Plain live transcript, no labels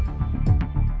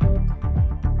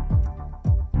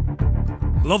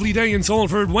Lovely day in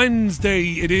Salford.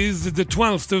 Wednesday it is, the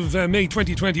 12th of May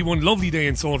 2021. Lovely day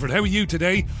in Salford. How are you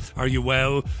today? Are you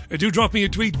well? Do drop me a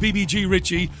tweet, BBG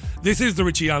Richie. This is the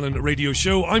Richie Allen Radio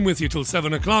Show. I'm with you till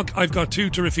 7 o'clock. I've got two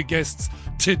terrific guests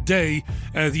today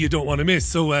that you don't want to miss.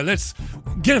 So let's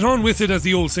get on with it, as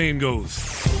the old saying goes.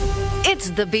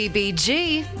 It's the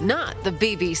BBG, not the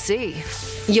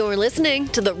BBC. You're listening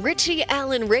to the Richie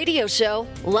Allen Radio Show,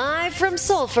 live from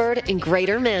Salford in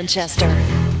Greater Manchester.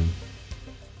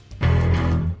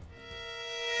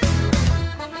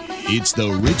 It's the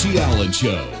Richie Allen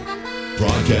Show,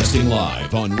 broadcasting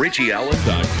live on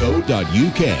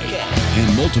richieallen.co.uk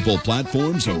and multiple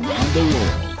platforms around the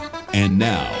world. And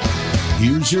now,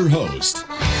 here's your host,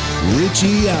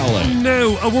 Richie Allen.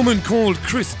 Now, a woman called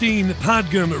Christine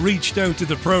Padgham reached out to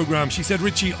the programme. She said,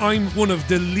 Richie, I'm one of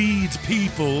the lead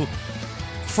people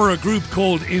for a group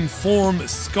called Inform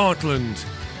Scotland.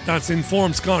 That's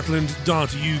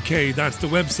informscotland.uk. That's the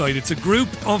website. It's a group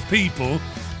of people,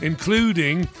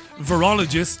 including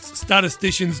virologists,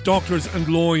 statisticians, doctors and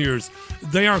lawyers.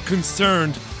 They are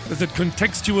concerned that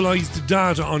contextualised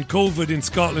data on COVID in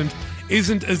Scotland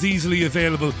isn't as easily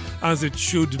available as it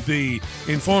should be.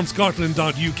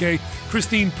 Informscotland.uk.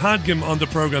 Christine Padgham on the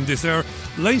programme this hour.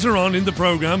 Later on in the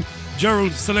programme,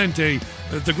 Gerald Celente,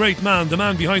 the great man, the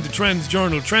man behind the Trends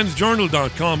Journal,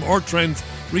 trendsjournal.com or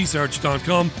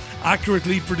trendsresearch.com,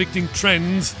 accurately predicting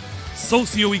trends,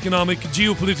 socio-economic,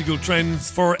 geopolitical trends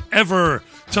forever.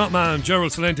 Top man,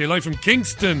 Gerald Celente, live from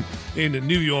Kingston in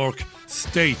New York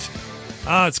State.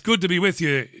 It's good to be with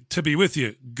you.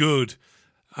 Good.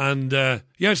 And,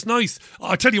 it's nice.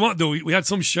 I tell you what, though, we had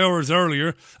some showers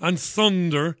earlier, and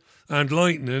thunder and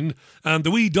lightning, and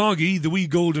the wee doggy, the wee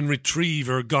golden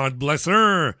retriever, God bless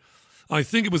her, I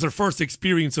think it was her first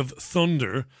experience of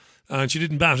thunder, and she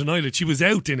didn't bat an eyelid. She was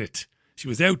out in it,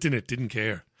 didn't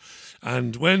care.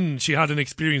 And when she had an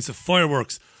experience of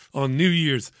fireworks on New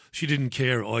Year's, she didn't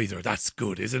care either. That's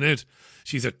good, isn't it?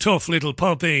 She's a tough little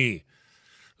puppy.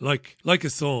 Like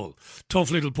us all.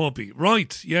 Tough little puppy.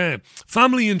 Right, yeah.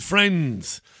 Family and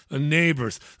friends and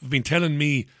neighbours have been telling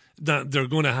me that they're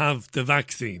going to have the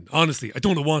vaccine. Honestly, I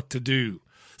don't know what to do.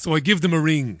 So I give them a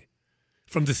ring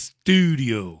from the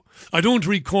studio. I don't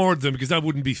record them because that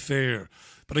wouldn't be fair.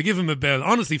 But I give them a bell.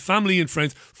 Honestly, family and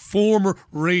friends, former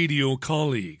radio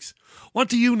colleagues. What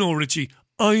do you know, Richie?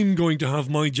 I'm going to have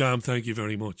my jab, thank you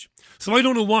very much. So I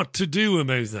don't know what to do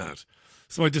about that.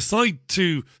 So I decide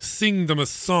to sing them a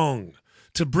song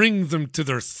to bring them to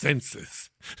their senses.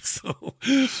 So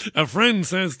a friend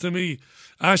says to me,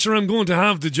 Asher, I'm going to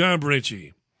have the jab,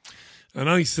 Richie. And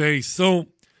I say, so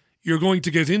you're going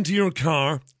to get into your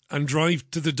car and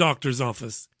drive to the doctor's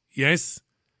office, yes?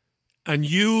 And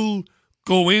you'll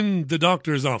go in the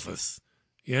doctor's office,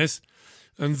 yes?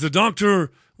 And the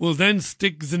doctor will then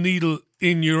stick the needle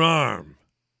in your arm.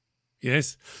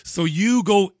 Yes? So you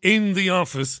go in the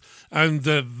office and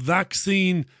the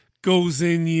vaccine goes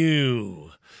in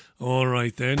you. All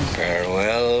right then.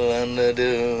 Farewell and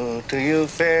adieu to you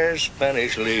fair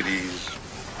Spanish ladies.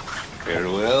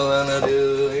 Farewell and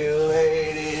adieu, you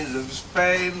ladies of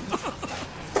Spain.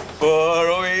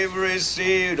 For we've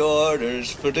received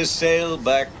orders for to sail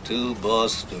back to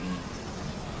Boston.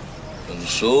 And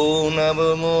so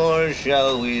never more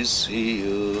shall we see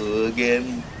you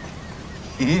again.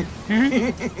 You're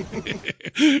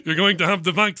going to have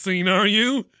the vaccine, are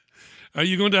you? Are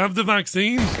you going to have the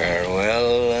vaccine?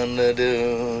 Farewell and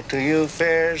adieu to you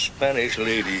fair Spanish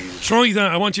ladies. Try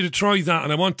that. I want you to try that,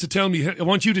 and I want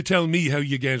you to tell me how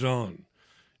you get on.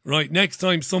 Right, next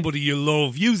time somebody you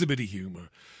love, use a bit of humour,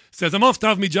 says, I'm off to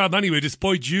have my job anyway,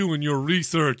 despite you and your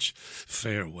research.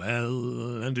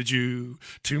 Farewell and adieu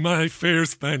to my fair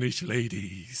Spanish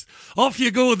ladies. Off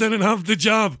you go then and have the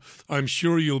job. I'm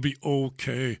sure you'll be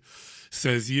okay,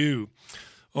 says you.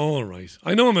 All right,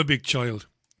 I know I'm a big child.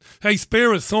 Hey,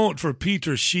 spare a thought for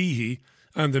Peter Sheehy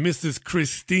and the Mrs.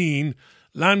 Christine,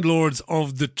 landlords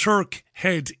of the Turk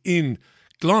Head Inn,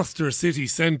 Gloucester City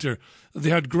Centre. They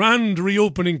had grand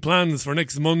reopening plans for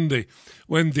next Monday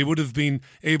when they would have been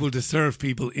able to serve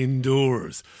people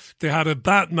indoors. They had a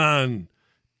Batman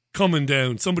coming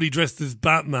down, somebody dressed as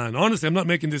Batman. Honestly, I'm not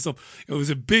making this up. It was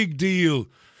a big deal.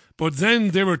 But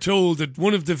then they were told that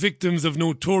one of the victims of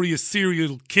notorious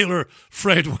serial killer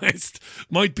Fred West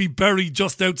might be buried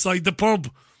just outside the pub,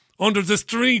 under the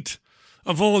street.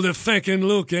 Of all the feckin'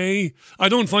 look, eh? I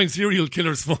don't find serial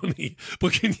killers funny,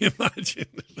 but can you imagine?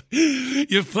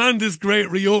 You've planned this great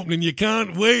reopening, you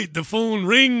can't wait, the phone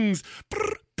rings.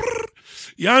 Brr, brr.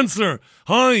 You answer,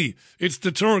 hi, it's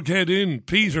the Turk Head Inn,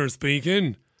 Peter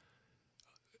speaking.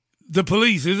 The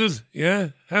police, is it? Yeah?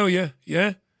 How are you?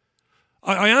 Yeah?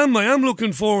 I am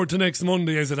looking forward to next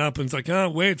Monday as it happens. I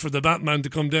can't wait for the Batman to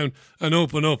come down and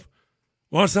open up.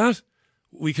 What's that?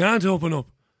 We can't open up.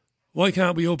 Why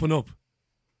can't we open up?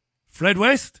 Fred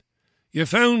West, you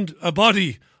found a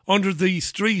body under the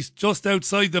street just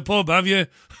outside the pub, have you?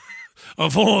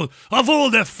 of all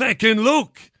the feckin'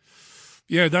 look.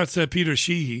 Yeah, that's Peter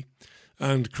Sheehy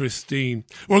and Christine.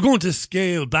 We're going to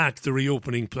scale back the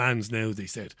reopening plans now, they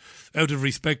said, out of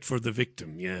respect for the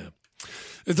victim, yeah.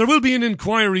 There will be an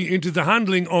inquiry into the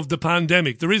handling of the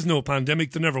pandemic. There is no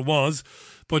pandemic, there never was.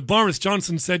 But Boris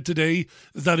Johnson said today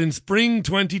that in spring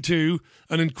 22,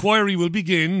 an inquiry will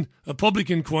begin, a public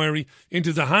inquiry,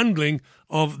 into the handling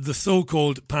of the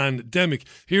so-called pandemic.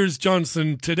 Here's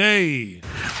Johnson today.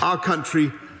 Our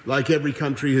country, like every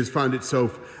country, has found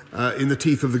itself in the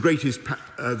teeth of the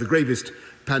gravest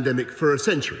pandemic for a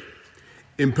century,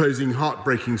 imposing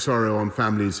heartbreaking sorrow on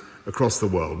families across the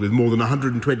world, with more than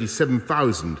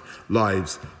 127,000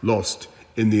 lives lost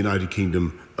in the United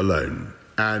Kingdom alone.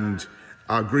 And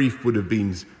our grief would have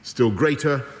been still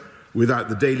greater without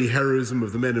the daily heroism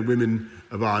of the men and women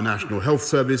of our National Health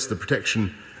Service, the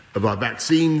protection of our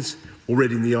vaccines,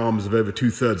 already in the arms of over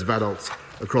 2/3 of adults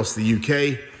across the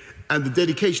UK, and the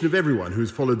dedication of everyone who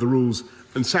has followed the rules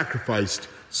and sacrificed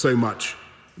so much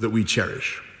that we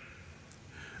cherish.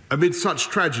 Amid such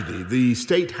tragedy, the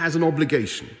state has an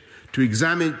obligation to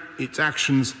examine its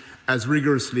actions as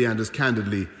rigorously and as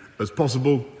candidly as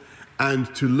possible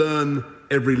and to learn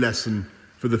every lesson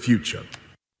for the future.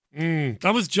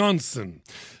 That was Johnson.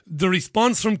 The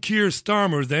response from Keir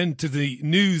Starmer then to the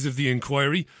news of the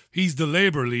inquiry. He's the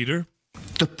Labour leader.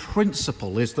 The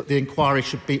principle is that the inquiry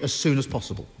should be as soon as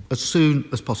possible. As soon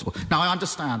as possible. Now, I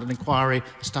understand a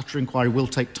statutory inquiry will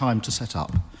take time to set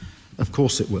up. Of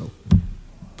course it will.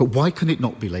 But why can it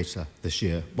not be later this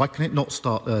year? Why can it not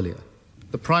start earlier?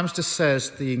 The Prime Minister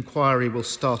says the inquiry will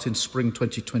start in spring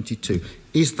 2022.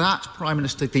 Is that, Prime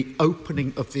Minister, the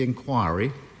opening of the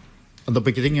inquiry and the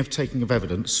beginning of taking of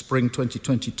evidence, spring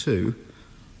 2022?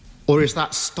 Or is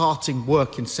that starting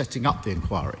work in setting up the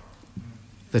inquiry?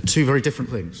 They're two very different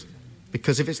things.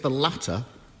 Because if it's the latter,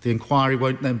 the inquiry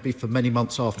won't then be for many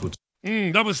months afterwards.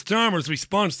 That was Starmer's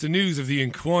response to news of the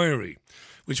inquiry,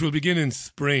 which will begin in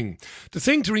spring. The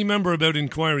thing to remember about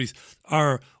inquiries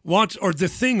the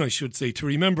thing I should say to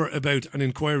remember about an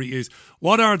inquiry is,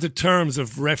 what are the terms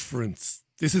of reference?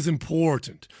 This is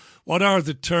important. What are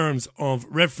the terms of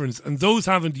reference? And those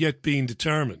haven't yet been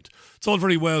determined. It's all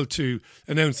very well to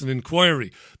announce an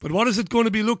inquiry, but what is it going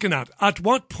to be looking at? At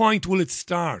what point will it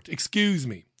start? Excuse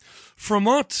me. From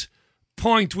what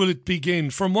point will it begin?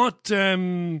 From what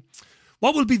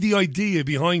will be the idea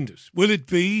behind it? Will it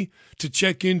be to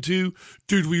check into,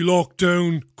 did we lock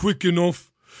down quick enough?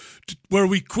 Were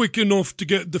we quick enough to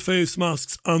get the face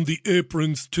masks and the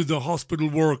aprons to the hospital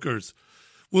workers?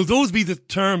 Will those be the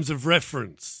terms of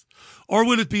reference? Or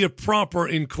will it be a proper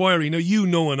inquiry? Now, you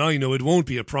know and I know it won't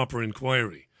be a proper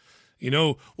inquiry. You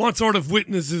know, what sort of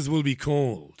witnesses will be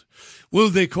called? Will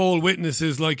they call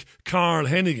witnesses like Carl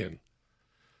Hennigan,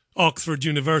 Oxford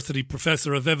University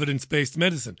Professor of Evidence-Based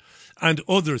Medicine, and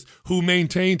others who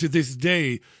maintain to this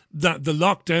day that the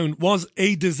lockdown was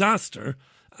a disaster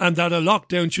and that a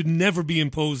lockdown should never be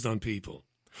imposed on people?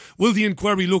 Will the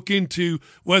inquiry look into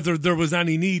whether there was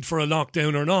any need for a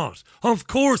lockdown or not? Of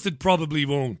course it probably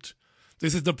won't.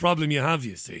 This is the problem you have,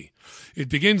 you see. It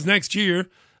begins next year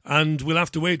and we'll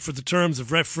have to wait for the terms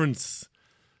of reference.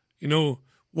 You know,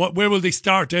 where will they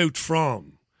start out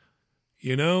from?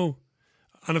 You know?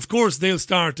 And of course they'll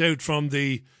start out from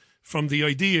the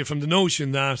idea, from the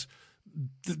notion that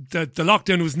the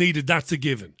lockdown was needed. That's a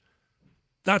given.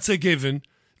 That's a given.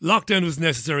 Lockdown was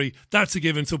necessary. That's a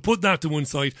given. So put that to one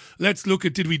side. Let's look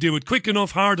at, did we do it quick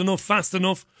enough, hard enough, fast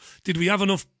enough? Did we have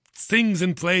enough things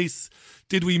in place?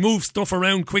 Did we move stuff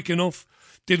around quick enough?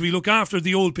 Did we look after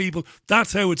the old people?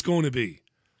 That's how it's going to be.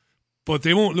 But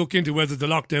they won't look into whether the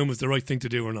lockdown was the right thing to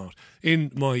do or not, in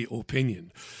my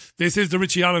opinion. This is the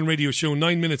Richie Allen Radio Show,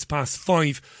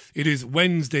 5:09. It is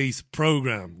Wednesday's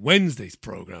programme.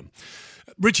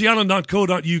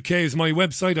 RichieAllen.co.uk is my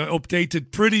website. I update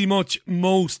it pretty much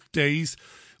most days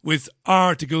with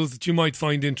articles that you might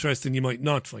find interesting, you might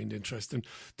not find interesting.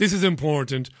 This is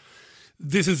important.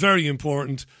 This is very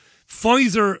important.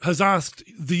 Pfizer has asked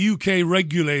the UK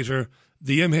regulator,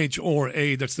 the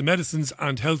MHRA, that's the Medicines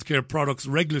and Healthcare Products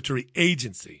Regulatory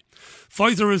Agency.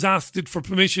 Pfizer has asked it for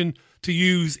permission to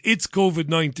use its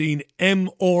COVID-19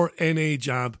 mRNA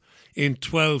jab in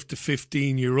 12 to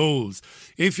 15-year-olds.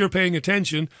 If you're paying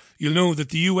attention, you'll know that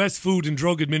the US Food and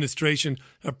Drug Administration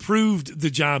approved the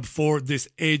jab for this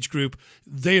age group.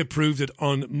 They approved it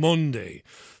on Monday.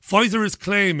 Pfizer is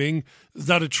claiming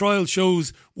that a trial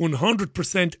shows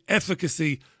 100%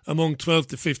 efficacy among 12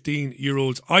 to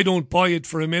 15-year-olds. I don't buy it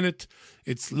for a minute.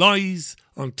 It's lies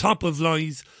on top of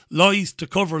lies, lies to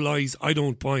cover lies. I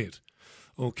don't buy it.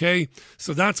 Okay,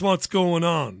 so that's what's going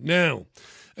on. Now,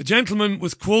 a gentleman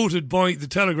was quoted by The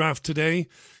Telegraph today.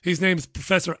 His name is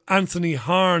Professor Anthony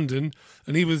Harnden,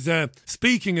 and he was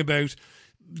speaking about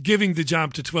giving the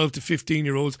jab to 12 to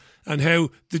 15-year-olds and how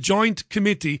the Joint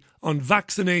Committee on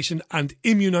Vaccination and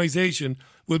Immunisation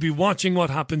will be watching what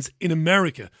happens in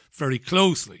America very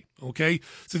closely. Okay,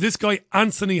 so this guy,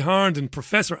 Anthony Harnden,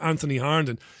 Professor Anthony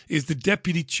Harnden, is the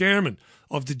deputy chairman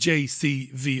of the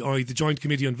JCVI, the Joint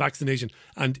Committee on Vaccination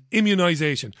and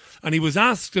Immunisation. And he was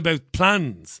asked about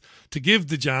plans to give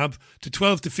the jab to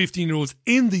 12 to 15-year-olds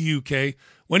in the UK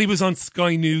when he was on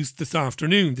Sky News this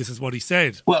afternoon. This is what he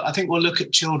said. Well, I think we'll look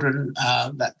at children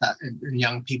and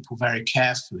young people very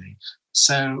carefully.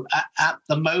 So at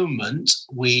the moment,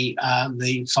 the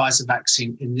Pfizer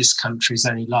vaccine in this country is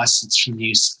only licensed for the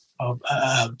use of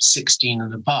 16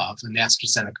 and above, and the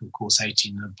AstraZeneca, of course,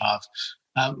 18 and above.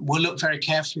 We'll look very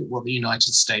carefully at what the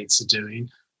United States are doing.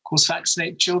 Of course,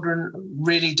 vaccinated children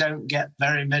really don't get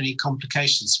very many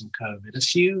complications from COVID. A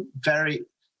few very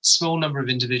small number of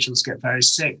individuals get very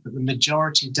sick, but the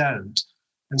majority don't.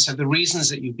 And so the reasons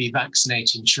that you'd be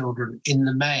vaccinating children in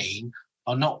the main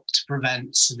are not to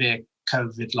prevent severe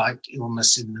COVID-like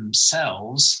illness in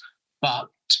themselves, but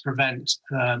to prevent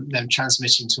them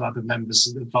transmitting to other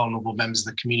vulnerable members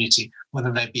of the community,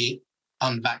 whether they be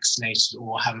unvaccinated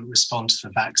or haven't responded to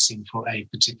the vaccine for a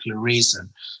particular reason.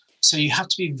 So you have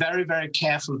to be very, very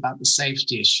careful about the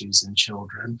safety issues in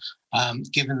children,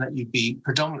 given that you'd be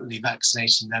predominantly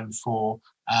vaccinating them for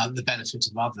the benefit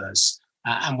of others.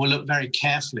 And we'll look very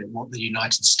carefully at what the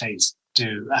United States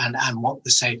do and what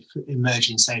the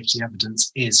emerging safety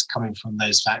evidence is coming from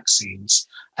those vaccines.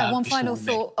 One final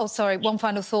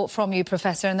thought from you,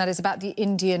 Professor, and that is about the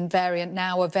Indian variant,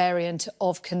 now a variant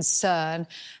of concern.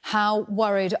 How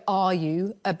worried are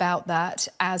you about that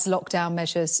as lockdown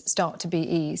measures start to be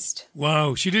eased?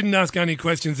 Wow, she didn't ask any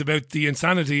questions about the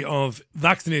insanity of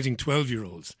vaccinating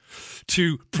 12-year-olds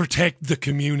to protect the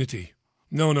community.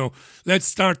 No. Let's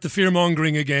start the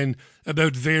fear-mongering again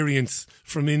about variants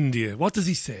from India. What does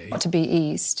he say? To be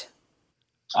eased.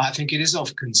 I think it is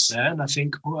of concern. I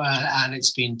think, and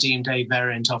it's been deemed a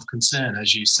variant of concern,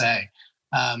 as you say.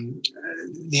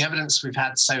 The evidence we've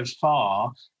had so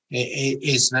far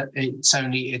is that it's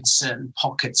only in certain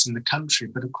pockets in the country,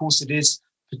 but of course it is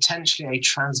potentially a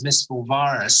transmissible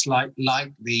virus like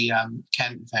the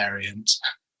Kent variant.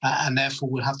 And therefore,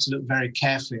 we'll have to look very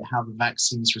carefully at how the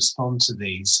vaccines respond to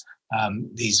these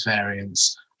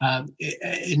variants.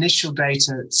 Initial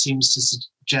data seems to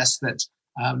suggest that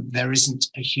there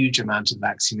isn't a huge amount of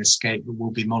vaccine escape, but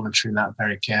we'll be monitoring that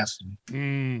very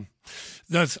carefully.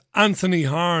 That's Anthony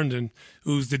Harnden,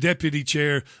 who's the Deputy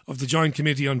Chair of the Joint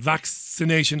Committee on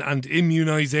Vaccination and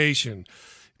Immunisation.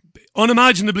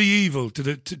 Unimaginably evil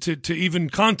to even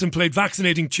contemplate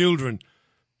vaccinating children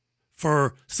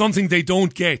for something they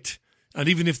don't get. And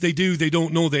even if they do, they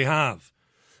don't know they have.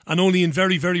 And only in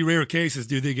very, very rare cases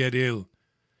do they get ill.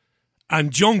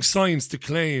 And junk science to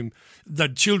claim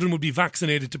that children will be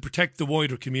vaccinated to protect the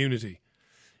wider community.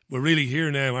 We're really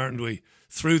here now, aren't we?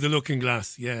 Through the looking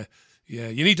glass, yeah.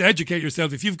 You need to educate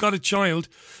yourself. If you've got a child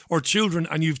or children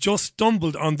and you've just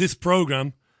stumbled on this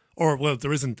programme, or, well,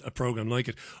 there isn't a programme like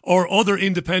it, or other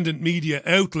independent media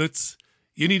outlets,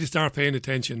 you need to start paying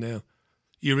attention now.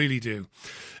 You really do.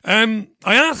 I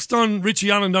asked on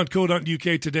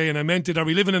richieallen.co.uk today, and I meant it, are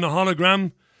we living in a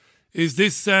hologram? Is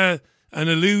this an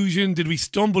illusion? Did we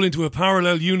stumble into a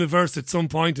parallel universe at some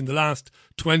point in the last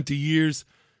 20 years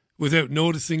without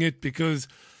noticing it? Because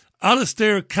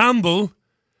Alastair Campbell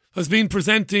has been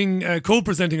co-presenting,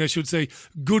 I should say,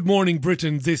 Good Morning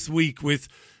Britain this week with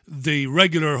the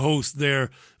regular host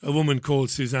there, a woman called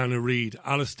Susanna Reid.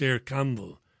 Alastair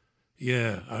Campbell.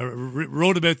 Yeah, I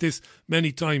wrote about this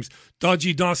many times.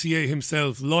 Dodgy dossier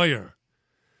himself, liar,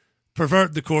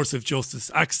 pervert the course of justice,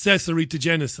 accessory to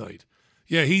genocide.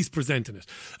 Yeah, he's presenting it.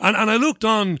 And I looked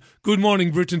on Good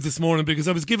Morning Britain this morning because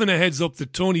I was given a heads up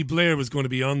that Tony Blair was going to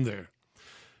be on there.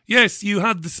 Yes, you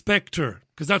had the spectre,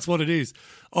 because that's what it is,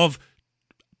 of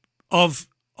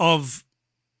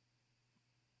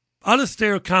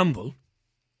Alastair Campbell,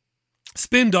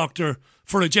 spin doctor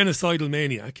for a genocidal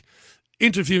maniac,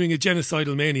 interviewing a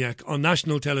genocidal maniac on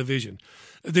national television.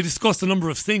 They discussed a number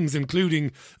of things,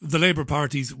 including the Labour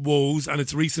Party's woes and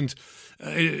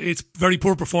its very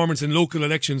poor performance in local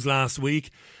elections last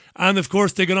week. And of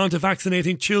course, they got on to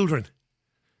vaccinating children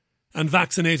and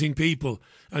vaccinating people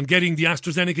and getting the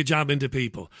AstraZeneca jab into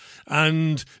people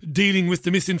and dealing with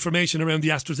the misinformation around the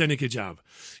AstraZeneca jab.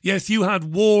 Yes, you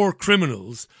had war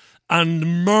criminals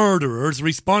and murderers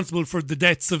responsible for the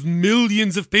deaths of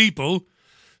millions of people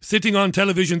sitting on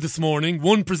television this morning,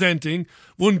 one presenting,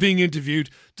 one being interviewed,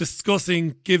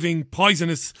 discussing giving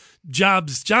poisonous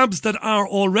jabs that are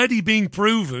already being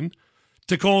proven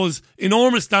to cause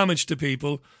enormous damage to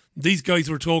people. These guys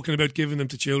were talking about giving them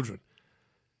to children.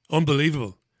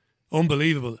 Unbelievable.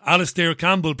 Alistair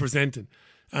Campbell presenting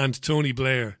and Tony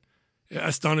Blair.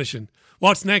 Astonishing.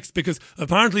 What's next? Because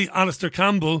apparently Alistair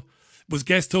Campbell was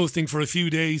guest hosting for a few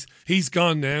days. He's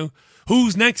gone now.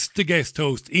 Who's next to guest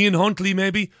host? Ian Huntley,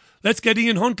 maybe? Let's get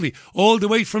Ian Huntley all the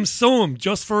way from Soham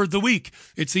just for the week.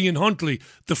 It's Ian Huntley,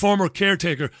 the former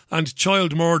caretaker and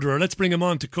child murderer. Let's bring him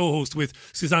on to co-host with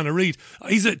Susanna Reid.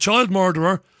 He's a child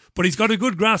murderer, but he's got a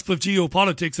good grasp of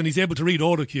geopolitics and he's able to read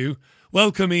autocue.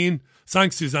 Welcome, Ian.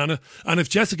 Thanks, Susanna. And if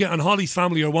Jessica and Holly's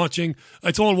family are watching,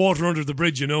 it's all water under the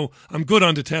bridge, you know. I'm good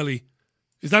on the telly.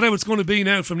 Is that how it's going to be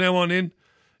now from now on in?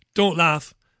 Don't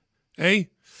laugh. Eh?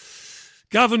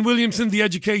 Gavin Williamson, the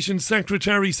Education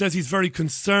Secretary, says he's very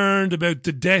concerned about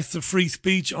the death of free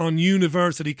speech on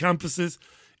university campuses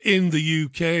in the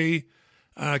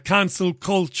UK. Cancel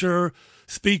culture,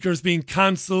 speakers being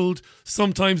cancelled,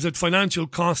 sometimes at financial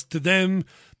cost to them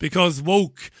because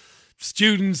woke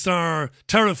students are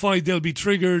terrified they'll be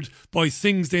triggered by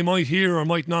things they might hear or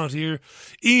might not hear.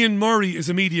 Ian Murray is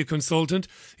a media consultant.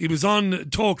 He was on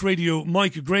Talk Radio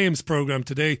Mike Graham's programme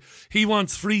today. He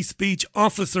wants free speech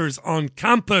officers on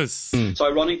campus. It's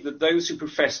ironic that those who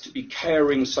profess to be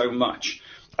caring so much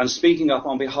and speaking up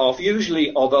on behalf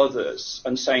usually of others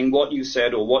and saying what you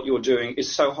said or what you're doing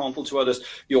is so harmful to others,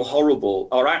 you're horrible,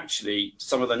 are actually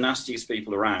some of the nastiest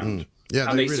people around. Yeah,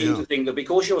 and they really seem to think that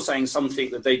because you're saying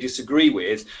something that they disagree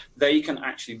with, they can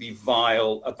actually be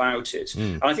vile about it.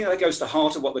 And I think that goes to the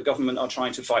heart of what the government are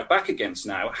trying to fight back against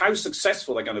now. How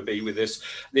successful they're going to be with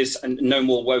this no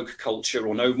more woke culture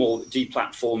or no more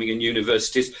deplatforming in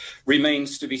universities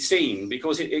remains to be seen,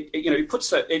 because it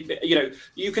puts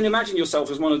you can imagine yourself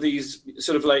as one of these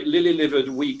sort of like lily-livered,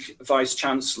 weak vice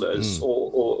chancellors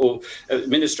or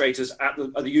administrators at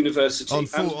the university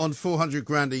on 400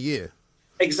 grand a year.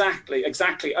 Exactly.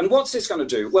 And what's this going to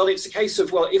do? Well, it's a case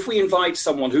of, if we invite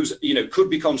someone who's, could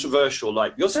be controversial,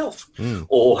 like yourself,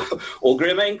 or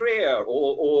Gurmain Greer,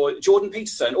 or Jordan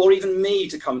Peterson, or even me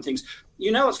to come and things,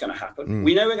 you know what's going to happen.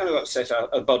 We know we're going to upset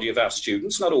a body of our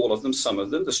students, not all of them, some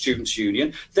of them, the Students'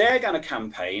 Union. They're going to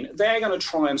campaign. They're going to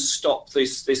try and stop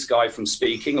this guy from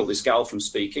speaking or this gal from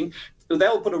speaking.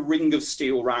 They'll put a ring of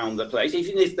steel round the place.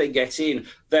 Even if they get in,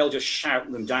 they'll just shout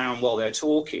them down while they're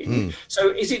talking.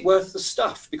 So is it worth the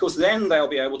stuff? Because then they'll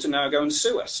be able to now go and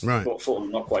sue us. Right. For I'm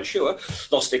not quite sure.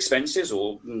 Lost expenses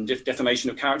or defamation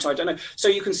of character, I don't know. So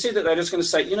you can see that they're just going to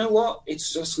say, you know what,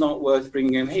 it's just not worth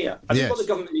bringing him here. I think what the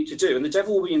government need to do, and the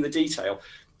devil will be in the detail,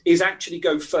 is actually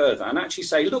go further and actually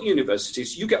say, look,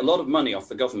 universities, you get a lot of money off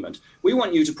the government. We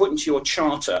want you to put into your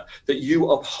charter that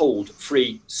you uphold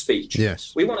free speech.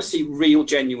 Yes. We want to see real,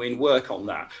 genuine work on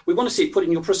that. We want to see it put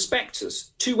in your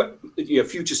prospectus to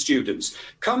future students.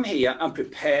 Come here and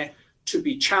prepare to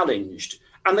be challenged.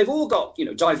 And they've all got,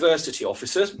 diversity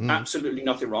officers. Absolutely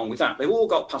nothing wrong with that. They've all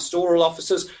got pastoral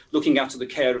officers looking after the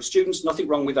care of students. Nothing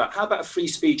wrong with that. How about a free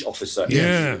speech officer?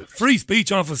 Yeah, free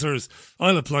speech officers.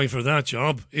 I'll apply for that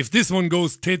job. If this one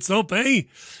goes tits up, I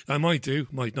might do,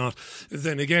 might not.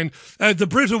 Then again, the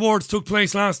Brit Awards took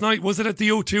place last night. Was it at the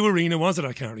O2 Arena? Was it?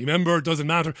 I can't remember. It doesn't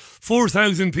matter.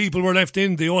 4,000 people were left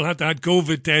in. They all had to have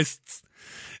COVID tests.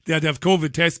 They had to have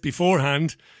COVID tests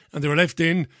beforehand, and they were left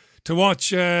in to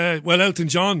watch, Elton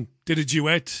John did a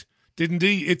duet, didn't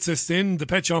he? It's a Sin, the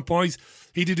Pet Shop Boys.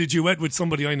 He did a duet with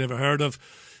somebody I never heard of.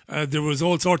 There was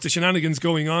all sorts of shenanigans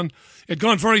going on. It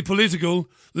got very political.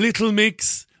 Little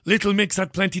Mix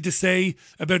had plenty to say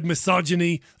about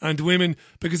misogyny and women,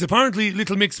 because apparently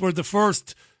Little Mix were the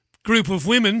first group of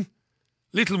women,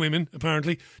 little women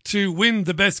apparently, to win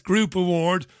the Best Group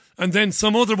Award, and then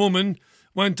some other woman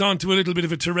went on to a little bit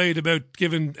of a tirade about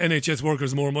giving NHS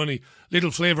workers more money.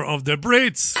 Little flavour of the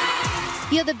Brits.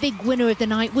 The other big winner of the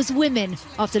night was Women,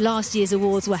 after last year's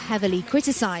awards were heavily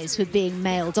criticised for being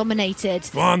male-dominated.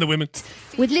 Go on, the women.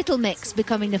 With Little Mix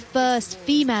becoming the first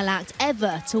female act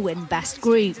ever to win Best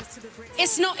Group.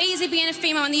 It's not easy being a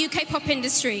female in the UK pop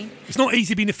industry. It's not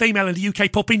easy being a female in the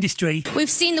UK pop industry. We've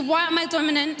seen the white male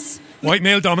dominance. White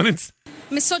male dominance.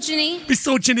 misogyny,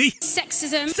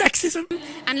 sexism,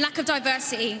 and lack of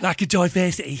diversity.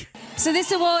 So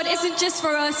this award isn't just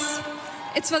for us,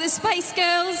 it's for the Spice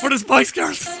Girls.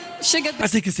 Sugar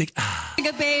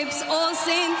Babes, All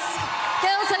Saints,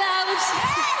 Girls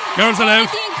Aloud.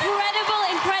 The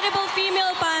incredible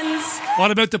female bands.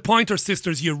 What about the Pointer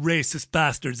Sisters, you racist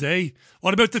bastards, eh?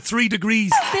 What about the 3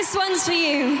 Degrees? This one's for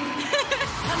you.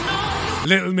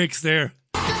 Little mix there.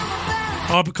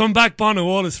 Oh, but come back, Bono,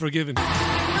 all is forgiven.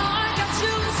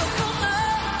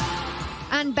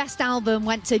 And Best Album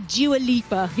went to Dua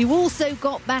Lipa, who also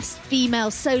got Best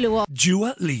Female Solo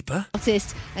Dua Lipa?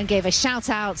 Artist, and gave a shout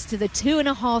out to the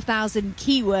 2,500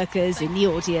 key workers in the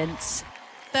audience.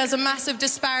 There's a massive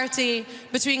disparity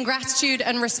between gratitude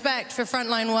and respect for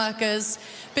frontline workers,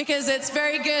 because it's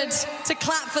very good to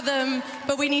clap for them,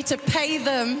 but we need to pay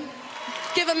them.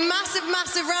 Give a massive,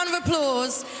 massive round of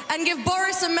applause and give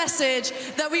Boris a message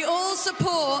that we all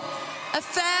support a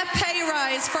fair pay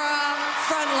rise for our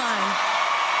frontline.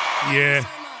 Yeah.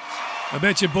 I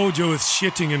bet you Bojo is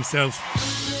shitting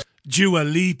himself. Dua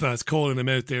Lipa is calling him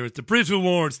out there at the Brit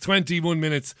Awards, 21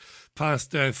 minutes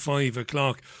past 5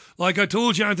 o'clock. Like I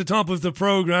told you at the top of the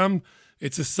programme,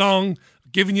 it's a song.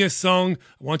 I'm giving you a song.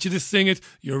 I want you to sing it.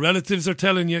 Your relatives are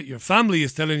telling you. Your family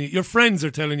is telling you. Your friends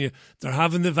are telling you they're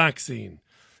having the vaccine.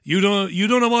 You don't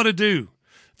know what to do.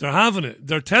 They're having it.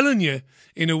 They're telling you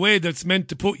in a way that's meant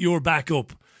to put your back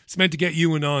up. It's meant to get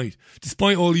you annoyed.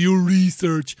 Despite all your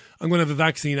research, I'm going to have a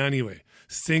vaccine anyway.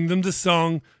 Sing them the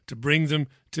song to bring them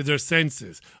to their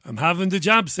senses. I'm having the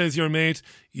jab, says your mate.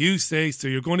 You say, so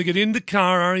you're going to get in the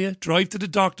car, are you? Drive to the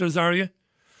doctor's, are you?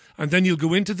 And then you'll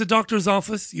go into the doctor's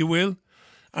office, you will.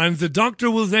 And the doctor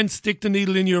will then stick the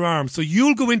needle in your arm. So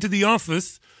you'll go into the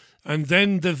office, and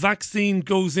then the vaccine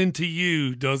goes into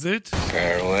you, does it?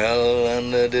 Farewell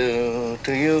and adieu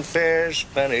to you fair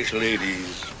Spanish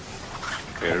ladies.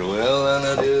 Farewell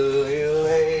and adieu, you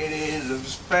ladies of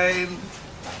Spain.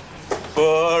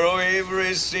 For we've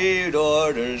received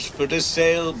orders for to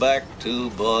sail back to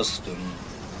Boston.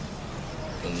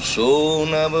 And so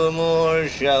never more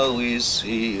shall we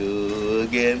see you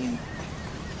again.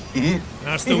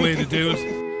 That's the way to do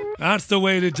it. That's the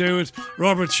way to do it.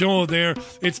 Robert Shaw there.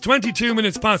 It's 22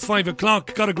 minutes past 5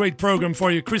 o'clock. Got a great programme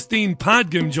for you. Christine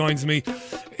Padgham joins me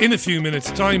in a few minutes'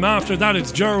 time. After that,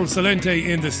 it's Gerald Salente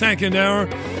in the second hour.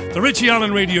 The Richie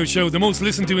Allen Radio Show, the most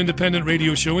listened to independent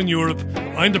radio show in Europe.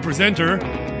 I'm the presenter.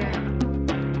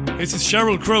 This is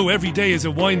Sheryl Crow. Every day is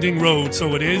a winding road,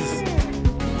 so it is.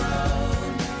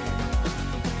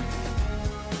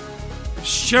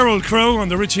 Sheryl Crow on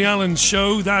the Richie Allen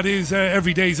Show. That is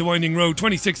Every Day's a Winding Road,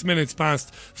 26 minutes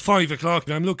past 5 o'clock.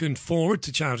 I'm looking forward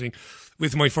to chatting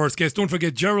with my first guest. Don't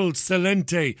forget Gerald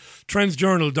Salente,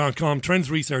 trendsjournal.com,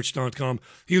 trendsresearch.com.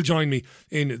 He'll join me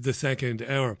in the second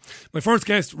hour. My first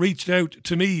guest reached out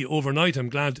to me overnight, I'm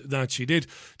glad that she did,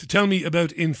 to tell me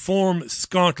about Inform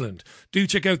Scotland. Do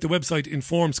check out the website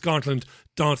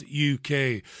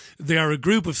informscotland.uk. They are a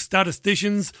group of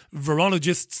statisticians,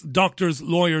 virologists, doctors,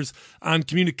 lawyers and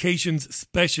communications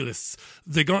specialists.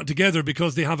 They got together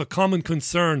because they have a common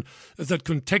concern that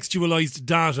contextualised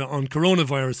data on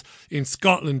coronavirus in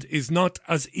Scotland is not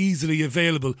as easily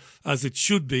available as it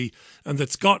should be, and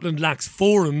that Scotland lacks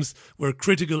forums where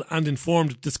critical and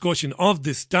informed discussion of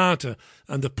this data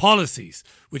and the policies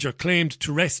which are claimed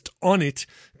to rest on it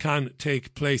can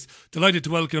take place. Delighted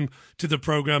to welcome to the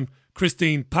programme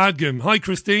Christine Padgham. Hi,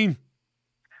 Christine.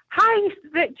 Hi,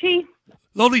 Richie.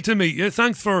 Lovely to meet you.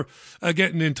 Thanks for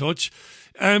getting in touch.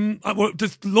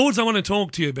 There's loads I want to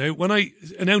talk to you about. When I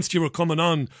announced you were coming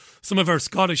on, some of our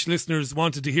Scottish listeners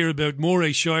wanted to hear about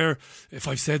Moray Shire, if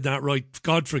I've said that right.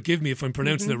 God forgive me if I'm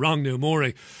pronouncing it wrong now,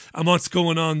 Moray, and what's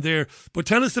going on there. But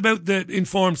tell us about the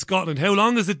Inform Scotland. How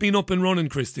long has it been up and running,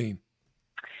 Christine?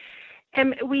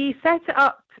 We set it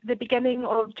up the beginning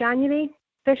of January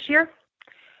this year,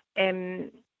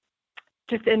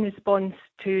 just in response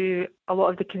to a lot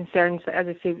of the concerns that, as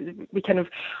I say,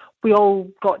 we all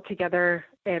got together,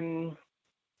 kind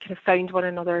of found one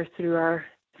another through our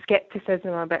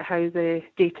scepticism about how the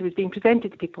data was being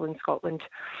presented to people in Scotland.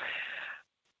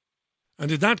 And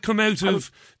did that come out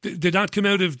of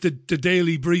the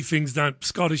daily briefings that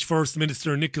Scottish First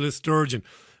Minister Nicola Sturgeon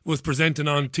was presenting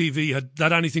on TV? Had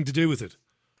that anything to do with it?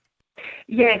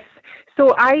 Yes.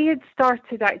 So I had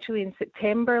started actually in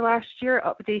September last year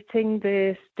updating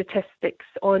the statistics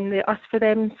on the Us For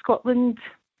Them Scotland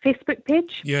Facebook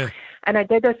page. Yeah. And I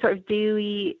did a sort of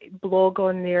daily blog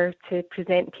on there to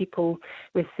present people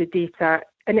with the data.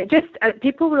 And it just,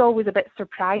 people were always a bit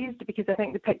surprised because I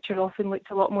think the picture often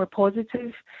looked a lot more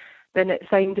positive than it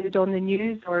sounded on the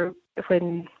news or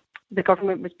when the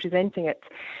government was presenting it.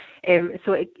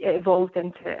 So it evolved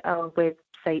into our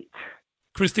website.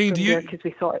 Christine,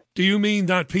 do you mean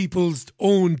that people's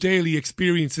own daily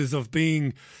experiences of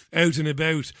being out and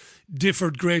about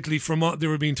differed greatly from what they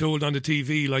were being told on the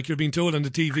TV? Like you're being told on the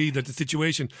TV that the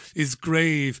situation is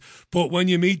grave, but when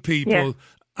you meet people,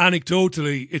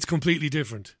 anecdotally, it's completely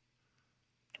different.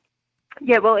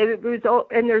 Yeah, well, it was all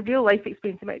in their real life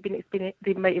experience.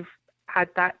 They might have had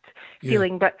that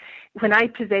feeling, but when I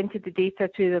presented the data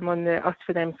to them on the Us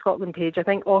For Them Scotland page, I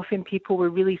think often people were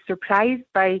really surprised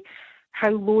by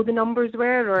how low the numbers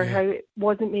were, or how it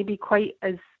wasn't maybe quite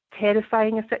as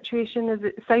terrifying a situation as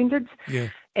it sounded. Yeah.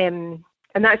 And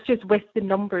that's just with the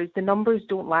numbers. The numbers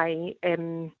don't lie.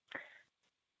 And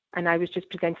I was just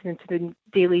presenting them to the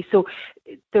Daily. So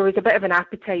there was a bit of an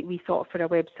appetite, we thought, for a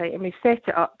website, and we've set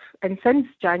it up. And since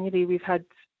January, we've had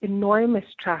enormous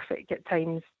traffic at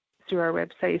times through our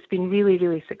website. It's been really,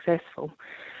 really successful.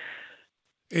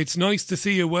 It's nice to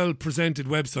see a well-presented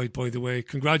website, by the way.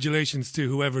 Congratulations to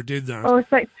whoever did that. Oh,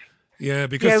 thanks. Yeah,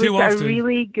 because too often... we've got a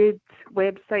really good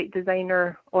website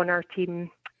designer on our team.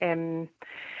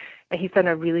 He's done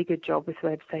a really good job with the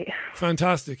website.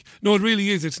 Fantastic. No, it really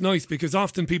is. It's nice because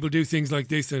often people do things like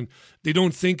this and they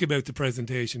don't think about the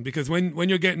presentation, because when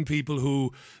you're getting people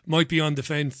who might be on the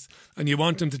fence and you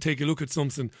want them to take a look at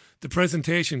something, the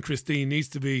presentation, Christine, needs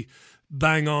to be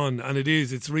bang on, and it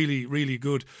is. It's really, really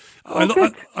good. Thank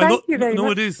you very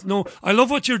much. It is. No, I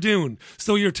love what you're doing.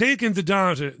 So you're taking the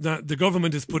data that the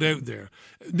government has put out there.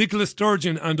 Nicola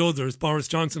Sturgeon and others, Boris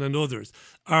Johnson and others,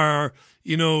 are,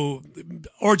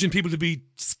 urging people to be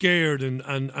scared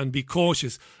and be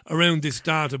cautious around this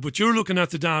data. But you're looking at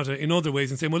the data in other ways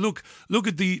and saying, well, look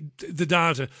at the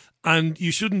data, and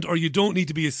you shouldn't, or you don't need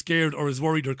to be as scared or as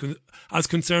worried or as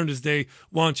concerned as they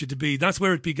want you to be. That's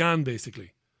where it began,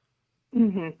 basically.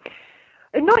 Mm-hmm.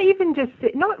 And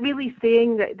not really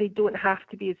saying that they don't have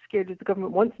to be as scared as the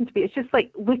government wants them to be. It's just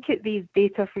like, look at these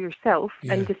data for yourself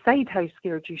and decide how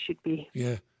scared you should be.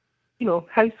 Yeah.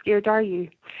 How scared are you?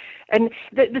 And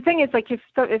the thing is, like, if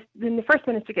when the First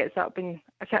Minister gets up, and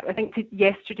I think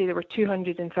yesterday there were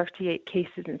 238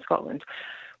 cases in Scotland.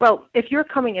 Well, if you're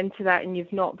coming into that and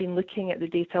you've not been looking at the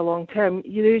data long term,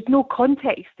 there's no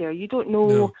context there. You don't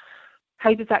know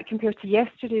how does that compare to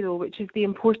yesterday, though, which is the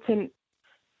important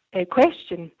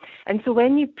question. And so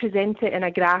when you present it in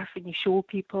a graph and you show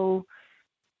people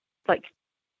like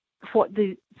what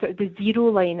the sort of the zero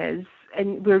line is,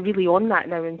 and we're really on that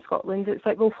now in Scotland, it's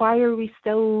like, well, why are we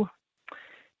still,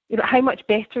 how much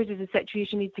better does the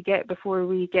situation need to get before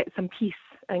we get some peace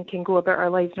and can go about our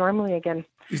lives normally again?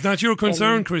 Is that your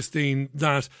concern, Christine,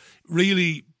 that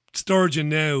really Sturgeon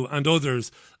now and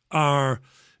others are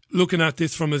looking at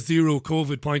this from a zero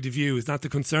COVID point of view? Is that the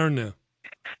concern now?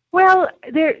 Well,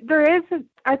 there is.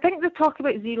 I think the talk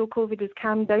about zero COVID has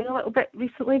calmed down a little bit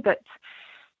recently, but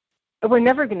we're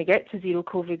never going to get to zero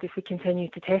COVID if we continue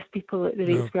to test people at the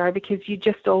rates we are, because you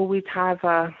just always have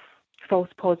a false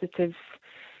positive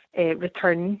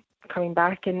return coming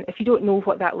back. And if you don't know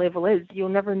what that level is, you'll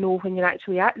never know when you're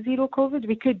actually at zero COVID.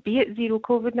 We could be at zero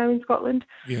COVID now in Scotland,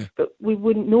 but we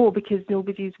wouldn't know because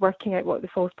nobody's working out what the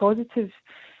false positive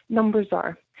numbers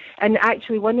are. And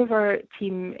actually, one of our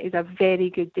team is a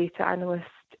very good data analyst,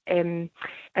 and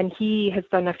he has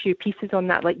done a few pieces on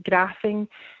that, like graphing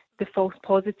the false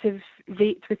positive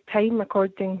rate with time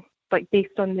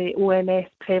based on the OMS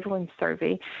prevalence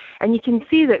survey. And you can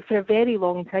see that for a very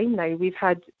long time now, we've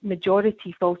had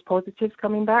majority false positives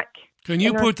coming back. Can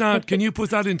you put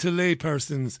that into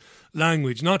layperson's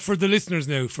language? Not for the listeners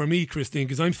now, for me, Christine,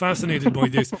 because I'm fascinated by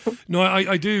this. No,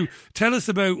 I do. Tell us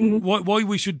about why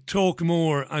we should talk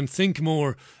more and think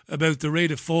more about the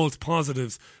rate of false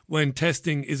positives when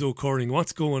testing is occurring.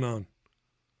 What's going on?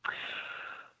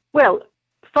 Well,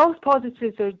 false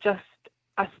positives are just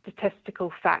a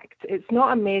statistical fact. It's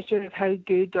not a measure of how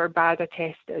good or bad a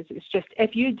test is. It's just,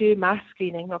 if you do mass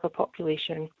screening of a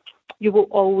population, you will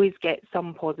always get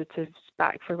some positives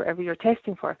back for whatever you're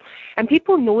testing for. And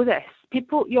people know this.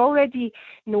 You already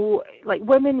know, like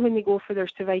women, when they go for their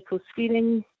cervical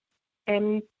screening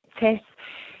tests,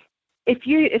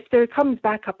 if there comes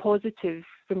back a positive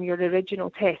from your original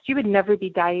test, you would never be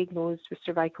diagnosed with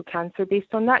cervical cancer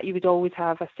based on that. You would always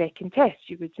have a second test.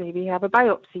 You would maybe have a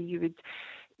biopsy.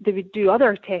 They would do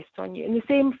other tests on you. And the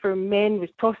same for men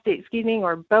with prostate screening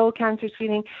or bowel cancer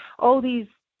screening. All these,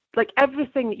 like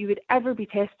everything that you would ever be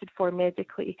tested for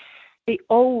medically, they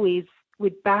always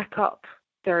would back up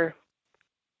their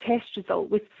test result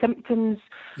with symptoms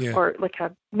or like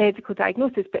a medical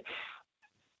diagnosis. But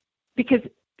because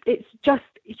it's just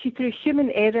through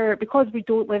human error, because we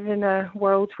don't live in a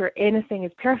world where anything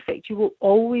is perfect. You will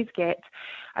always get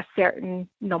a certain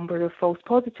number of false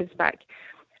positives back.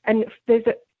 And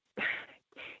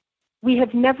we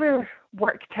have never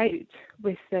worked out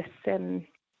with this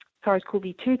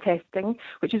SARS-CoV-2 testing,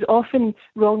 which is often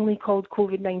wrongly called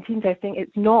COVID-19 testing.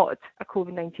 It's not a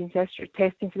COVID-19 test. You're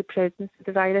testing for the presence of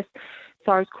the virus,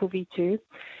 SARS-CoV-2.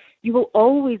 You will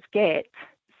always get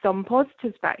some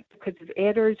positives back because of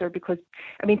errors, or because,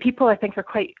 people I think are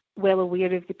quite well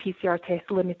aware of the PCR test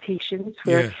limitations,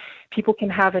 where people can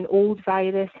have an old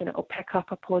virus and it'll pick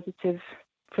up a positive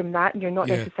from that, and you're not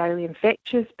necessarily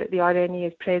infectious, but the RNA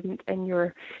is present in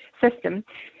your system.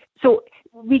 So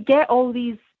we get all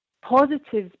these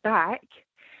positives back,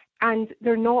 and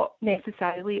they're not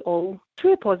necessarily all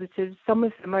true positives. Some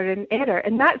of them are in error,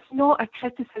 and that's not a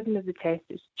criticism of the test.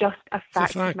 It's just a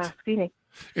fact of mass screening.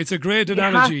 It's a great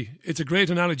analogy. It's a great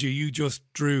analogy you just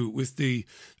drew with the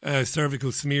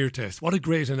cervical smear test. What a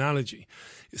great analogy.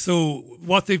 So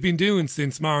what they've been doing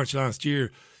since March last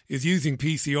year is using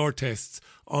PCR tests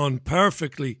on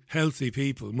perfectly healthy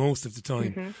people most of the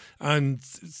time. Mm-hmm. And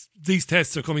these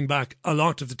tests are coming back a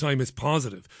lot of the time as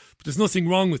positive. But there's nothing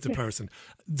wrong with the person.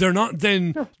 They're not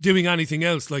then doing anything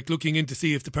else, like looking in to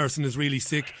see if the person is really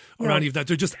sick or any of that.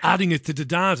 They're just adding it to the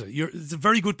data. It's a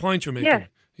very good point you're making.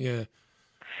 Yeah.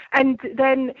 And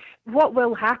then what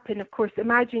will happen, of course,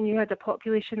 imagine you had a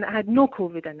population that had no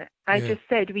COVID in it. I just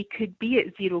said we could be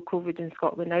at zero COVID in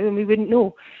Scotland now and we wouldn't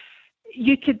know.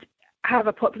 You could have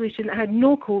a population that had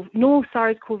no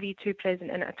SARS-CoV-2 present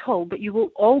in it at all, but you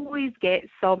will always get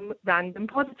some random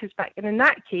positives back. And in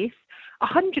that case,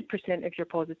 100% of your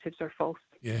positives are false.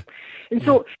 Yeah. And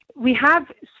so we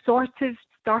have sort of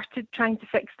started trying to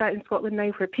fix that in Scotland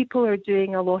now, where people are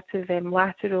doing a lot of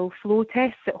lateral flow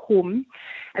tests at home.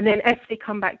 And then if they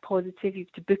come back positive, you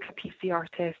have to book a PCR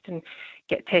test and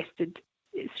get tested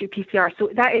through PCR. So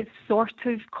that is sort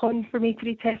of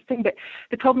confirmatory testing. But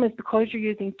the problem is, because you're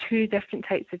using two different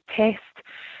types of test,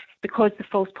 because the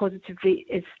false positive rate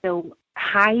is still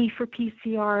high for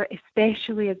PCR,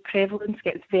 especially as prevalence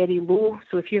gets very low.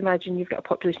 So if you imagine you've got a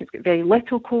population that's got very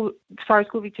little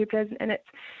SARS-CoV-2 present in it,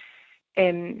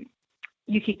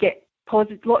 you could get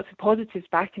lots of positives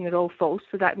back and they're all false.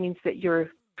 So that means that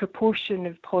your proportion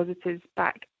of positives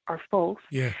back are false.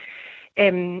 Yeah.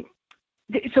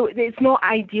 So it's not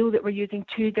ideal that we're using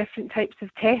two different types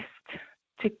of tests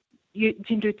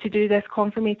to do this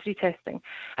confirmatory testing.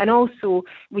 And also,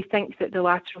 we think that the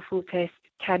lateral flow test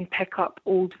can pick up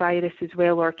old virus as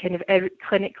well, or kind of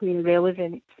clinically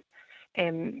irrelevant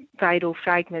viral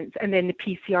fragments, and then the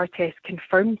PCR test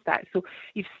confirms that. So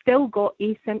you've still got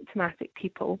asymptomatic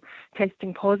people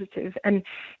testing positive, and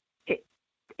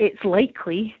it's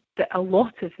likely that a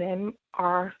lot of them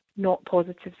are not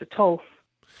positives at all.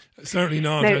 Certainly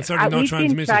not. Now, certainly not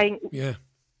transmitted.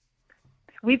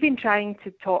 We've been trying to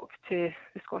talk to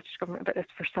the Scottish Government about this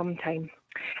for some time.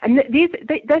 And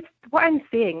that's what I'm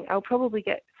saying. I'll probably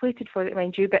get slated for it,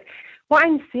 mind you, but what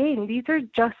I'm saying, these are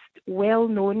just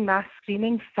well-known mass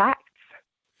screening facts.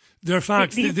 They're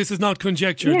facts. This is not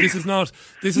conjecture. Yeah. This is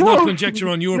not conjecture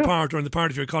on your part or on the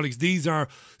part of your colleagues. These are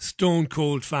stone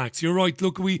cold facts. You're right.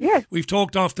 Look, we've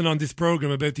talked often on this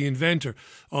programme about the inventor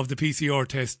of the PCR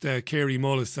test, Kerry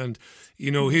Mullis, and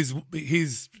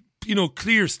his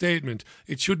clear statement: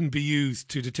 it shouldn't be used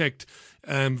to detect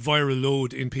viral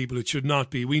load in people. It should not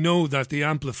be. We know that the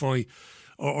amplify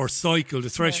or cycle, the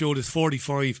threshold is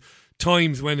 45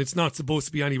 times when it's not supposed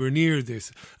to be anywhere near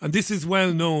this. And this is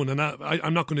well known, and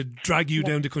I'm not going to drag you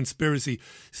down the conspiracy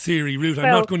theory route. I'm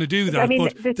not going to do that,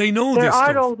 but they know this stuff.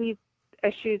 There are all these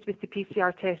issues with the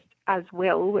PCR test as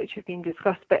well, which have been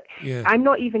discussed, but I'm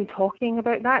not even talking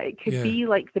about that. It could be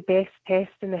like the best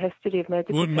test in the history of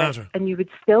medical Wouldn't tests, matter. and you would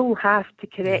still have to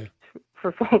correct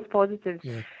for false positives.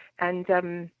 Yeah. And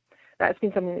that's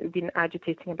been something that we've been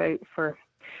agitating about for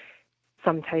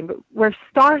some time. But we're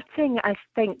starting, I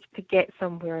think, to get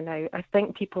somewhere now. I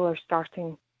think people are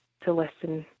starting to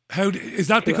listen. Is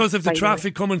that because of the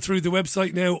traffic coming through the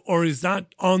website now, or is that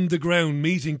on the ground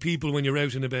meeting people when you're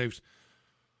out and about?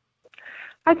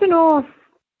 I don't know.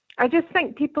 I just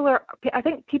think people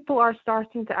are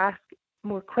starting to ask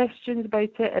more questions about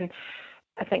it, and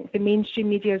I think the mainstream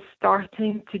media is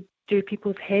starting to do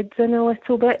people's heads in a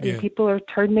little bit, and people are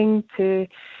turning to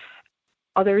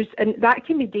others, and that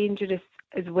can be dangerous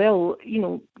as well,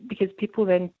 because people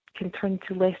then can turn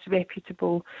to less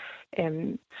reputable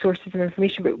sources of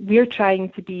information. But we're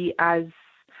trying to be as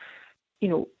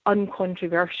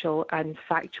uncontroversial and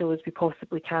factual as we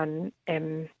possibly can.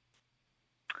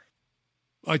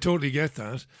 I totally get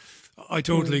that. I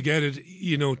totally get it.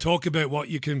 You know, talk about what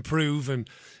you can prove and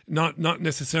not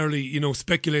necessarily, you know,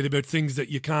 speculate about things that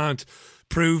you can't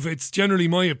prove. It's generally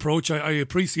my approach. I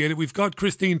appreciate it. We've got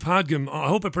Christine Padgham. I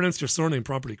hope I pronounced your surname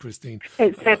properly, Christine.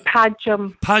 It's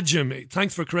Padgham. Padgham.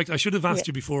 Thanks for correct. I should have asked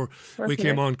you before we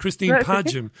came on. Christine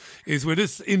Padgham is with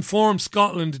us.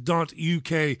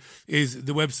 informscotland.uk is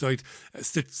the website.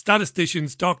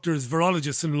 Statisticians, doctors,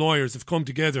 virologists and lawyers have come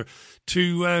together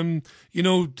to, you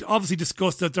know, obviously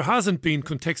discuss that there hasn't been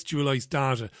contextualised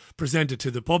data presented to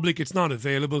the public. It's not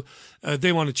available.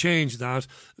 They want to change that.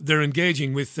 They're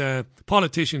engaging with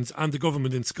politicians and the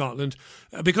government in Scotland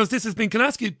because this has been, can I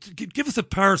ask you, give us a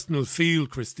personal feel,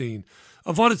 Christine,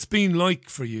 of what it's been like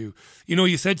for you. You know,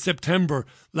 you said September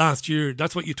last year.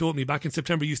 That's what you told me. Back in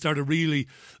September, you started really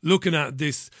looking at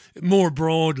this more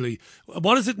broadly.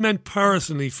 What has it meant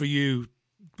personally for you,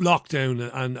 lockdown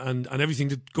and everything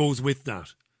that goes with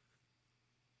that?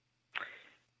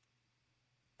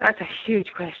 That's a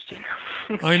huge question.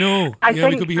 I know. Yeah,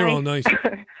 we could be here all night.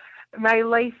 My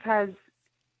life has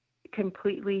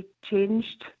completely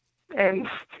changed.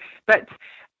 But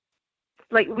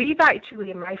like, we've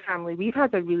actually, in my family, we've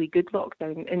had a really good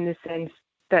lockdown in the sense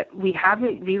that we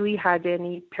haven't really had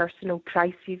any personal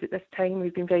crises at this time.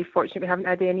 We've been very fortunate. We haven't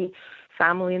had any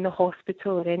family in the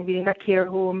hospital or anybody in a care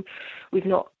home. We've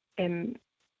not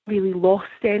really lost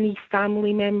any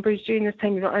family members during this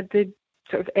time. We've not had the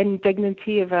sort of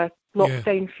indignity of a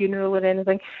lockdown funeral or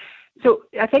anything. So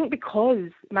I think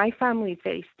because my family is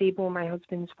very stable, my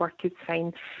husband's work is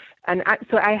fine, and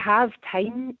so I have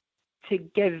time to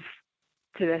give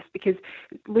to this, because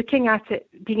looking at it,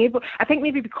 being able, I think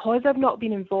maybe because I've not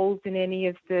been involved in any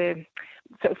of the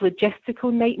sort of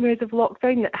logistical nightmares of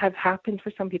lockdown that have happened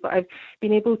for some people, I've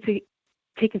been able to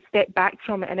take a step back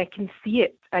from it, and I can see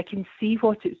it. I can see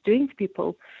what it's doing to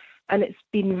people, and it's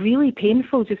been really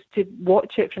painful just to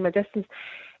watch it from a distance.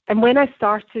 And when I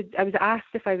started, I was asked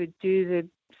if I would do the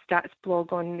stats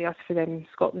blog on the Us For Them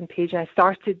Scotland page, and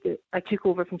I took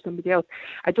over from somebody else.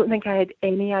 I don't think I had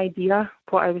any idea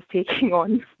what I was taking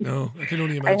on. No, I can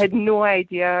only imagine. I had no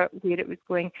idea where it was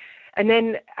going. And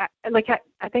then, I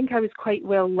think I was quite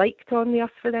well liked on the Us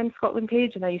For Them Scotland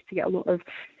page, and I used to get a lot of,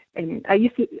 I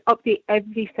used to update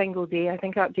every single day. I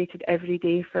think I updated every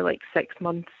day for like 6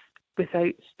 months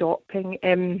without stopping.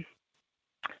 And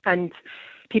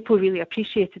people really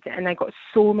appreciated it, and I got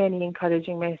so many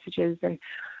encouraging messages, and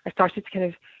I started to kind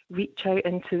of reach out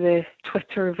into the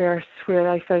Twitterverse where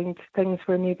I found things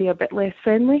were maybe a bit less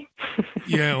friendly.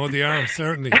 Yeah, well, they are,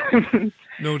 certainly.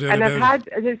 No doubt and about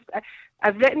it.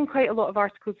 I've written quite a lot of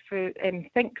articles for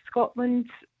Think Scotland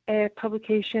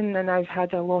publication, and I've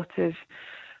had a lot of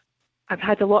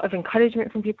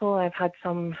encouragement from people. I've had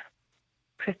some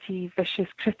pretty vicious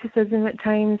criticism at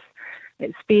times.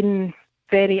 It's been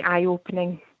very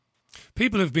eye-opening.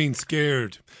 People have been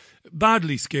scared,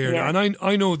 badly scared, and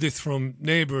I know this from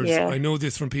neighbours. I know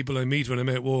this from people I meet when I'm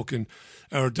out walking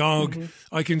our dog. Mm-hmm.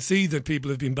 I can see that people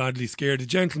have been badly scared. A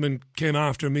gentleman came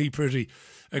after me pretty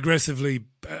aggressively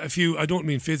I don't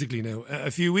mean physically now, a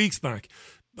few weeks back.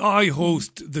 I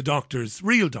host the doctors,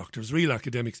 real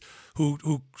academics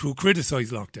who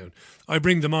criticise lockdown. I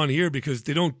bring them on here because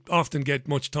they don't often get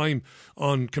much time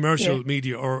on commercial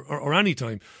media or any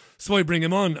time. So I bring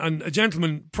him on, and a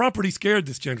gentleman properly scared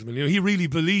this gentleman. You know, he really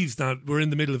believes that we're in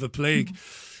the middle of a plague,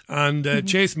 and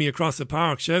chased me across the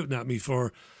park, shouting at me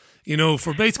for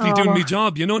basically doing my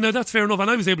job. You know, now that's fair enough,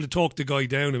 and I was able to talk the guy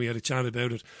down, and we had a chat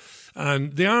about it.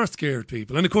 And they are scared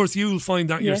people, and of course you'll find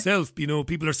that yourself. You know,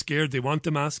 people are scared. They want the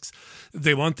masks,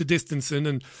 they want the distancing,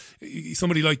 and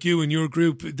somebody like you and your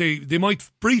group, they might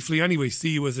briefly anyway see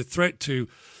you as a threat to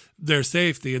their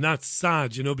safety, and that's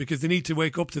sad, you know, because they need to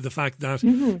wake up to the fact that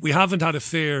we haven't had a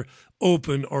fair,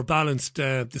 open or balanced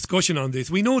discussion on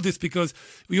this. We know this because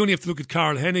we only have to look at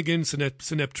Carl Hennigan,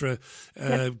 Sineptra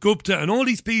Gupta, and all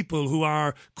these people who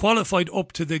are qualified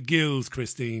up to the gills,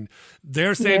 Christine.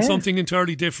 They're saying something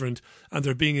entirely different, and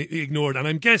they're being ignored. And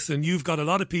I'm guessing you've got a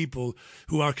lot of people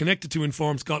who are connected to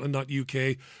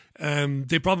informscotland.uk.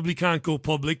 They probably can't go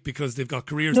public because they've got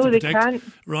careers to protect, they can't.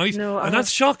 Right? No, and that's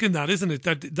shocking, that, isn't it?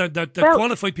 That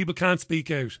qualified people can't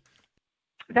speak out.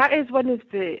 That is one of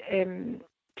the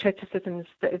criticisms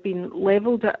that have been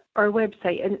levelled at our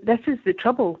website, and this is the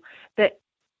trouble, that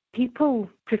people,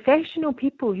 professional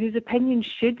people whose opinions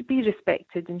should be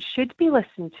respected and should be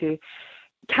listened to,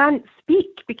 can't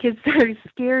speak because they're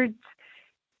scared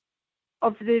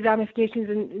of the ramifications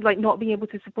and like not being able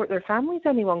to support their families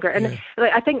any longer. And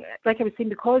I think, like I was saying,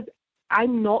 because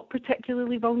I'm not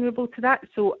particularly vulnerable to that,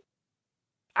 so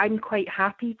I'm quite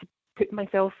happy to put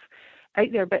myself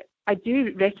out there. But I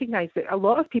do recognise that a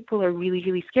lot of people are really,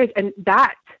 really scared, and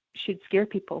that should scare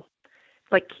people.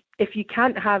 Like, if you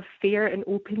can't have fair and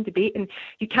open debate, and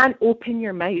you can't open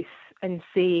your mouth and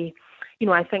say,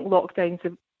 I think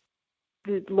the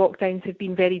lockdowns have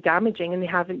been very damaging and they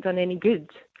haven't done any good.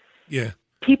 Yeah.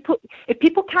 If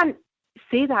people can't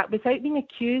say that without being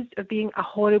accused of being a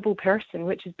horrible person,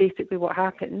 which is basically what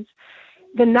happens,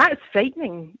 then that's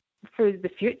frightening for the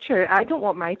future. I don't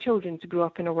want my children to grow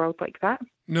up in a world like that.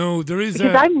 No, there is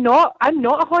because I'm not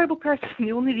a horrible person.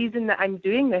 The only reason that I'm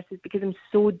doing this is because I'm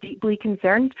so deeply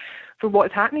concerned for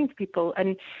what's happening to people.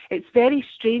 And it's very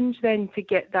strange then to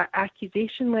get that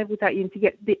accusation leveled at you and to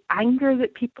get the anger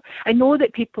that people... I know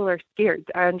that people are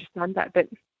scared. I understand that. But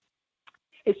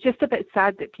it's just a bit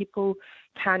sad that people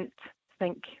can't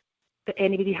think that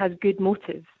anybody has good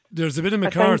motives. There's a bit of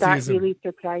McCarthyism. I find that really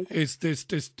surprising.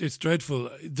 It's dreadful.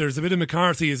 There's a bit of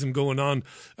McCarthyism going on.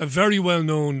 A very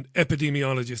well-known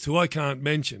epidemiologist who I can't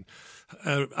mention,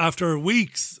 after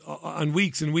weeks and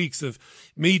weeks and weeks of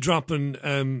me dropping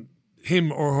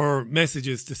him or her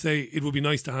messages to say it would be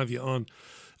nice to have you on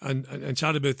and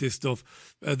chat about this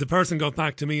stuff, the person got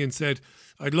back to me and said,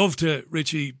 I'd love to,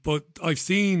 Richie, but I've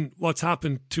seen what's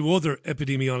happened to other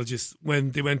epidemiologists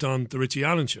when they went on the Richie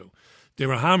Allen show. They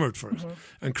were hammered for it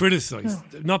and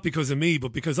criticised, not because of me,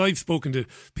 but because I've spoken to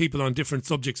people on different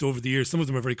subjects over the years. Some of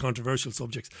them are very controversial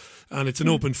subjects, and it's an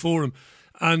open forum.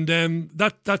 And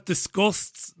that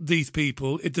disgusts these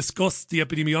people. It disgusts the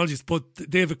epidemiologists, but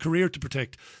they have a career to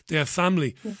protect. They have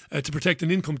family to protect,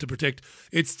 an income to protect.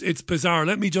 It's bizarre.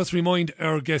 Let me just remind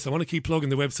our guests, I want to keep plugging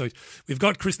the website. We've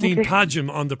got Christine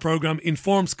Padgham on the programme,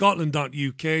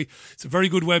 informscotland.uk. It's a very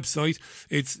good website.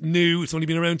 It's new. It's only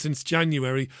been around since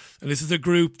January. And this is a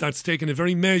group that's taken a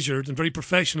very measured and very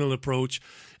professional approach,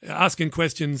 asking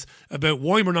questions about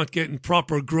why we're not getting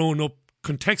proper grown-up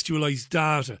contextualised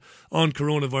data on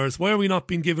coronavirus. Why are we not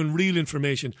being given real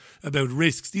information about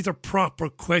risks? These are proper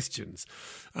questions.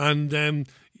 And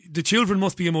the children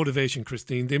must be a motivation,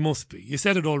 Christine. They must be. You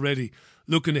said it already,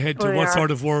 looking ahead to what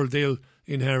sort of world they'll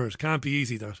inherit. Can't be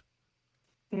easy, that.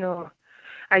 No.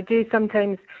 I do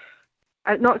sometimes,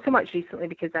 not so much recently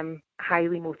because I'm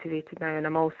highly motivated now and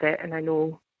I'm all set and I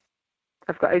know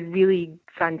I've got a really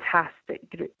fantastic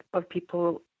group of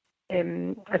people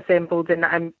assembled,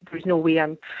 and there's no way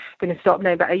I'm going to stop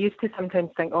now. But I used to sometimes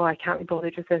think, I can't be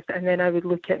bothered with this, and then I would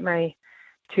look at my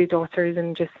two daughters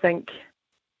and just think,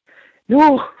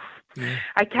 no,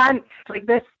 I can't. Like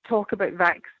this talk about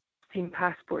vaccine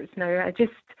passports now,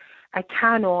 I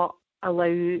cannot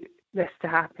allow this to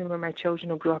happen where my children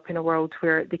will grow up in a world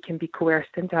where they can be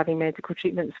coerced into having medical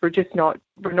treatments. We're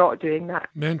not doing that.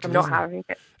 Mental, I'm not having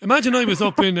it. Imagine I was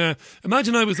up in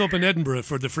Edinburgh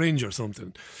for the Fringe or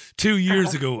something 2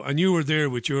 years ago, and you were there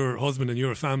with your husband and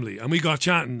your family, and we got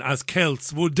chatting as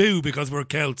Celts would do because we're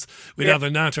Celts. We'd have a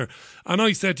natter, and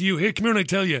I said to you, "Hey, come here and I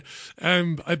tell you,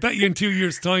 I bet you in 2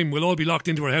 years' time we'll all be locked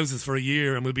into our houses for a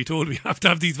year and we'll be told we have to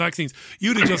have these vaccines."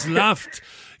 You'd have just laughed.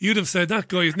 You'd have said, that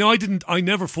guy... No, I didn't. I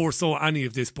never foresaw any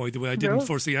of this, by the way. I didn't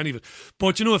foresee any of it.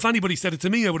 But, if anybody said it to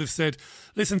me, I would have said,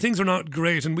 listen, things are not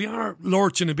great and we are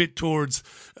lurching a bit towards...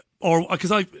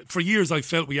 Because for years I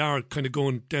felt we are kind of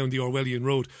going down the Orwellian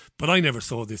road. But I never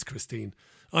saw this, Christine.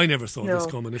 I never saw this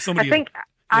coming. If somebody...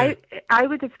 I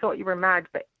would have thought you were mad,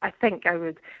 but I think I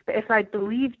would. But if I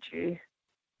believed you,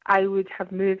 I would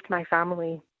have moved my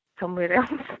family somewhere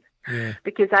else. Yeah.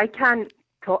 Because I can't...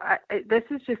 This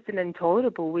is just an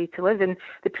intolerable way to live, and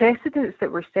the precedents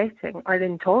that we're setting are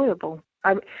intolerable.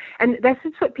 And this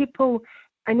is what people...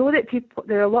 I know that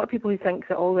there are a lot of people who think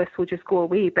that all this will just go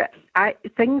away, but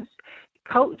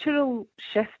cultural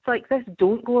shifts like this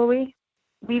don't go away.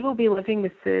 We will be living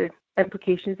with the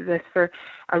implications of this for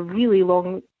a really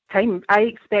long time. I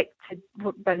expect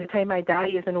by the time I die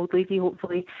as an old lady,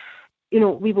 hopefully, we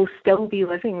will still be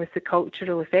living with the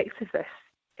cultural effects of this.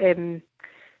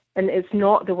 And it's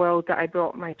not the world that I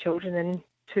brought my children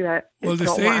into. Well,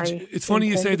 it's funny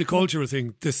you say the cultural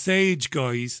thing. The SAGE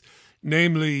guys,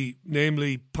 namely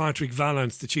Patrick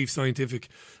Vallance, the Chief Scientific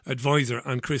Advisor,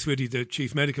 and Chris Whitty, the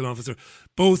Chief Medical Officer,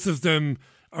 both of them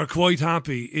are quite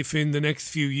happy if in the next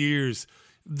few years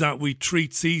that we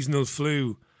treat seasonal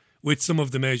flu with some of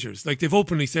the measures. Like they've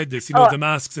openly said this, the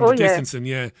masks and the distancing,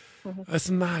 That's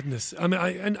madness. I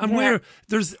mean, where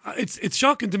it's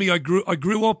shocking to me. I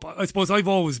grew up, I suppose I've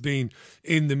always been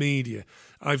in the media.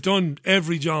 I've done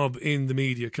every job in the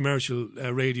media, commercial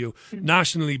radio,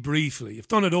 nationally briefly. I've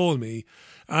done it all, me.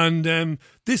 And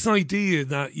this idea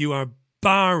that you are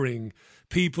barring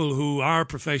people who are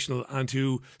professional and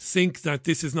who think that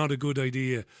this is not a good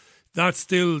idea, that's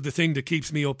still the thing that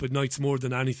keeps me up at nights more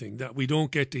than anything, that we don't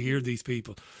get to hear these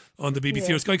people on the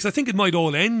BBC or Sky, because I think it might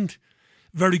all end.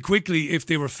 very quickly if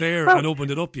they were fair and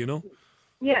opened it up, you know.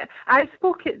 Yeah, I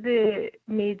spoke at the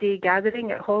May Day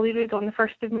gathering at Holyrood on the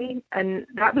 1st of May, and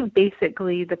that was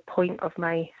basically the point of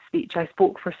my speech. I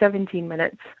spoke for 17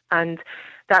 minutes, and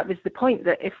that was the point,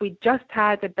 that if we just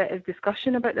had a bit of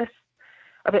discussion about this,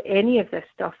 about any of this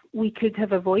stuff, we could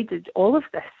have avoided all of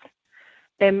this.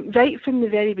 Right from the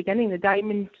very beginning, the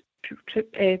Diamond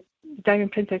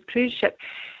Princess cruise ship,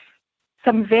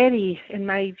 some very, in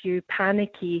my view,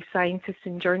 panicky scientists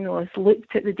and journalists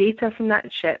looked at the data from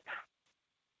that ship,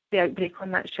 the outbreak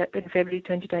on that ship in February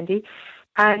 2020,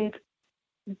 and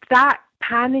that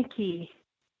panicky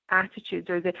attitude,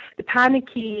 or the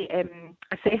panicky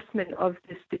assessment of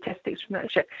the statistics from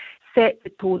that ship, set the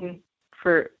tone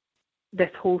for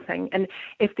this whole thing. And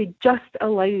if they just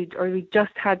allowed, or we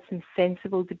just had some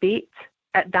sensible debate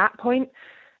at that point,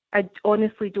 I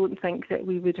honestly don't think that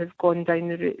we would have gone down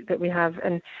the route that we have.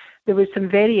 And there was some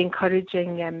very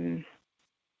encouraging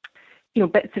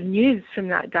bits of news from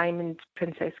that Diamond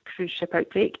Princess cruise ship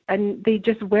outbreak, and they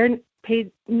just weren't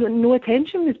paid, no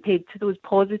attention was paid to those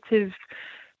positive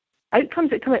outcomes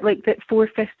that come out, like that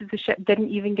 4/5 of the ship didn't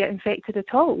even get infected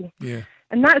at all. Yeah.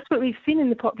 And that's what we've seen in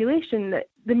the population, that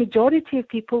the majority of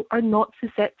people are not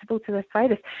susceptible to this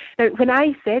virus. Now, when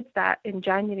I said that in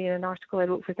January in an article I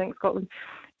wrote for Think Scotland,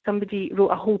 somebody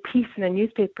wrote a whole piece in a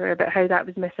newspaper about how that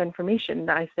was misinformation,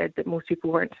 that I said that most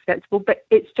people weren't susceptible, but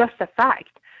it's just a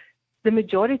fact. The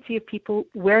majority of people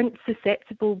weren't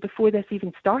susceptible before this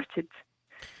even started.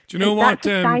 Do you know what,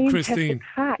 Christine?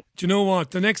 Fact. Do you know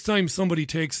what? The next time somebody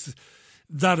takes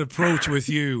that approach with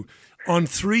you, on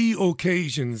 3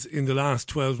 occasions in the last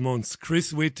 12 months,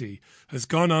 Chris Whitty has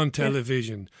gone on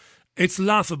television. It's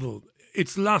laughable.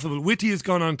 It's laughable. Whitty has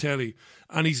gone on telly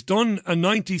and he's done a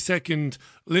 90-second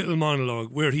little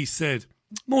monologue where he said,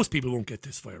 most people won't get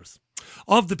this virus.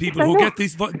 Of the people who get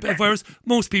this virus,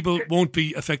 most people won't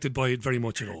be affected by it very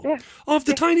much at all. Yeah. Of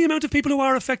the tiny amount of people who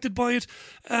are affected by it,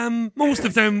 most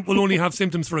of them will only have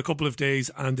symptoms for a couple of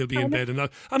days and they'll be in bed. And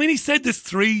I mean, he said this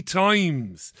 3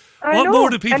 times. What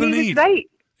more do people need?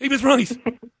 He was right.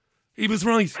 He was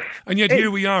right. And yet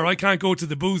here we are. I can't go to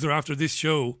the boozer after this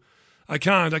show. I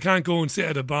can't go and sit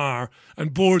at a bar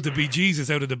and bore the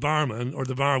bejesus out of the barman or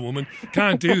the barwoman.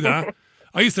 Can't do that.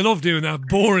 I used to love doing that,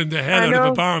 boring the hell out of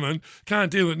a barman. Can't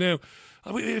do it now.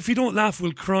 If you don't laugh,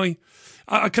 we'll cry.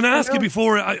 Can I ask you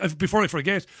before I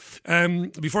forget? Let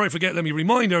me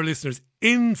remind our listeners: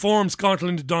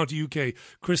 informscotland.uk.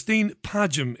 Christine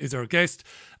Padgham is our guest.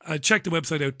 Check the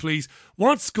website out, please.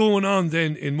 What's going on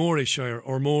then in Morayshire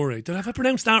or Moray? Have I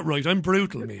pronounced that right? I'm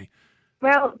brutal, me.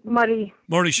 Well,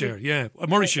 Morayshire, yeah,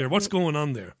 Morayshire. What's going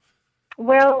on there?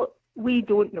 Well, we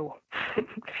don't know.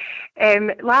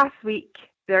 Last week,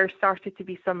 there started to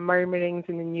be some murmurings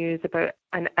in the news about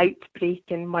an outbreak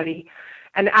in Moray.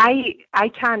 And I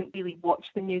can't really watch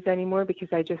the news anymore because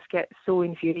I just get so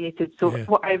infuriated. So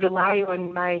what I rely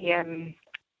on my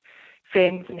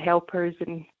friends and helpers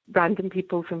and random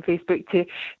people from Facebook to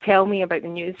tell me about the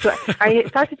news. So I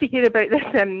started to hear about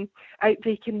this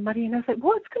outbreak in Moray, and I was like,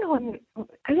 what's going on?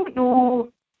 I don't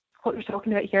know what you're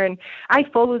talking about here. And I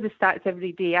follow the stats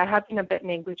every day. I have been a bit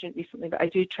negligent recently, but I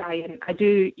do try, and I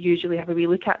do usually have a wee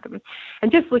look at them.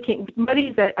 And just looking,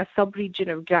 Murray's a sub-region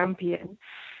of Grampian,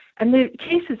 and the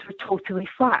cases were totally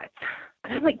flat.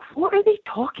 And I'm like, what are they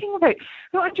talking about?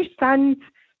 I don't understand,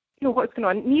 what's going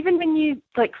on. And even when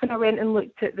when I went and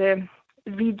looked at the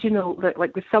regional,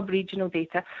 the sub-regional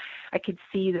data, I could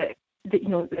see that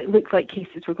it looked like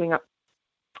cases were going up.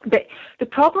 But the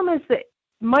problem is that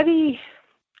Moray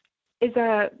is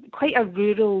quite a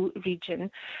rural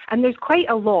region, and there's quite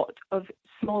a lot of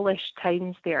smallish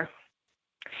towns there.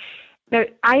 Now,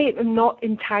 I am not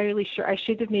entirely sure. I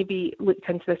should have maybe looked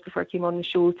into this before I came on the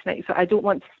show tonight, so I don't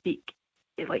want to say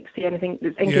anything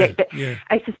that's incorrect. But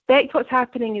I suspect what's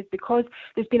happening is because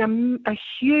there's been a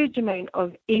huge amount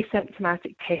of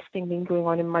asymptomatic testing being going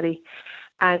on in Moray,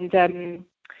 and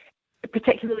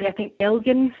particularly, I think,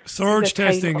 Elgin. Surge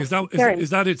testing, is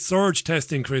that it? Surge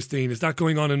testing, Christine, is that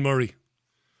going on in Moray?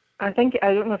 I don't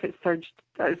know if it's surge.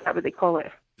 Is that what they call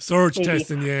it? Surge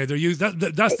testing, yeah. They're used.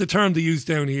 That's the term they use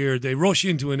down here. They rush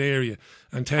into an area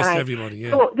and test everybody.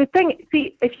 Yeah. So the thing,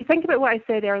 if you think about what I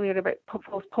said earlier about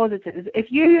false positives,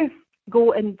 if you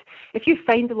go and if you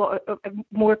find a lot of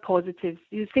more positives,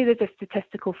 you say there's a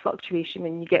statistical fluctuation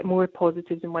and you get more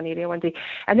positives in one area one day,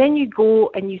 and then you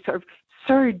go and you sort of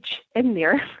surge in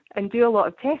there and do a lot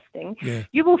of testing,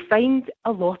 you will find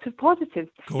a lot of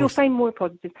positives. You'll find more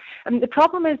positives. And the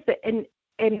problem is that in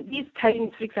these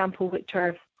towns, for example, which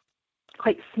are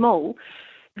quite small,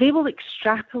 they will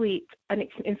extrapolate an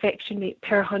infection rate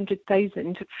per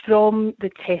 100,000 from the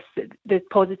tests, the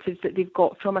positives that they've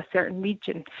got from a certain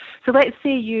region. So let's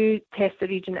say you test a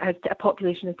region that has a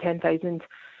population of 10,000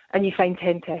 and you find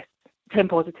 10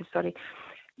 positives,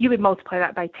 you would multiply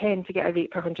that by 10 to get a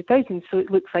rate per 100,000. So it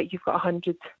looks like you've got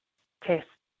 100 test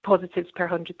positives per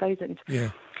 100,000.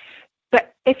 Yeah.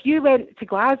 But if you went to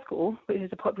Glasgow, which is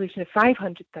a population of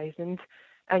 500,000,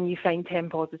 and you find 10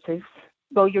 positives,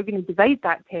 well, you're going to divide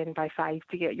that 10 by 5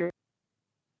 to get your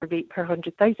rate per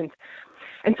 100,000.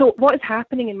 And so what is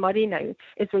happening in Murray now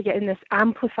is we're getting this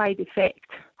amplified effect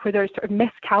where they're sort of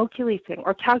miscalculating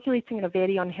or calculating in a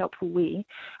very unhelpful way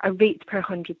a rate per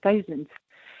 100,000.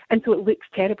 And so it looks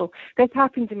terrible. This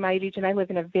happens in my region. I live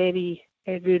in a very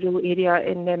rural area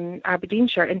in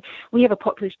Aberdeenshire, and we have a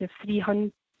population of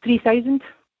 3,000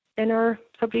 in our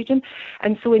sub-region.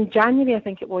 And so in January, I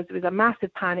think it was a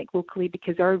massive panic locally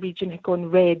because our region had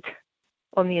gone red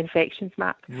on the infections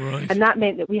map. Right. And that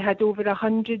meant that we had over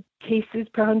 100 cases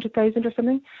per 100,000 or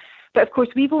something. But of course,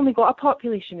 we've only got a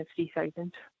population of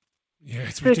 3,000. Yeah,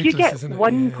 it's so ridiculous, if you get isn't it?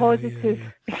 one positive,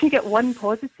 if you get one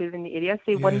positive in the area,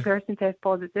 say one person tests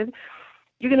positive,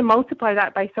 you're going to multiply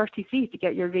that by 33 to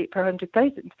get your rate per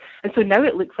 100,000. And so now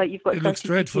it looks like you've got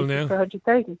 33 cases per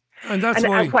 100,000. And that's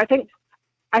why.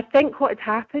 I think what had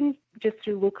happened just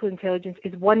through local intelligence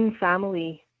is one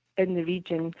family in the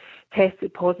region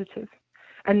tested positive,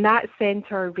 and that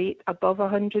sent our rate above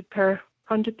 100 per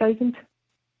 100,000.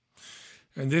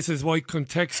 And this is why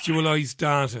contextualised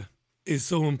data is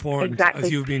so important, exactly.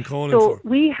 as you've been calling for. for.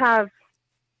 We have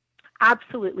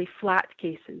absolutely flat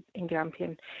cases in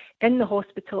Grampian. In the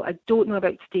hospital, I don't know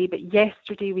about today, but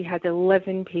yesterday we had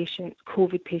 11 patients,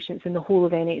 COVID patients, in the whole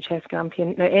of NHS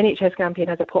Grampian. Now, NHS Grampian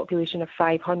has a population of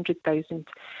 500,000.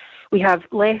 We have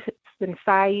fewer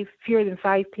than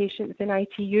 5 patients in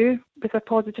ITU with a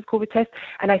positive COVID test,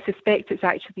 and I suspect it's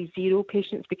actually 0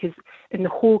 patients because in the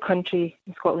whole country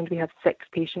in Scotland we have 6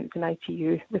 patients in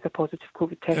ITU with a positive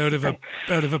COVID test.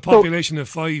 Out of a population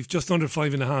of just under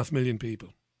 5.5 million people.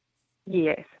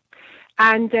 Yes.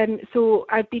 And so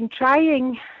I've been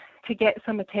trying to get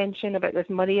some attention about this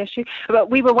Murray issue.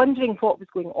 But we were wondering what was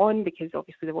going on because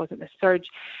obviously there wasn't a surge.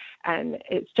 And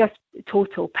it's just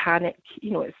total panic.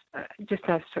 It's just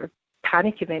a sort of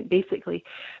panic event, basically.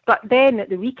 But then at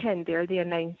the weekend there, they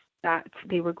announced that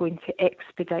they were going to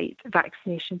expedite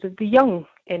vaccinations of the young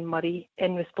in Murray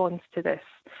in response to this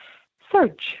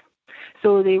surge.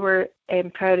 So they were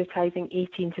prioritising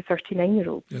 18 to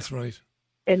 39-year-olds. That's right.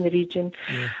 In the region,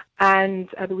 yeah. And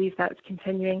I believe that's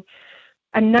continuing.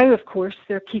 And now, of course,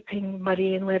 they're keeping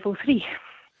Murray in level 3.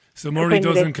 So Murray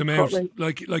doesn't come out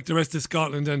like the rest of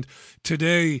Scotland. And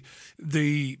today,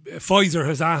 the Pfizer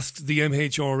has asked the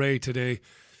MHRA today,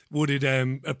 would it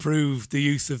approve the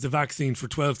use of the vaccine for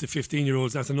 12 to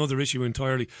 15-year-olds? That's another issue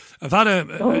entirely. I've had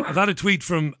a tweet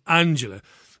from Angela,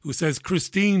 who says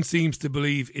Christine seems to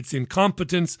believe it's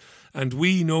incompetence, and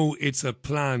we know it's a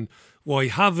plan. Why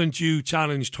haven't you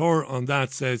challenged her on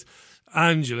that, says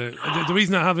Angela. The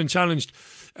reason I haven't challenged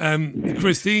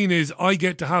Christine is I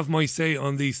get to have my say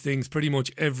on these things pretty much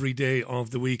every day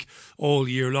of the week, all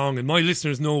year long. And my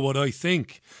listeners know what I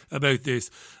think about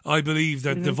this. I believe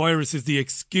that the virus is the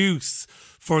excuse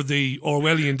for the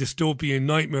Orwellian dystopian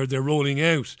nightmare they're rolling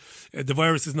out. The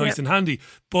virus is nice and handy,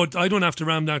 but I don't have to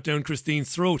ram that down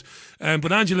Christine's throat.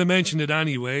 But Angela mentioned it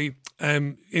anyway.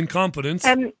 Incompetence.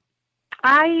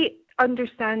 I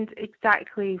understand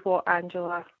exactly what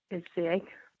Angela is saying,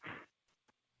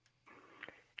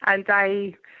 and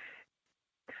I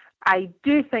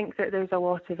do think that there's a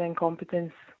lot of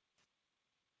incompetence.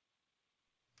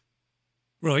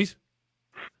 Right.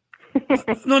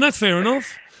 No, that's fair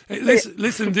enough.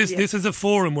 Listen, this is a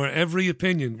forum where every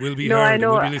opinion will be heard and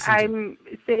will be listened to. I'm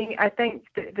saying I think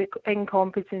that the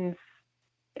incompetence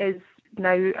is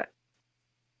now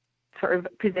sort of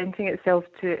presenting itself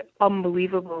to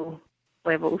unbelievable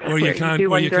levels. Where you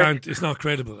can't, it's not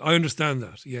credible. I understand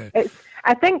that, yeah.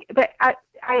 I think that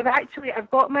I've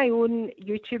got my own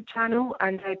YouTube channel,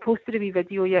 and I posted a wee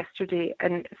video yesterday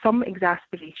in some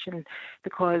exasperation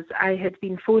because I had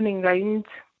been phoning round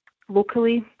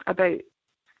locally about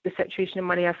the situation in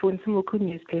Murray. I phoned some local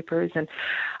newspapers and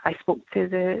I spoke to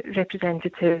the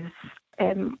representatives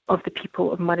of the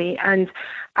people of Murray, and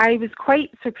I was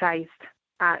quite surprised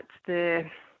at the,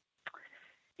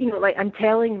 I'm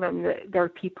telling them that their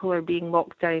people are being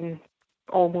locked down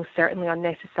almost certainly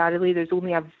unnecessarily. There's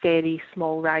only a very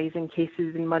small rise in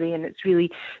cases in Murray, and it's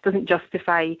really doesn't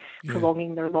justify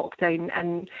prolonging their lockdown.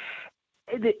 And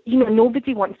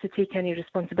nobody wants to take any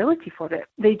responsibility for it.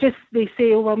 They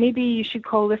say, oh, well, maybe you should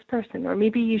call this person, or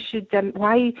maybe you should,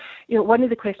 why, one of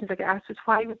the questions I get asked was,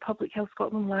 why would Public Health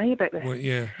Scotland lie about this? Well,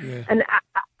 yeah. And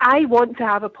I want to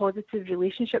have a positive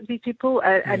relationship with these people,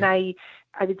 and I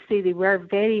would say they were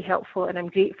very helpful, and I'm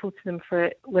grateful to them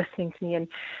for listening to me and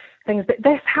things. But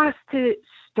this has to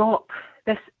stop,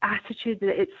 this attitude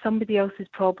that it's somebody else's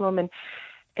problem.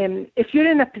 And if you're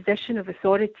in a position of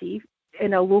authority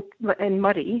in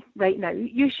Murray right now,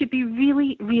 you should be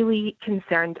really, really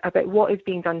concerned about what is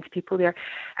being done to people there.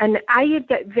 And I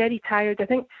get very tired. I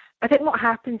think what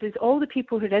happens is all the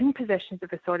people who are in positions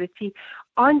of authority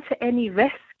aren't at any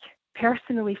risk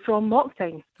personally from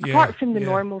lockdown, apart from the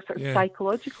normal sort of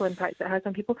psychological impact it has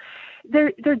on people.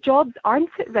 Their jobs aren't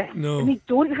at risk, and they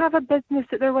don't have a business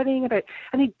that they're worrying about,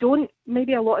 and they don't,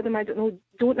 maybe a lot of them, I don't know,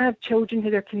 don't have children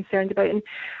who they're concerned about. And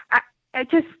I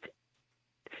just,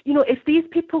 if these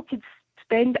people could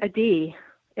spend a day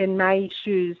in my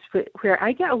shoes, where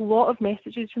I get a lot of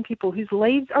messages from people whose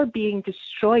lives are being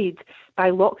destroyed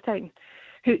by lockdown,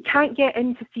 who can't get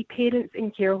in to see parents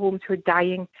in care homes who are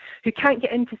dying, who can't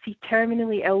get in to see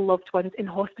terminally ill loved ones in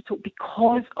hospital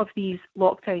because of these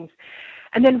lockdowns.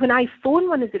 And then when I phone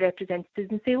one of the representatives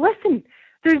and say, listen,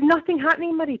 there's nothing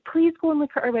happening, Murray, please go and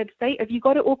look at our website. Have you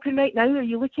got it open right now? Are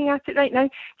you looking at it right now?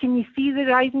 Can you see the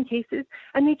rise in cases?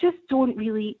 And they just don't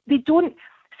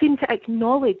seem to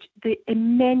acknowledge the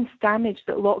immense damage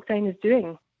that lockdown is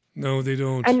doing. No, they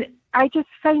don't. And I just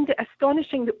find it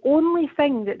astonishing. The only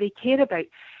thing that they care about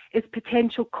is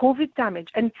potential COVID damage.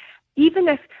 And even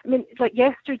if, like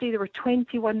yesterday, there were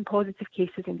 21 positive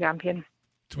cases in Grampian.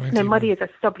 21. Now, Murray is a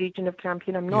sub-region of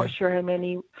Grampian. I'm not sure how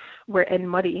many were in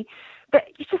Murray. But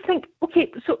you just think,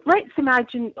 okay, so let's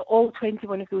imagine all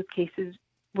 21 of those cases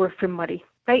were from Murray,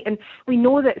 right? And we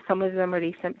know that some of them are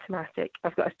asymptomatic.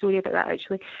 I've got a story about that,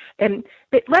 actually.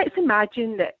 But let's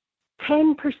imagine that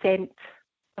 10%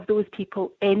 of those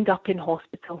people end up in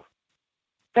hospital.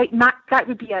 Right? That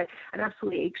would be an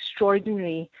absolutely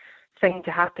extraordinary thing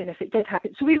to happen if it did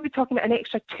happen. So we were talking about an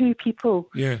extra 2 people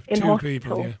in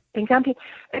hospital in Grampian.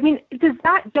 Does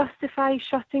that justify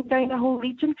shutting down a whole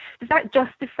region? Does that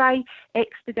justify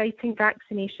expediting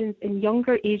vaccinations in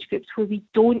younger age groups where we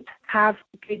don't have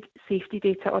good safety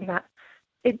data on that?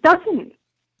 It doesn't.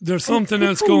 There's something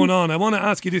else going on. I want to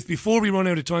ask you this before we run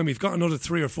out of time. We've got another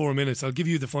 3 or 4 minutes. I'll give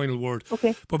you the final word.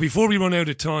 Okay. But before we run out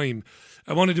of time,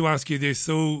 I wanted to ask you this.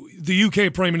 So the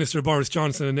UK Prime Minister Boris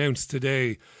Johnson announced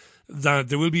today that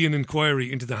there will be an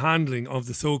inquiry into the handling of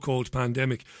the so-called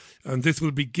pandemic, and this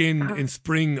will begin in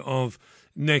spring of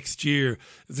next year.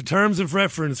 The terms of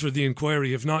reference for the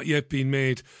inquiry have not yet been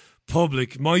made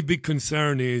public. My big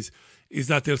concern is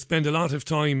that they'll spend a lot of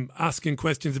time asking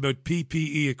questions about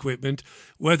PPE equipment,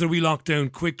 whether we lock down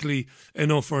quickly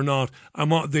enough or not.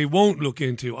 And what they won't look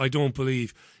into, I don't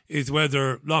believe, is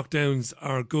whether lockdowns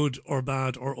are good or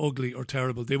bad or ugly or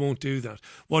terrible. They won't do that.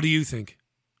 What do you think?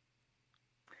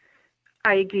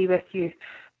 I agree with you.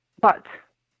 But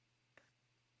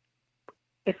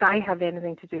if I have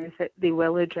anything to do with it, they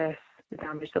will address the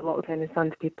damage that lockdown has done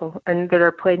to people. And there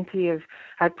are I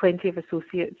had plenty of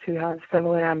associates who have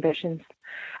similar ambitions.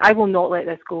 I will not let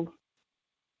this go.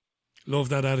 Love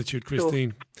that attitude,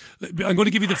 Christine. So, I'm going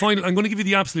to give you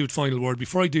the absolute final word.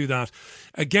 Before I do that,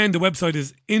 again, the website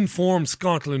is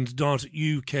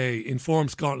informscotland.uk.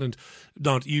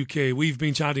 Informscotland.uk. We've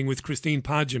been chatting with Christine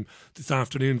Padgham this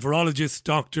afternoon. Virologists,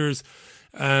 doctors,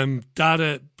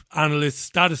 data analysts,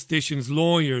 statisticians,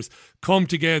 lawyers come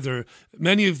together.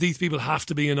 Many of these people have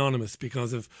to be anonymous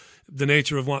because of the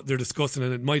nature of what they're discussing,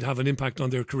 and it might have an impact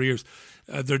on their careers.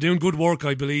 They're doing good work,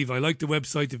 I believe. I like the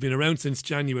website. They've been around since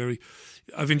January.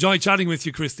 I've enjoyed chatting with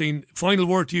you, Christine. Final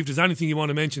word to you, if there's anything you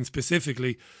want to mention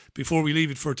specifically before we leave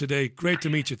it for today. Great to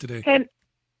meet you today. It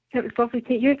was lovely to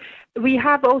meet you. We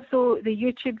have also the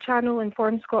YouTube channel,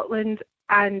 Inform Scotland,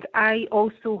 and I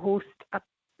also host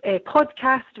a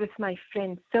podcast with my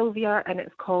friend Sylvia, and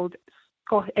it's called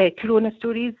Corona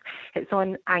Stories. It's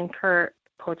on Anchor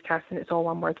podcast, and it's all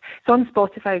one word. It's on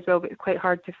Spotify as well, but it's quite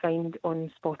hard to find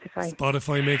on Spotify.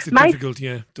 Spotify makes it difficult,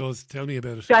 it does. Tell me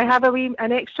about it. Do I have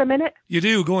an extra minute? You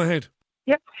do, go ahead.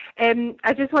 Yep.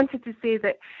 I just wanted to say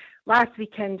that last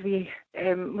weekend we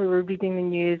were reading the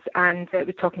news, and it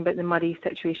was talking about the Murray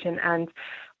situation, and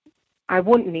I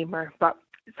won't name her, but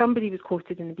somebody was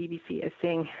quoted in the BBC as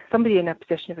saying, somebody in a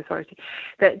position of authority,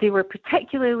 that they were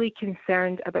particularly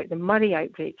concerned about the Murray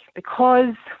outbreak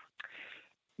because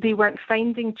they weren't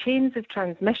finding chains of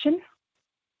transmission.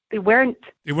 They weren't.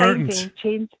 Finding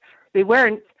chains. They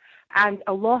weren't. And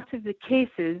a lot of the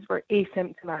cases were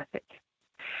asymptomatic.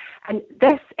 And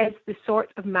this is the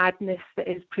sort of madness that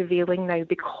is prevailing now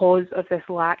because of this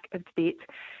lack of debate.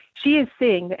 She is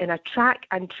saying that in a track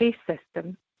and trace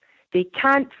system, they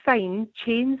can't find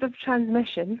chains of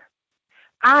transmission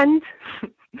and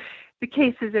the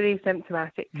cases are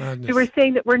asymptomatic. Madness. So we're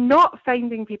saying that we're not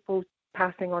finding people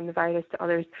passing on the virus to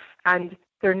others and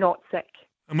they're not sick.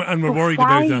 And we're worried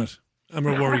about that. And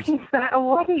we're worried. Why is that a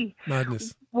worry?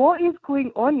 Madness. What is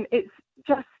going on? It's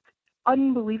just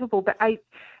unbelievable. But I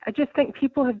just think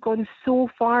people have gone so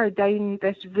far down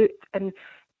this route, and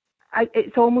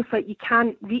it's almost like you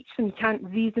can't reach them, you can't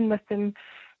reason with them.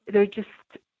 They're just,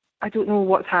 I don't know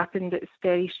what's happened. It's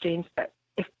very strange. But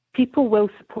if people will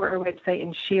support our website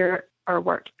and share our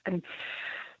work and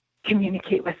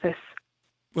communicate with us,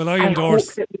 well, I endorse.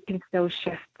 hope that we can still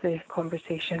shift the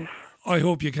conversation. I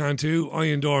hope you can too. I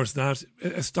endorse that.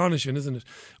 Astonishing, isn't it?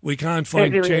 We can't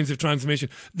find chains of transmission.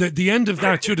 The end of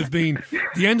that should have been.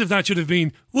 The end of that should have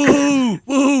been. Woohoo!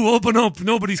 Woohoo! Open up!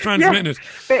 Nobody's transmitting it.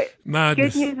 But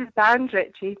madness. Good news is banned,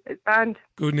 Richie. It's banned.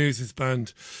 Good news is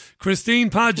banned.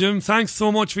 Christine Padgham, thanks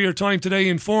so much for your time today.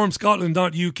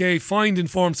 InformScotland.uk. Find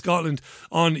Inform Scotland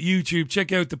on YouTube.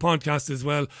 Check out the podcast as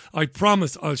well. I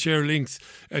promise I'll share links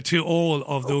to all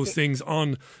of those things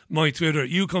on my Twitter.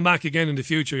 You come back again in the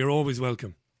future. You're always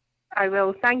welcome. I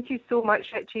will. Thank you so much,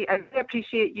 Richie. I really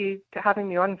appreciate you having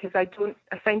me on because I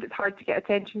find it hard to get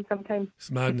attention sometimes.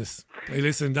 It's madness. Hey,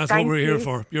 listen, that's what we're here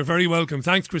for. You're very welcome.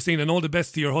 Thanks, Christine, and all the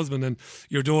best to your husband and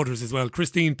your daughters as well.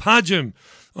 Christine Padgham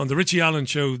on The Richie Allen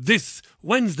Show this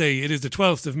Wednesday. It is the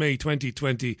 12th of May,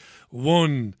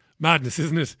 2021. Madness,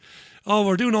 isn't it? Oh,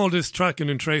 we're doing all this tracking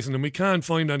and tracing and we can't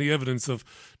find any evidence of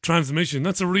transmission.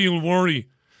 That's a real worry.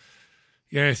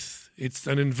 Yes, it's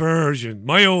an inversion.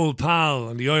 My old pal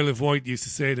on the Isle of Wight used to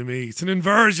say to me, it's an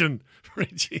inversion,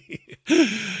 Richie.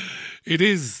 It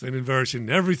is an inversion.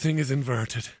 Everything is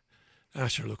inverted.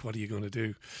 Sure, look, what are you going to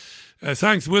do?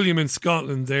 Thanks, William in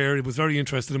Scotland there. He was very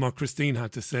interested in what Christine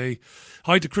had to say.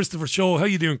 Hi to Christopher Shaw. How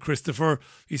you doing, Christopher?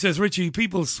 He says, Richie,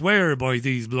 people swear by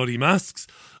these bloody masks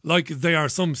like they are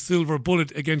some silver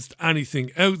bullet against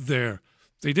anything out there.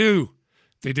 They do.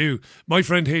 They do. My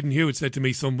friend Hayden Hewitt said to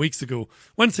me some weeks ago,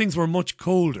 when things were much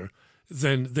colder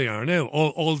than they are now,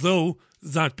 although,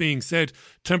 that being said,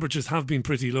 temperatures have been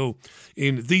pretty low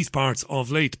in these parts of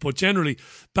late. But generally,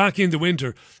 back in the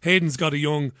winter, Hayden's got a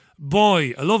young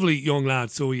boy, a lovely young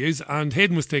lad, so he is, and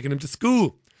Hayden was taking him to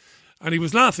school. And he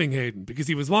was laughing, Hayden, because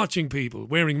he was watching people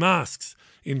wearing masks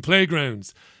in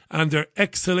playgrounds, and their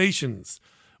exhalations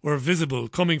were visible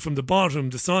coming from the bottom,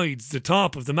 the sides, the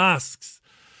top of the masks.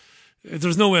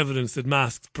 There's no evidence that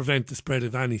masks prevent the spread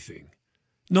of anything.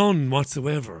 None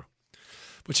whatsoever.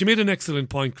 But she made an excellent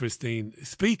point, Christine,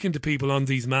 speaking to people on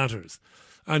these matters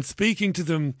and speaking to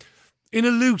them in a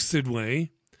lucid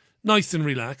way, nice and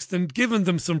relaxed, and giving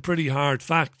them some pretty hard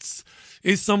facts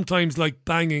is sometimes like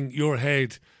banging your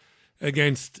head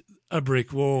against a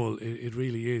brick wall. It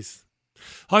really is.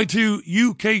 Hi to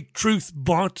UK Truth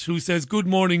Bot, who says, good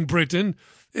morning, Britain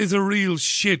is a real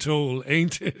shithole,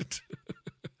 ain't it?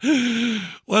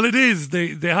 Well, it is.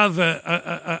 They have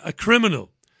a criminal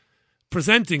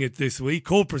presenting it this week,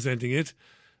 co-presenting it,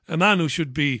 a man who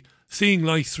should be seeing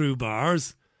life through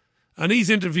bars, and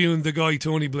he's interviewing the guy,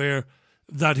 Tony Blair,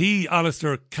 that he,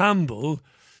 Alistair Campbell,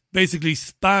 basically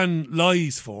span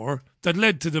lies for, that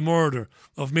led to the murder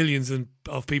of millions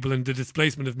of people and the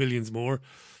displacement of millions more.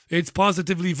 It's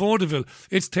positively vaudeville.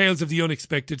 It's tales of the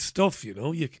unexpected stuff, you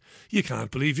know. You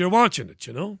can't believe you're watching it,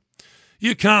 you know.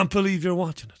 You can't believe you're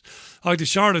watching it. Hi to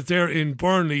Charlotte there in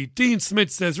Burnley. Dean Smith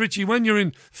says, Richie, when you're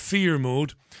in fear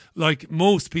mode, like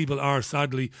most people are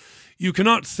sadly, you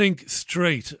cannot think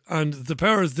straight, and the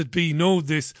powers that be know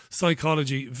this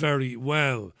psychology very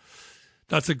well.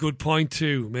 That's a good point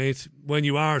too, mate. When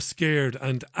you are scared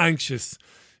and anxious,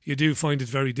 you do find it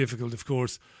very difficult, of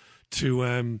course,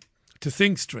 to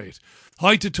think straight.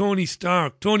 Hi to Tony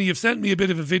Stark. Tony, you've sent me a bit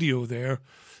of a video there.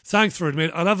 Thanks for it, mate.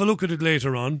 I'll have a look at it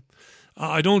later on.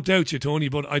 I don't doubt you, Tony,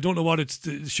 but I don't know what it's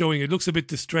showing. It looks a bit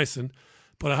distressing,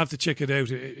 but I have to check it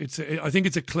out. I think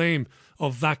it's a claim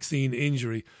of vaccine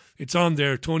injury. It's on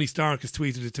there. Tony Stark has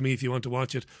tweeted it to me if you want to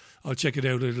watch it. I'll check it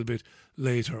out a little bit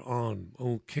later on.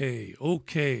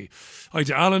 Okay. Hi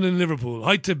to Alan in Liverpool.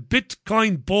 Hi to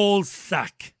Bitcoin Ball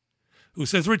Sack, who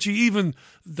says, Richie,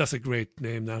 that's a great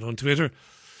name, that, on Twitter.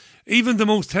 Even the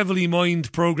most heavily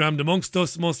mind-programmed amongst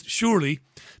us must surely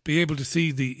be able to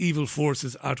see the evil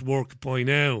forces at work by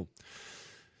now.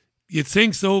 You'd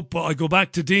think so, but I go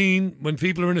back to Dean. When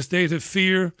people are in a state of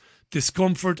fear,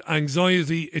 discomfort,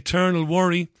 anxiety, eternal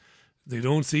worry, they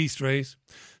don't see straight.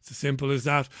 It's as simple as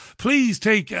that. Please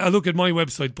take a look at my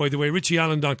website, by the way,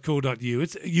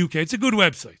 richieallen.co.uk. It's a good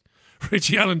website.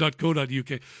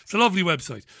 richieallen.co.uk. It's a lovely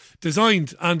website,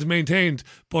 designed and maintained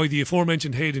by the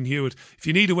aforementioned Hayden Hewitt. If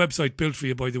you need a website built for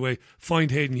you, by the way,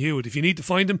 find Hayden Hewitt. If you need to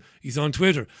find him, he's on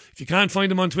Twitter. If you can't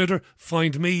find him on Twitter,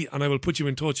 find me and I will put you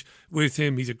in touch with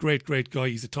him. He's a great, great guy.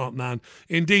 He's a top man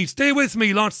indeed. Stay with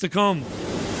me, lots to come.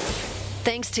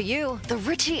 Thanks to you, The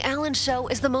Richie Allen Show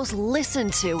is the most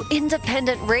listened to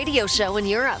independent radio show in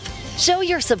Europe. Show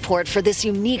your support for this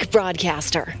unique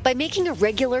broadcaster by making a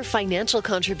regular financial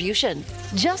contribution.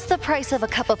 Just the price of a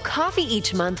cup of coffee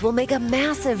each month will make a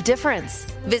massive difference.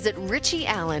 Visit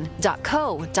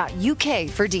richieallen.co.uk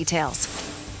for details.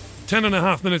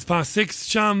 10.5 minutes past 6.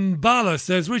 Shambhala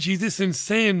says, Richie, this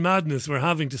insane madness we're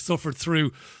having to suffer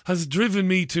through has driven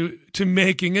me to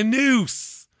making a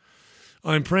noose.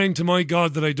 I'm praying to my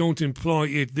God that I don't employ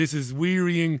it. This is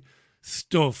wearying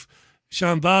stuff.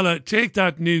 Shambhala, take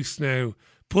that noose now,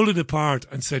 pull it apart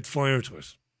and set fire to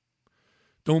it.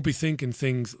 Don't be thinking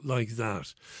things like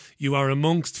that. You are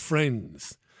amongst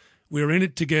friends. We're in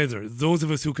it together, those of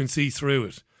us who can see through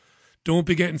it. Don't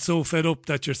be getting so fed up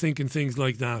that you're thinking things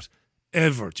like that.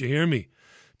 Ever. Do you hear me?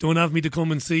 Don't have me to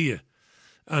come and see you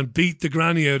and beat the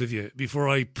granny out of you before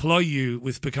I ply you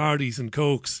with Bacardis and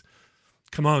Cokes.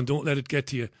 Come on, don't let it get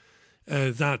to you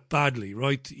that badly,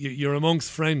 right? You're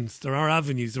amongst friends. There are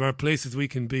avenues, there are places we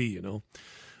can be, you know.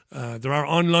 There are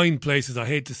online places, I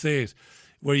hate to say it,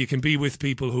 where you can be with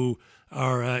people who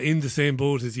are in the same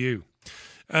boat as you.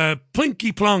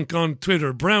 Plinky Plonk on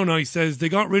Twitter, Brown Eye says they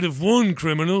got rid of one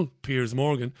criminal, Piers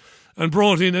Morgan, and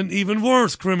brought in an even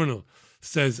worse criminal,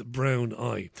 says Brown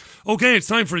Eye. Okay, it's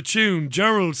time for a tune.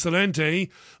 Gerald Celente,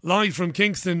 live from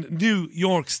Kingston, New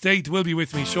York State, will be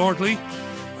with me shortly.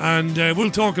 And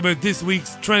we'll talk about this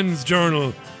week's Trends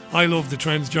Journal. I love the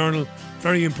Trends Journal.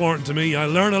 Very important to me. I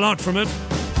learn a lot from it.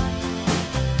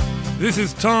 This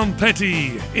is Tom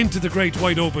Petty, Into the Great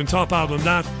Wide Open, top album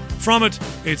that. From it,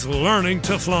 it's Learning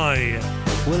to Fly.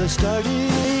 Well, I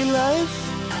started life.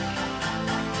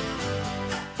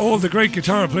 All the great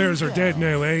guitar players are dead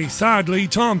now, eh? Sadly,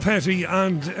 Tom Petty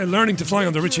and Learning to Fly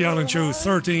on the Richie Allen Show,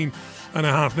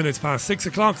 13.5 minutes past 6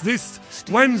 o'clock this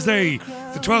Wednesday,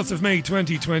 the 12th of May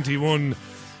 2021.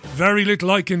 Very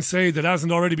little I can say that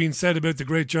hasn't already been said about the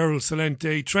great Gerald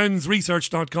Celente.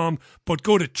 Trendsresearch.com, but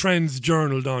go to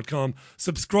trendsjournal.com.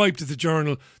 Subscribe to the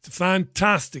journal. It's a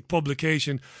fantastic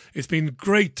publication. It's been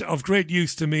of great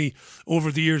use to me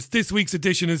over the years. This week's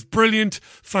edition is brilliant.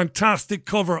 Fantastic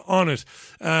cover on it.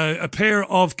 A pair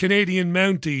of Canadian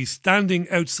Mounties standing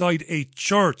outside a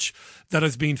church that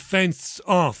has been fenced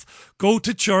off. Go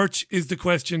to church is the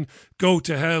question. Go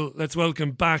to hell. Let's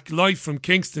welcome back, live from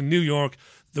Kingston, New York,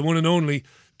 the one and only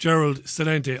Gerald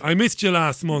Celente. I missed you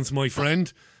last month, my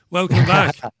friend. Welcome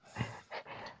back.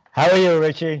 How are you,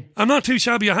 Richie? I'm not too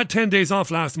shabby. I had 10 days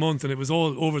off last month and it was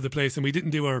all over the place and we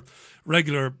didn't do our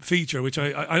regular feature, which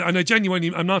I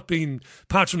genuinely, I'm not being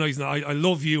patronising. I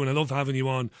love you and I love having you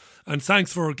on. And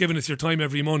thanks for giving us your time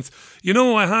every month. You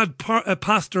know, I had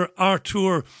Pastor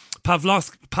Artur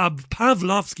Pavlovsky,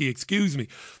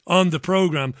 on the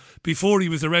programme before he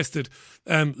was arrested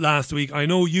last week. I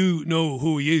know you know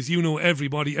who he is. You know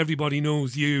everybody. Everybody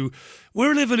knows you.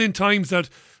 We're living in times that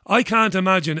I can't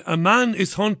imagine. A man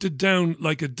is hunted down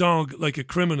like a dog, like a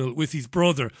criminal, with his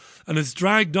brother and is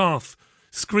dragged off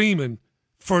screaming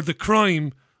for the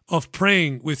crime of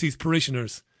praying with his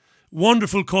parishioners.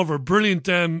 Wonderful cover. Brilliant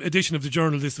edition of the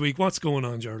Journal this week. What's going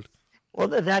on, Gerald? Well,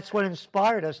 that's what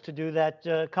inspired us to do that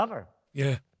cover.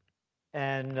 Yeah.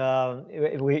 And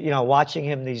watching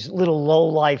him, these little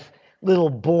lowlife little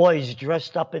boys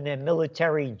dressed up in their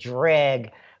military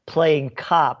drag, playing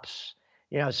cops,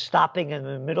 stopping in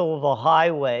the middle of a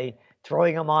highway,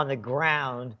 throwing them on the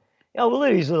ground. Look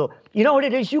at these little. You know what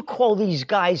it is? You call these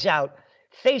guys out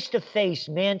face to face,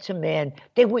 man to man,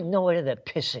 they wouldn't know whether they're a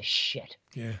piece of shit.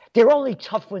 Yeah. They're only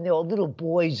tough when their little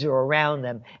boys are around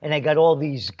them and they got all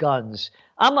these guns.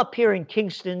 I'm up here in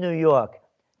Kingston, New York.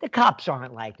 The cops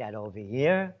aren't like that over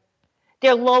here.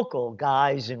 They're local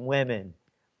guys and women.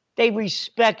 They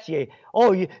respect you.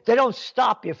 They don't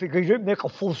stop you if you didn't make a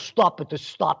full stop at the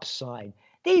stop sign.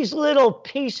 These little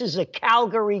pieces of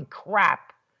Calgary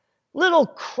crap, little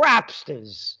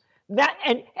crapsters.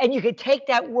 And you could take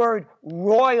that word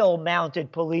Royal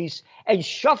Mounted Police and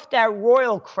shove that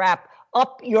royal crap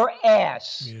up your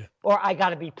ass. Yeah. Or I got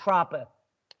to be proper.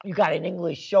 You got an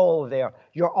English show over there.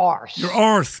 Your arse. Your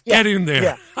arse. Yeah. Get in there.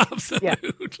 Yeah.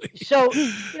 Absolutely. Yeah.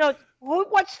 So,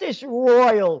 what's this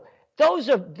royal?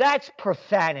 That's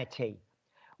profanity.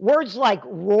 Words like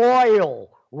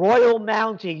royal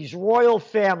Mounties, royal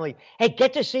family. Hey,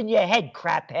 get this in your head,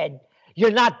 craphead.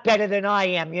 You're not better than I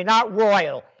am. You're not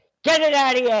royal. Get it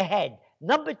out of your head.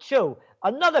 Number two,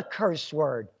 another curse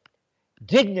word.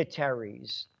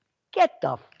 Dignitaries. Get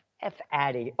the F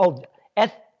out of here. Oh,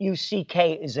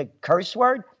 F-U-C-K is a curse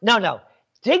word? No.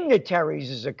 Dignitaries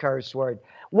is a curse word.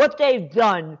 What they've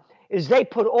done is they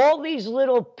put all these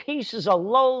little pieces of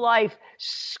low-life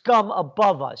scum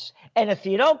above us. And if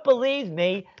you don't believe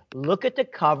me, look at the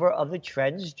cover of the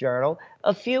Trends Journal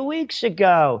a few weeks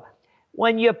ago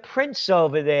when your prince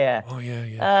over there. Oh,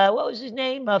 yeah. What was his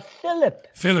name? Philip.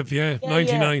 Philip, yeah,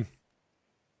 99.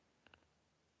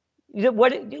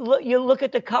 You look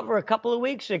at the cover a couple of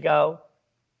weeks ago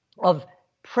of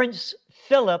Prince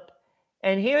Philip,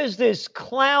 and here's this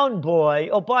clown boy.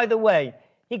 Oh, by the way,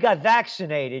 he got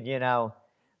vaccinated,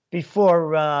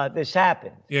 before this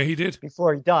happened. Yeah, he did.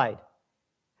 Before he died.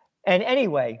 And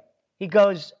anyway, he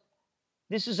goes,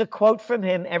 this is a quote from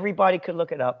him. Everybody could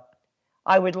look it up.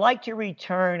 I would like to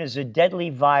return as a deadly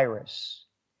virus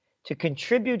to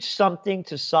contribute something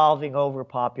to solving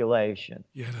overpopulation.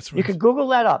 Yeah, that's right. You can Google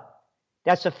that up.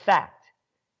 That's a fact.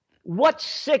 What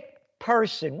sick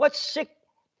person, what sick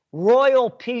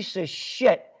royal piece of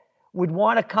shit would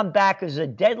want to come back as a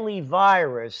deadly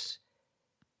virus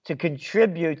to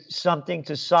contribute something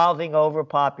to solving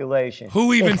overpopulation?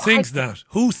 Who even thinks that?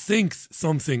 Who thinks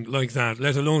something like that,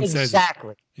 let alone says it?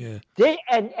 Exactly. Yeah.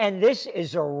 And this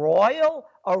is a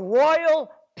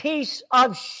royal piece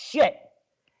of shit.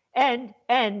 And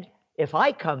if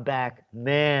I come back,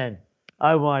 man,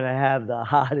 I want to have the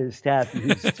hottest,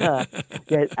 happiest time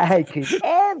that I could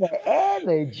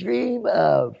ever dream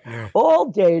of. Yeah.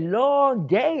 All day long,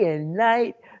 day and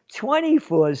night,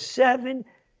 24/7.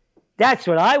 That's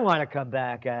what I want to come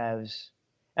back as.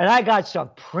 And I got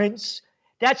some Prince.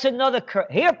 That's another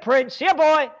here, Prince. Here,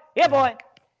 boy. Here, boy.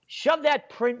 Shove that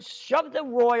Prince. Shove the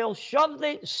royal. Shove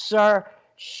the sir.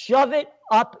 Shove it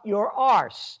up your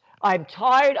arse. I'm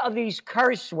tired of these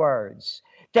curse words.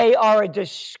 They are a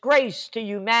disgrace to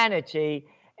humanity,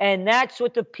 and that's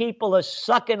what the people are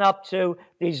sucking up to,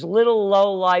 these little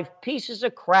low-life pieces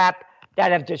of crap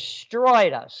that have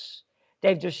destroyed us.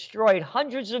 They've destroyed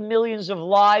hundreds of millions of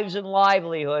lives and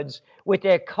livelihoods with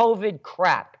their COVID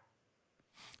crap.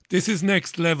 This is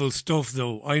next level stuff,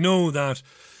 though. I know that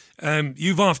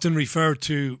you've often referred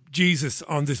to Jesus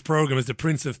on this program as the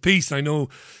Prince of Peace. I know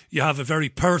you have a very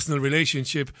personal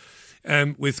relationship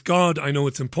with God. I know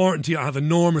it's important to you. I have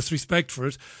enormous respect for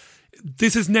it.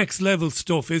 This is next level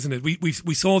stuff, isn't it?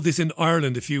 We saw this in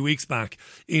Ireland a few weeks back,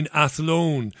 in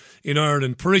Athlone in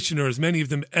Ireland. Parishioners, many of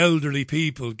them elderly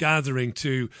people, gathering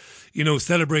to,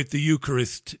 celebrate the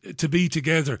Eucharist, to be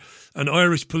together, and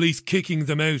Irish police kicking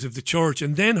them out of the church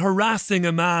and then harassing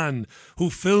a man who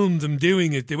filmed them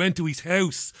doing it. They went to his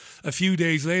house a few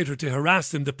days later to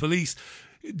harass him, the police.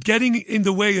 Getting in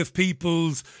the way of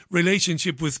people's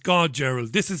relationship with God,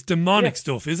 Gerald. This is demonic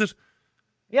stuff, is it?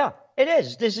 Yeah, it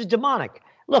is. This is demonic.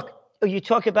 Look, you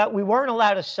talk about we weren't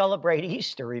allowed to celebrate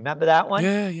Easter. Remember that one?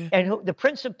 Yeah. And the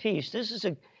Prince of Peace,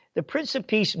 the Prince of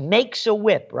Peace makes a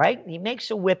whip, right? He makes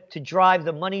a whip to drive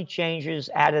the money changers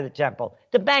out of the temple.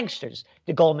 The banksters,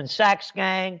 the Goldman Sachs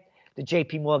gang, the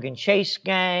JP Morgan Chase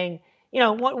gang,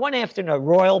 one after the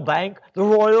Royal Bank, the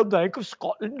Royal Bank of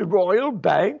Scotland, the Royal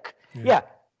Bank. Yeah.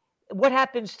 What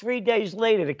happens 3 days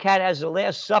later? The cat has the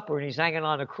Last Supper and he's hanging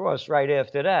on a cross right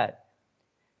after that.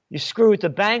 You screw with the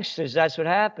banksters, that's what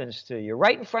happens to you.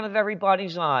 Right in front of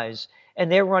everybody's eyes, and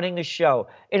they're running the show.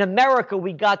 In America,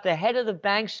 we got the head of the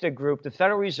bankster group, the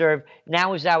Federal Reserve,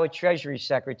 now is our Treasury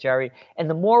Secretary, and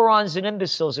the morons and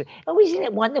imbeciles are, oh, isn't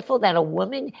it wonderful that a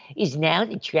woman is now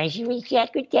the Treasury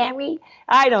Secretary?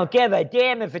 I don't give a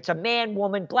damn if it's a man,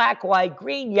 woman, black, white,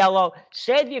 green, yellow.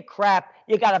 Save your crap.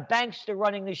 You got a bankster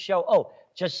running the show. Oh,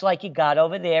 just like you got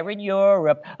over there in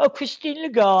Europe. Oh, Christine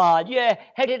Lagarde,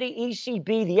 head of the ECB,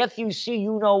 the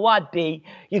FUC, B.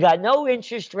 You got no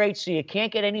interest rate, so you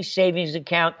can't get any savings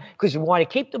account because we want to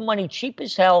keep the money cheap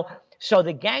as hell so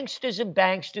the gangsters and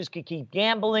banksters can keep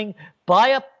gambling,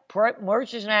 buy up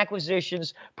mergers and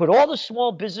acquisitions, put all the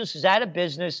small businesses out of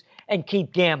business, and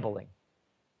keep gambling.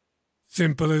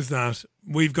 Simple as that.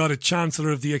 We've got a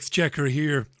Chancellor of the Exchequer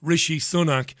here, Rishi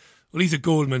Sunak. Well, he's a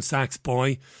Goldman Sachs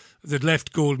boy that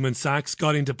left Goldman Sachs,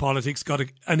 got into politics, got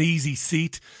an easy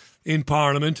seat in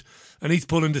Parliament, and he's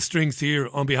pulling the strings here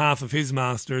on behalf of his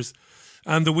masters.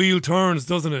 And the wheel turns,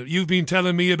 doesn't it? You've been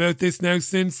telling me about this now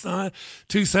since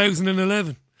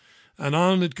 2011, and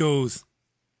on it goes.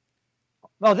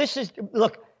 Well, there's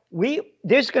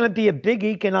going to be a big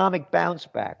economic bounce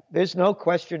back. There's no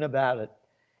question about it.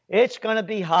 It's going to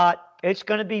be hot, it's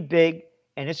going to be big,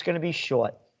 and it's going to be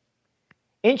short.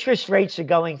 Interest rates are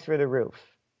going through the roof.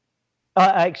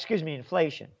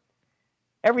 Inflation.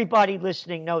 Everybody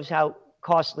listening knows how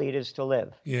costly it is to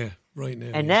live. Yeah. right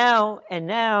now. And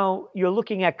now you're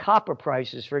looking at copper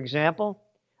prices, for example.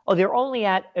 Oh, they're only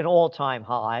at an all-time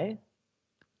high.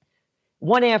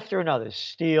 One after another,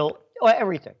 steel,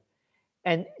 everything.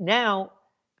 And now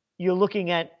you're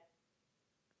looking at,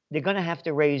 they're going to have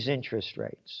to raise interest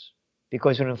rates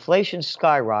because when inflation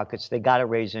skyrockets, they got to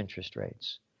raise interest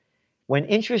rates. When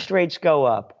interest rates go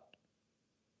up,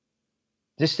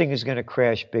 this thing is going to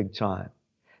crash big time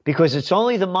because it's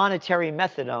only the monetary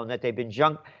methadone that they've been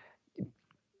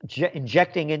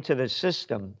injecting into the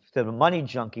system to the money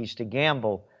junkies to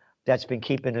gamble that's been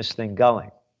keeping this thing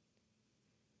going.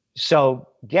 So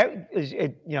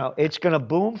it's going to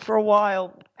boom for a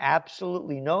while.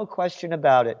 Absolutely no question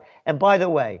about it. And by the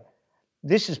way,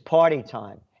 this is party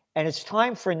time, and it's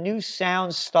time for new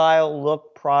sound, style,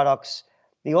 look, products.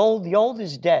 The old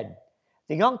is dead.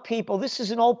 The young people. This is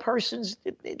an old person's.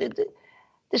 COVID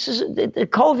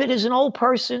is an old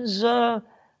person's.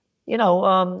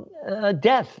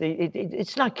 Death.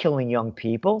 It's not killing young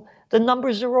people. The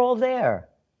numbers are all there.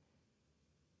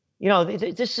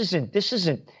 This isn't.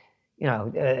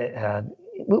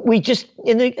 We just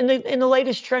in the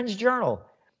latest Trends Journal,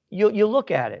 you look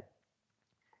at it.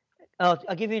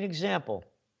 I'll give you an example.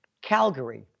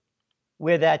 Calgary,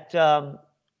 where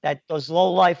those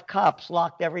low-life cops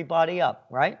locked everybody up,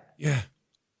 right? Yeah.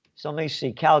 So let me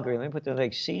see, Calgary. Let me put the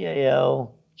like Calgary,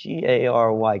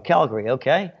 Calgary.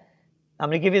 Okay. I'm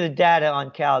going to give you the data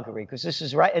on Calgary because this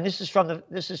is right, and this is from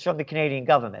the Canadian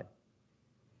government.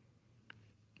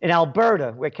 In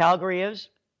Alberta, where Calgary is,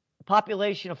 a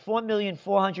population of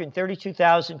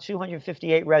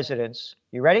 4,432,258 residents.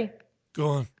 You ready? Go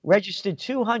on. Registered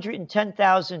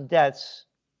 210,000 deaths,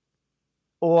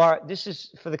 or this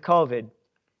is for the COVID,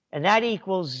 and that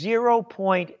equals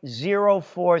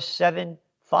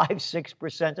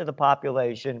 0.04756% of the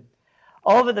population.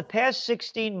 Over the past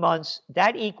 16 months,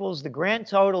 that equals the grand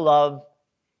total of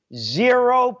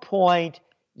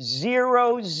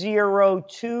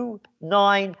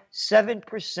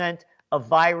 0.00297% of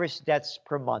virus deaths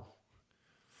per month.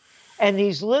 And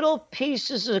these little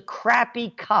pieces of crappy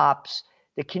cops,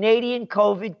 the Canadian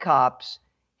COVID cops,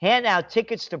 hand out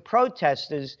tickets to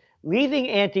protesters, leaving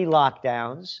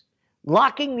anti-lockdowns,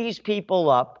 locking these people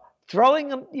up, fining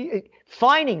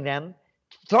them,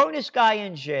 throwing this guy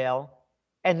in jail,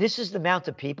 and this is the amount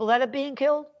of people that are being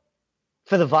killed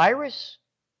for the virus?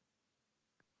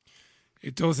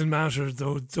 It doesn't matter,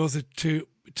 though, does it, to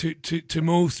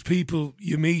most people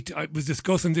you meet? I was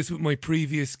discussing this with my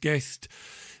previous guest.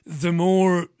 The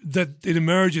more that it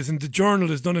emerges, and the Journal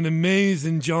has done an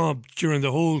amazing job during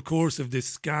the whole course of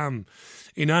this scam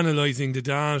in analysing the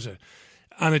data.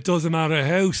 And it doesn't matter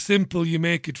how simple you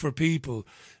make it for people,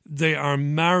 they are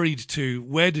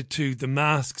wedded to the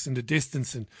masks and the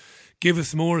distancing. Give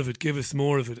us more of it, give us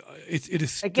more of it. It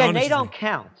is again, they don't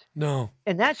count. No.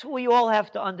 And that's what we all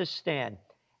have to understand.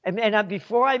 And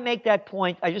before I make that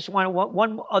point, I just want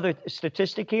one other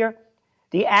statistic here.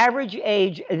 The average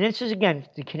age, and this is, again,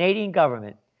 the Canadian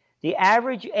government, the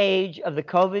average age of the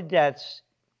COVID deaths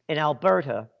in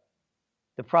Alberta,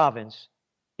 the province,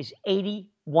 is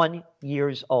 81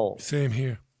 years old. Same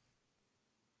here.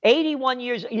 81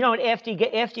 years. After you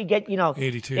get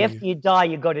 82. After you die,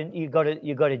 you go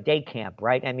to day camp,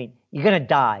 right? I mean, you're gonna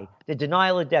die. The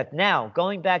denial of death. Now,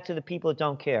 going back to the people that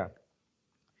don't care.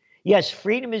 Yes,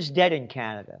 freedom is dead in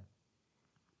Canada,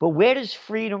 but where does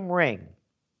freedom ring?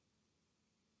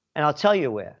 And I'll tell you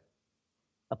where.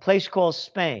 A place called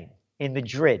Spain, in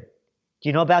Madrid. Do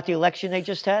you know about the election they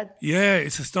just had? Yeah,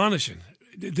 it's astonishing.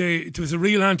 It was a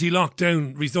real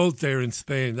anti-lockdown result there in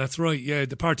Spain. That's right, yeah.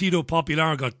 The Partido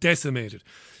Popular got decimated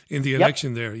in the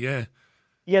election there, yeah.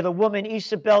 Yeah, the woman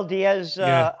Isabel Díaz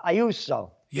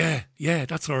Ayuso. Yeah,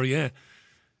 that's her, yeah.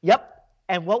 Yep.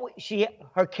 And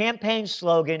her campaign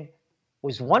slogan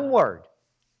was one word.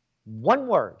 One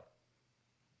word.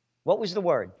 What was the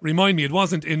word? Remind me, it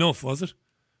wasn't enough, was it?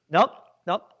 Nope.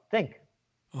 Think.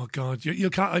 Oh, God. You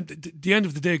can't, at the end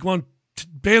of the day, go on,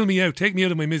 bail me out. Take me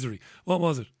out of my misery. What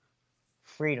was it?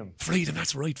 Freedom. Freedom,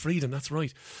 that's right.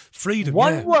 Freedom.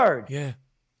 One word. Yeah.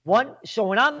 So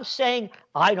when I'm saying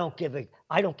I don't care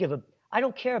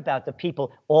about the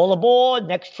people. All aboard,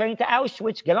 next train to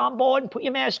Auschwitz, get on board and put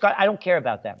your mask on. I don't care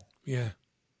about them. Yeah.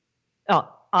 No,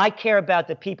 I care about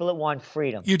the people that want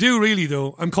freedom. You do really,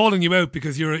 though. I'm calling you out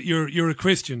because you're a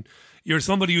Christian. You're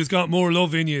somebody who's got more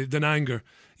love in you than anger.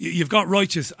 You've got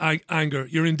righteous anger.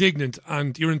 You're indignant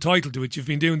and you're entitled to it. You've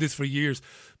been doing this for years.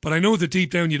 But I know that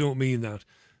deep down you don't mean that.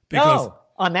 No,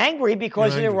 I'm angry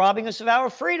because they're robbing us of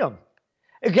our freedom.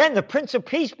 Again, the Prince of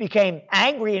Peace became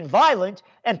angry and violent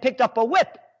and picked up a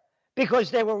whip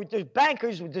because the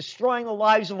bankers were destroying the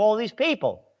lives of all these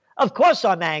people. Of course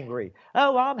I'm angry.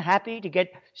 Oh, I'm happy to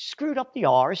get screwed up the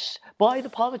arse by the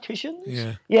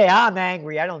politicians. Yeah, I'm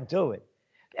angry. I don't do it.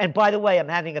 And by the way, I'm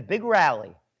having a big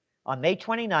rally on May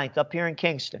 29th up here in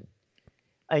Kingston.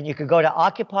 And you can go to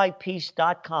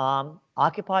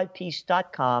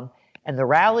occupypeace.com, and the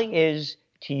rally is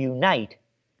to unite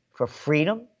for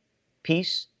freedom,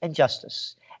 peace, and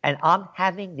justice. And I'm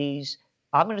having these,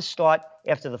 I'm going to start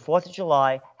after the 4th of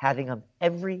July, having them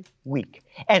every week.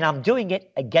 And I'm doing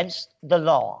it against the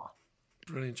law.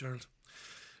 Brilliant, Gerald.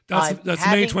 That's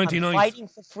May 29th. I'm fighting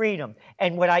for freedom.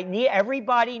 And what I need,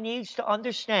 everybody needs to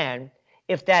understand,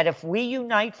 if we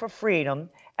unite for freedom,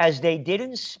 as they did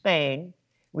in Spain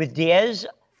with Diaz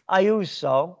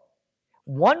Ayuso,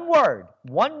 one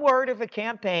word of a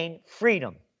campaign,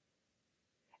 freedom.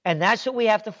 And that's what we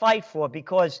have to fight for,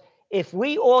 because if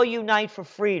we all unite for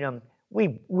freedom,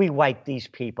 we wipe these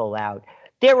people out.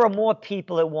 There are more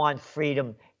people that want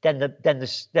freedom than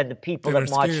the people that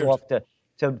march off to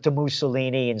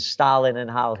Mussolini and Stalin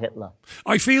and Heil Hitler.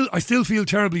 I still feel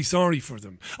terribly sorry for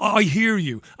them. I hear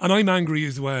you, and I'm angry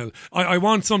as well. I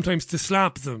want sometimes to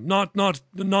slap them, not hard.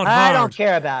 I don't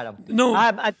care about them. No,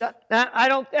 I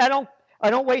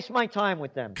don't waste my time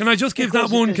with them. Can I just give that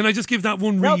one? Can I just give that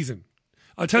one reason?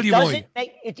 I'll tell you why.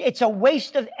 It's a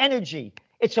waste of energy.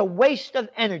 It's a waste of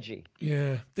energy.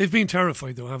 Yeah. They've been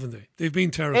terrified, though, haven't they? They've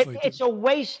been terrified. It's a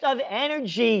waste of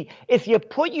energy. If you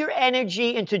put your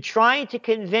energy into trying to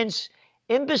convince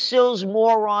imbeciles,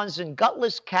 morons, and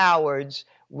gutless cowards,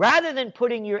 rather than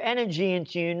putting your energy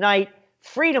into unite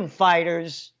freedom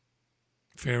fighters,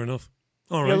 fair enough.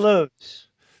 All right. You lose.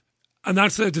 And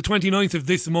that's the 29th of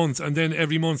this month, and then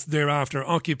every month thereafter,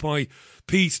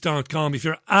 occupypeace.com. If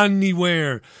you're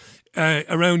anywhere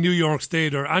around New York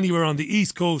State or anywhere on the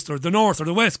East Coast or the North or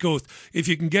the West Coast, if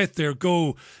you can get there,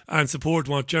 go and support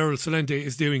what Gerald Celente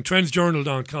is doing.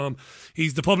 Trendsjournal.com.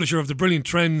 He's the publisher of the brilliant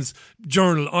Trends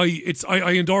Journal. I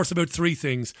endorse about 3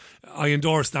 things. I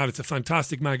endorse that. It's a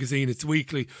fantastic magazine. It's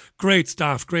weekly. Great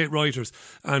staff, great writers,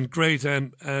 and great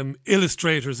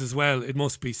illustrators as well, it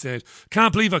must be said.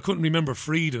 Can't believe I couldn't remember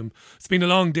Freedom. It's been a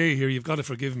long day here. You've got to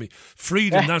forgive me.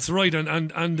 Freedom, that's right.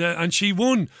 And she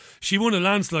won. She won a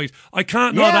landslide. I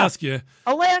can't not ask you.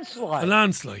 A landslide. A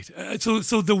landslide.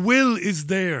 So the will is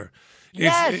there.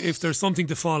 If there's something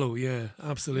to follow, yeah,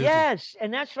 absolutely. Yes,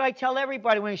 and that's what I tell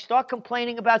everybody when you start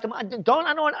complaining about them. I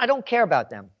don't care about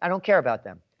them. I don't care about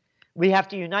them. We have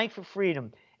to unite for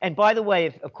freedom. And by the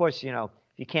way, of course, if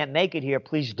you can't make it here,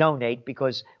 please donate,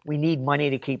 because we need money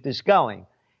to keep this going.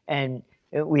 And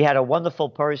we had a wonderful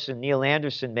person, Neil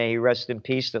Anderson, may he rest in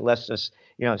peace, that left us,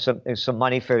 some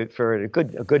money for a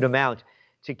good amount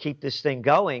to keep this thing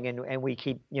going, and we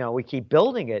keep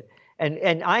building it.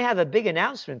 And I have a big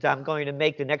announcement I'm going to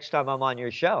make the next time I'm on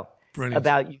your show. Brilliant.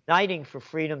 About uniting for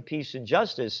freedom, peace, and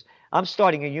justice. I'm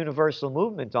starting a universal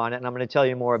movement on it, and I'm going to tell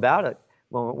you more about it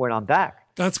when I'm back.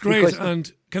 That's great.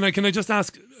 And can I just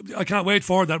ask, I can't wait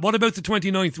for that. What about the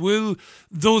 29th? Will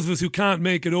those of us who can't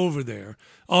make it over there,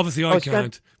 obviously I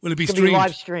can't, will it be streamed? Be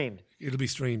live streamed. It'll be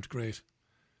streamed, great.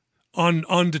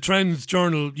 On the Trends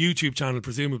Journal YouTube channel,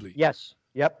 presumably? Yes.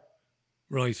 Yep.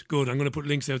 Right, good. I'm going to put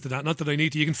links out to that. Not that I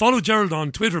need to. You can follow Gerald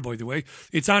on Twitter, by the way.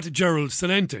 It's at Gerald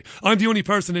Celente. I'm the only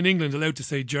person in England allowed to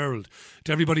say Gerald.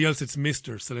 To everybody else, it's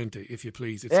Mr. Celente, if you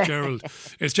please. It's Gerald.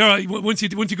 It's Gerald. Once you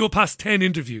go past 10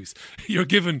 interviews, you're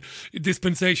given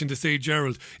dispensation to say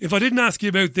Gerald. If I didn't ask you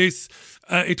about this,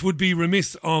 it would be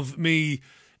remiss of me.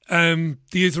 The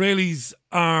Israelis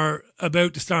are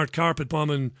about to start carpet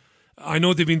bombing. I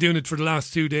know they've been doing it for the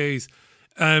last 2 days.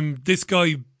 This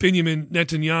guy, Benjamin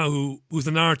Netanyahu, who's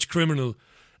an arch criminal,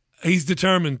 he's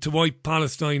determined to wipe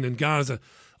Palestine and Gaza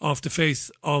off the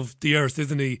face of the earth,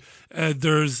 isn't he?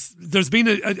 There's been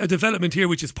a development here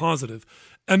which is positive.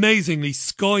 Amazingly,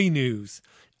 Sky News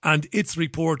and its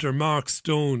reporter Mark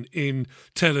Stone in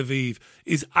Tel Aviv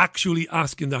is actually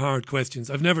asking the hard questions.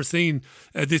 I've never seen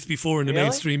this before in the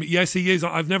mainstream. Yes, he is.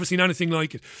 I've never seen anything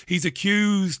like it. He's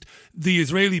accused the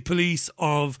Israeli police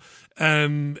of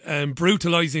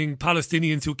brutalising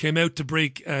Palestinians who came out to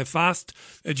break fast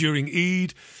during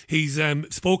Eid. He's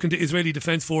spoken to Israeli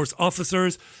Defence Force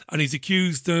officers, and he's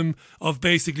accused them of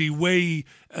basically way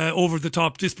over the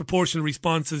top, disproportionate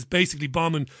responses, basically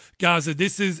bombing Gaza.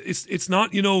 It's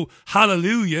not,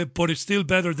 hallelujah, but it's still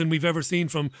better than we've ever seen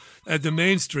from the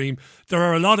mainstream. There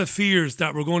are a lot of fears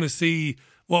that we're going to see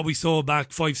what we saw back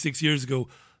 5-6 years ago,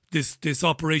 this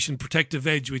Operation Protective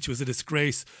Edge, which was a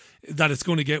disgrace, that it's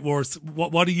going to get worse.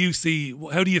 What do you see?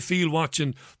 How do you feel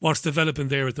watching what's developing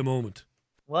there at the moment?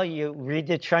 Well, you read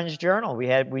the Trends Journal.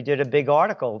 We did a big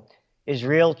article.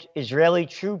 Israeli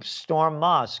troops storm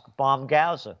mosque, bomb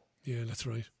Gaza. Yeah, that's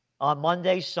right. On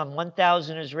Monday, some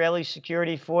 1,000 Israeli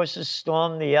security forces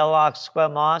stormed the El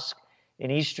Aqsa Mosque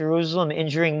in East Jerusalem,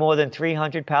 injuring more than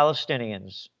 300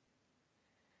 Palestinians.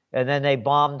 And then they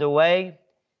bombed away.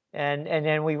 And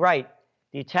then we write,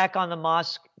 the attack on the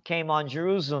mosque came on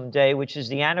Jerusalem Day, which is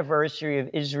the anniversary of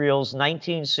Israel's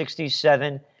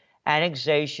 1967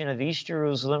 annexation of East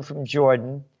Jerusalem from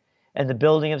Jordan and the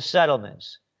building of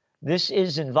settlements. This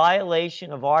is in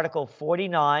violation of Article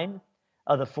 49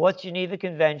 of the Fourth Geneva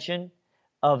Convention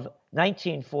of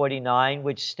 1949,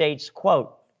 which states,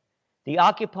 quote, the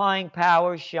occupying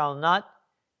power shall not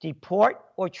deport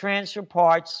or transfer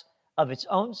parts of its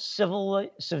own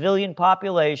civilian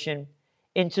population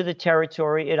into the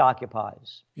territory it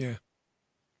occupies. Yeah.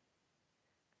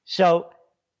 So,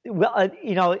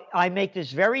 I make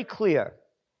this very clear.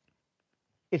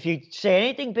 If you say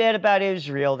anything bad about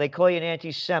Israel, they call you an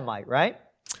anti-Semite, right?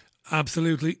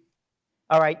 Absolutely.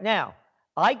 All right, now,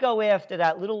 I go after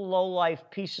that little lowlife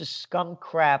piece of scum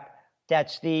crap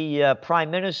that's the Prime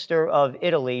Minister of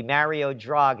Italy, Mario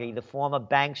Draghi, the former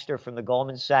bankster from the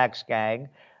Goldman Sachs gang,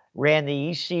 ran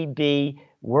the ECB,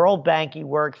 World Bank he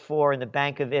worked for, and the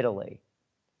Bank of Italy.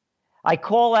 I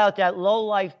call out that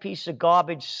lowlife piece of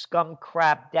garbage, scum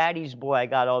crap, daddy's boy I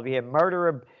got over here,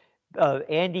 murderer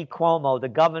Andy Cuomo, the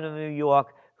governor of New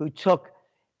York, who took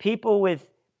people with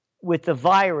the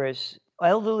virus,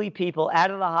 elderly people, out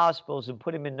of the hospitals and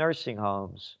put them in nursing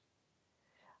homes.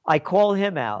 I call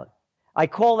him out. I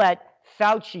call that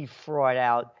Fauci fraud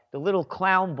out, the little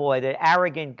clown boy, the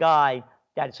arrogant guy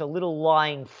that's a little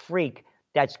lying freak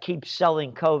that keeps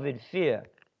selling COVID fear.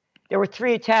 There were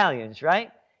 3 Italians,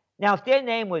 right? Now, if their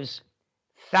name was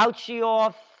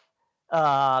Faucioff,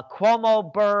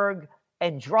 Cuomoberg,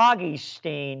 and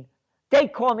Draghi-Stein,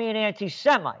 they'd call me an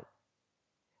anti-Semite.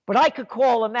 But I could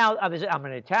call them out. I'm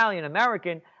an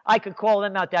Italian-American. I could call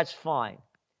them out. That's fine.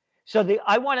 So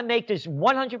I want to make this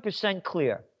 100%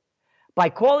 clear. By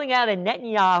calling out a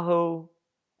Netanyahu,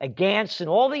 a Gantz, and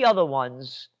all the other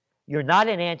ones, you're not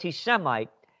an anti-Semite.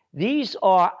 These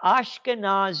are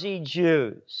Ashkenazi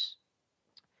Jews.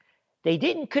 They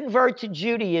didn't convert to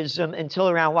Judaism until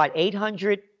around,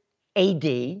 800 AD,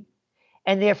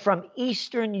 and they're from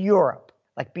Eastern Europe,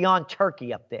 like beyond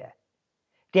Turkey up there.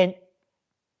 Then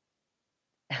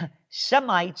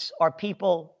Semites are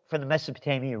people from the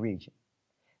Mesopotamia region.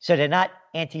 So they're not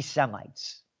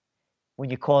anti-Semites when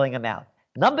you're calling them out.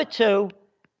 Number 2,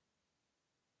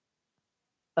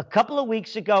 a couple of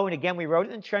weeks ago, and again, we wrote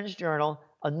it in the Trends Journal,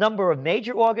 a number of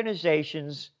major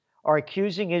organizations are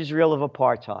accusing Israel of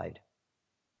apartheid.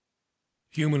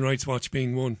 Human Rights Watch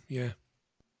being one, yeah.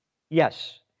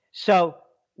 Yes. So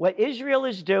what Israel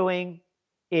is doing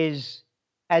is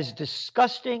as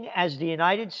disgusting as the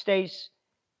United States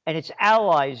and its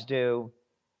allies do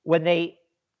when they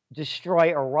destroy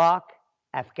Iraq,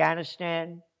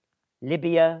 Afghanistan,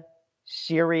 Libya,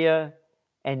 Syria,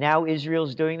 and now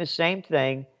Israel's doing the same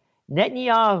thing.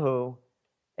 Netanyahu,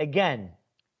 again,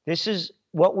 this is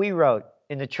what we wrote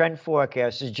in the Trend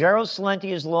Forecast. As Gerald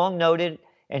Celente has long noted,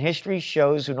 and history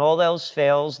shows when all else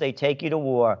fails, they take you to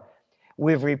war.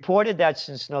 We've reported that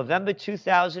since November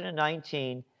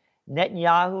 2019,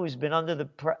 Netanyahu has been under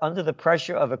the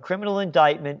pressure of a criminal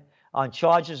indictment on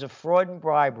charges of fraud and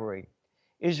bribery.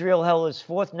 Israel held its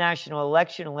 4th national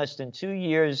election in less than 2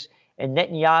 years, and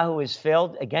Netanyahu has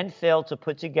failed to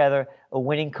put together a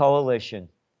winning coalition.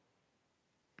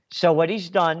 So what he's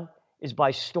done is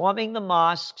by storming the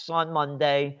mosques on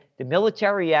Monday, the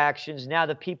military actions, now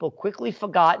the people quickly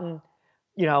forgotten,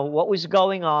 what was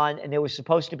going on, and there was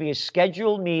supposed to be a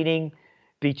scheduled meeting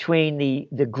between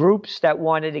the groups that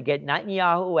wanted to get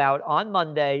Netanyahu out on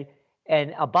Monday,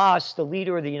 and Abbas, the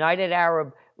leader of the United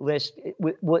Arab List,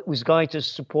 was going to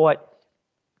support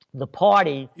the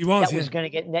party was going to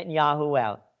get Netanyahu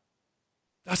out.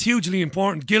 That's hugely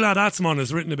important. Gilad Atzmon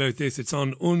has written about this. It's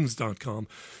on uns.com.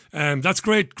 That's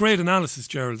great analysis,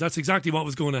 Gerald. That's exactly what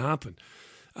was going to happen.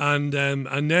 And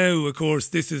now, of course,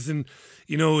 this is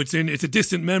it's a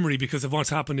distant memory because of what's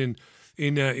happened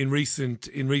in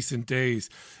recent days.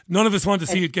 None of us want to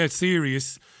see it get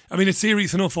serious. I mean, it's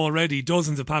serious enough already.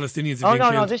 Dozens of Palestinians have been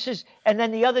killed. No, this is... And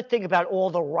then the other thing about all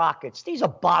the rockets, these are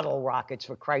bottle rockets,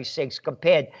 for Christ's sakes,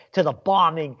 compared to the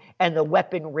bombing and the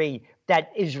weaponry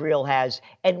that Israel has.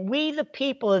 And we, the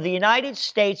people of the United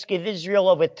States, give Israel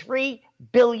over $3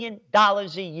 billion a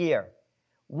year.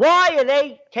 Why are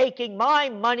they taking my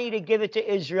money to give it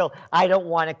to Israel? I don't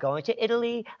want it going to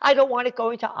Italy. I don't want it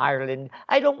going to Ireland.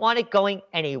 I don't want it going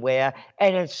anywhere.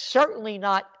 And it's certainly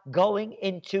not going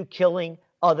into killing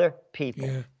other people.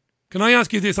 Yeah. Can I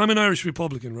ask you this? I'm an Irish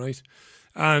Republican, right?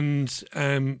 And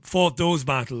fought those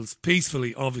battles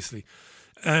peacefully, obviously.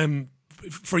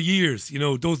 for years,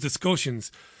 those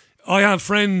discussions. I have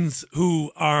friends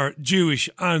who are Jewish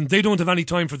and they don't have any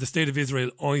time for the state of Israel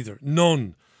either.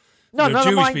 None. No, They're none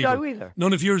Jewish of mine people. do either.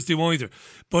 None of yours do either.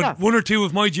 But one or two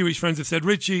of my Jewish friends have said,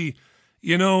 Richie,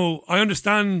 I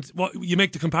understand what you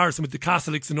make the comparison with the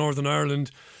Catholics in Northern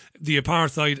Ireland, the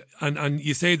apartheid, and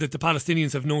you say that the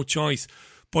Palestinians have no choice.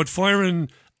 But firing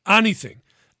anything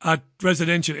at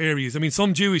residential areas, I mean,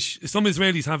 some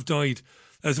Israelis have died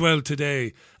as well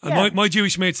today. And my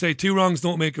Jewish mates say 2 wrongs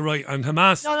don't make a right, and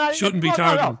Hamas shouldn't be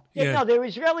targeting. No, there are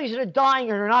Israelis that are dying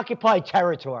in an occupied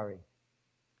territory.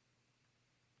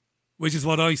 Which is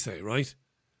what I say, right?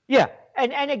 Yeah,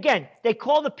 and again, they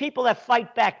call the people that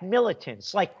fight back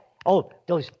militants, like,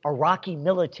 those Iraqi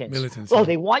militants.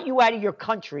 They want you out of your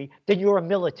country, then you're a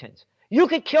militant. You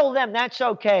could kill them, that's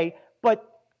okay,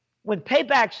 but when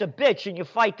payback's a bitch and you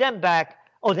fight them back,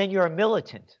 then you're a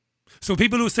militant. So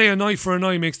people who say an eye for an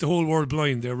eye makes the whole world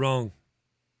blind, they're wrong.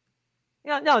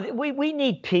 No, we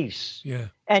need peace. Yeah.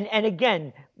 And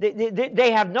again,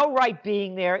 they have no right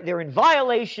being there. They're in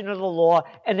violation of the law,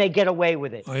 and they get away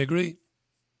with it. I agree.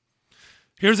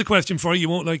 Here's a question for you. You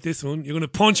won't like this one. You're going to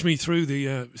punch me through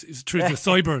the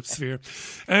cyber sphere.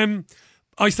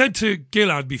 I said to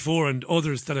Gilad before, and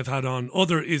others that I've had on,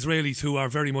 other Israelis who are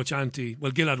very much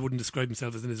Gilad wouldn't describe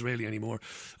himself as an Israeli anymore.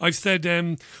 I've said,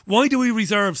 why do we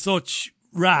reserve such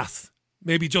wrath,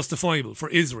 maybe justifiable, for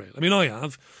Israel? I mean,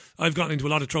 I've gotten into a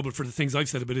lot of trouble for the things I've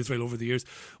said about Israel over the years.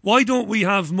 Why don't we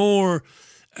have more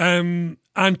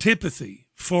antipathy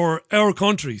for our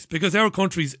countries? Because our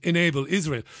countries enable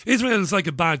Israel. Israel is like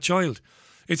a bad child.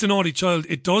 It's a naughty child.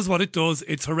 It does what it does.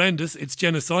 It's horrendous. It's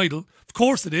genocidal. Of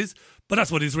course it is. But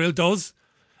that's what Israel does.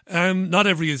 Not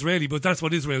every Israeli, but that's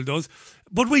what Israel does.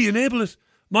 But we enable it.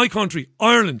 My country,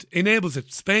 Ireland, enables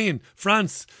it. Spain,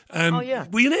 France.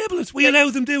 We enable it. We allow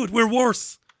them to do it. We're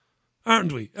worse,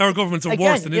 aren't we? Our governments are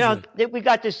worse than Israel. We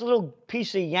got this little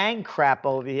piece of yang crap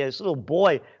over here, this little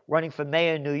boy running for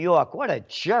mayor in New York. What a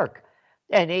jerk.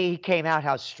 And he came out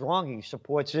how strong he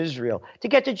supports Israel to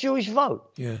get the Jewish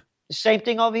vote. Yeah. The same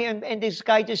thing over here in this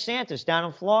guy DeSantis down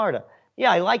in Florida.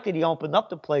 Yeah, I like that he opened up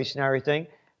the place and everything,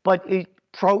 but he's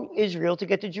pro-Israel to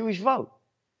get the Jewish vote.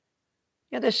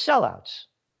 They're sellouts.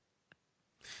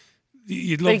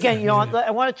 But again,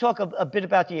 I want to talk a bit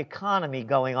about the economy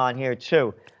going on here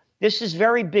too. This is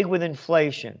very big with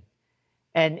inflation,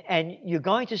 and you're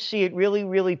going to see it really,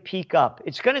 really peak up.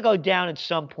 It's going to go down at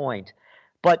some point,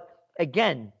 but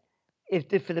again,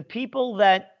 for the people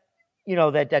that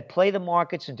that play the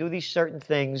markets and do these certain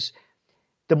things,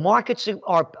 the markets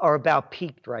are about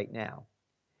peaked right now.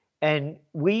 And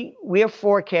we're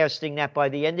forecasting that by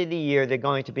the end of the year, they're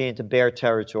going to be into bear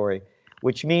territory,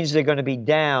 which means they're going to be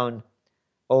down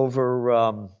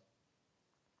over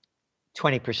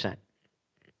 20%.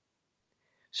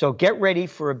 So get ready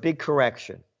for a big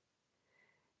correction.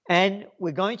 And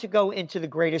we're going to go into the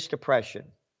Greatest Depression.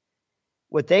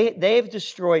 They have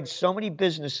destroyed so many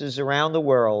businesses around the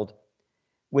world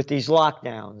with these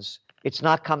lockdowns. It's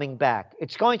not coming back.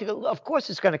 Of course,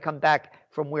 it's going to come back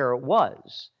from where it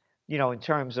was, in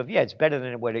terms of, it's better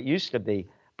than what it used to be.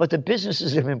 But the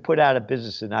businesses have been put out of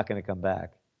business. They're not going to come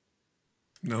back.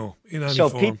 No, in any form.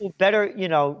 So people better,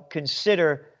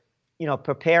 consider,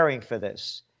 preparing for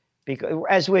this. Because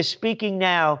as we're speaking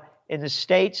now in the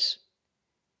States,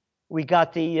 we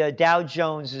got the Dow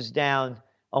Jones is down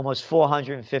almost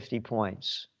 450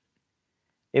 points.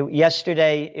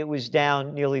 Yesterday, it was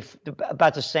down nearly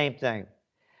about the same thing.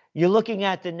 You're looking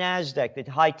at the NASDAQ, the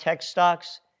high-tech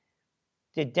stocks,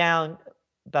 they're down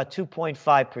about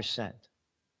 2.5%.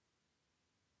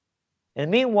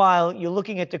 And meanwhile, you're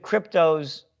looking at the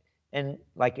cryptos, and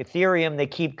like Ethereum, they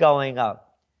keep going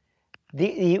up.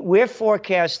 We're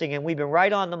forecasting, and we've been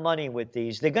right on the money with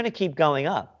these, they're going to keep going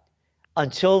up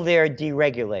until they're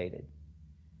deregulated.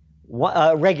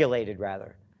 Regulated,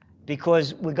 rather.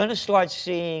 Because we're going to start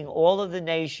seeing all of the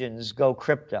nations go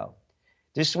crypto.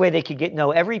 This way they could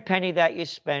know every penny that you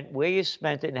spent, where you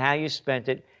spent it, and how you spent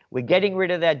it. We're getting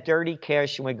rid of that dirty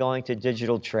cash, and we're going to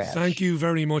digital trash. Thank you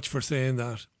very much for saying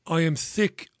that. I am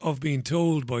sick of being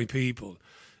told by people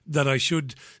that I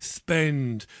should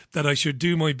spend, that I should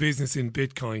do my business in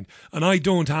Bitcoin. And I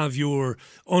don't have your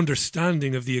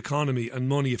understanding of the economy and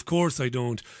money. Of course I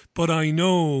don't. But I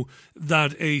know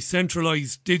that a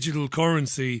centralized digital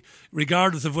currency,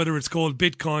 regardless of whether it's called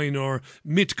Bitcoin or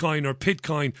Mitcoin or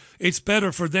Pitcoin, it's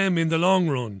better for them in the long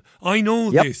run. I know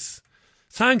this.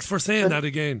 Thanks for saying that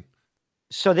again.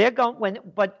 So they're going,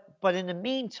 but in the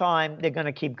meantime, they're going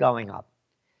to keep going up.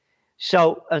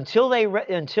 So until they're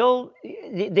going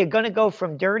to go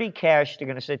from dirty cash, they're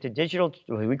going to say to digital,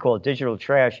 we call it digital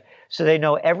trash. So they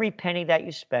know every penny that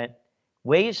you spent,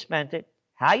 where you spent it,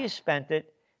 how you spent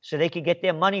it, so they could get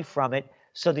their money from it.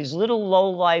 So these little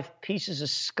low-life pieces of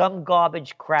scum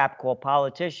garbage crap called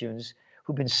politicians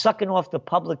who've been sucking off the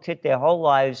public tit their whole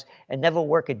lives and never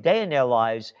work a day in their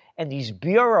lives, and these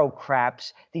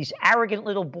bureaucrats, these arrogant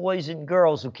little boys and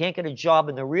girls who can't get a job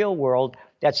in the real world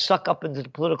that suck up into the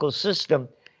political system,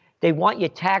 they want your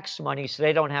tax money so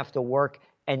they don't have to work,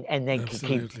 and they can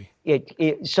keep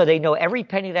it. So they know every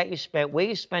penny that you spent, where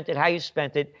you spent it, how you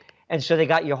spent it, and so they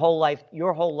got your whole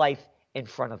life in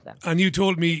front of them. And you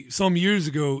told me some years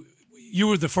ago, you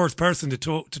were the first person to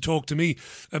talk to me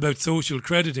about social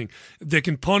crediting. They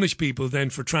can punish people then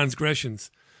for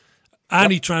transgressions.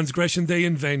 Any transgression they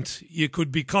invent, you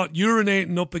could be caught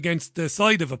urinating up against the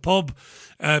side of a pub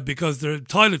because their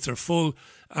toilets are full,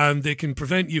 and they can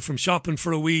prevent you from shopping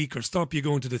for a week or stop you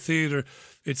going to the theatre.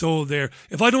 It's all there.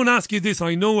 If I don't ask you this,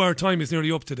 I know our time is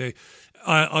nearly up today.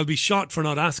 I'll be shot for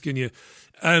not asking you.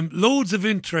 Loads of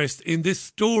interest in this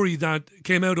story that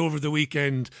came out over the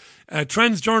weekend.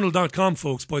 Trendsjournal.com,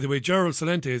 folks, by the way. Gerald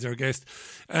Salente is our guest.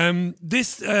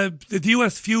 The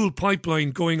US fuel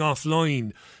pipeline going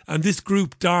offline, and this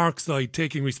group Darkside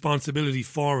taking responsibility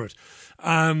for it.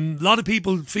 A lot of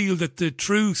people feel that the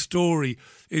true story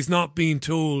is not being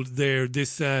told there.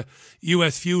 This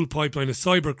US fuel pipeline, a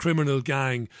cyber criminal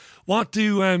gang. What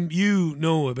do you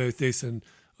know about this? And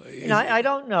I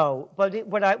don't know, but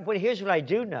here's what I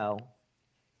do know.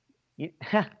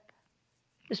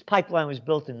 This pipeline was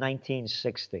built in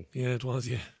 1960. Yeah, it was,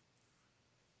 yeah.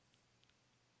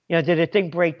 Did the thing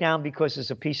break down because it's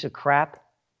a piece of crap?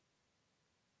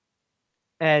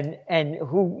 And if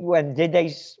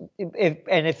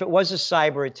it was a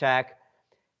cyber attack,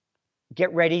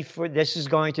 get ready for this is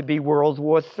going to be World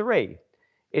War III.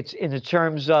 It's in the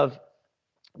terms of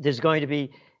there's going to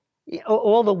be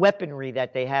all the weaponry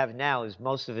that they have now is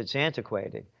most of it's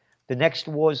antiquated. The next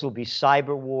wars will be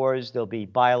cyber wars. There'll be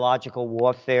biological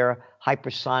warfare,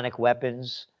 hypersonic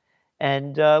weapons.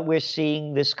 And we're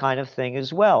seeing this kind of thing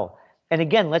as well. And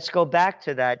again, let's go back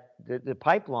to the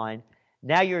pipeline.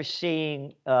 Now you're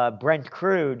seeing Brent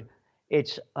crude.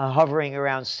 It's hovering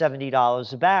around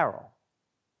 $70 a barrel.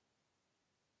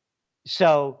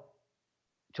 So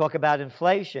talk about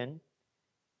inflation.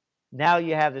 Now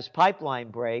you have this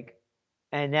pipeline break,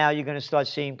 and now you're going to start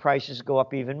seeing prices go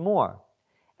up even more.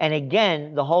 And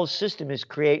again, the whole system is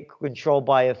controlled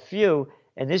by a few,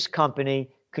 and this company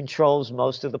controls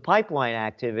most of the pipeline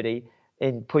activity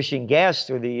in pushing gas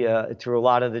through a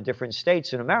lot of the different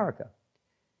states in America.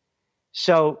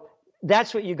 So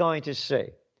that's what you're going to see.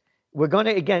 We're going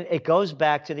to, again, it goes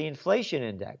back to the inflation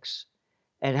index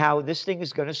and how this thing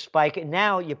is going to spike. And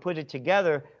now you put it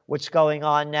together, what's going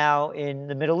on now in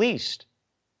the Middle East.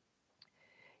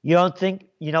 You don't think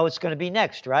you know what's going to be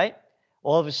next, right?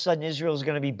 All of a sudden, Israel is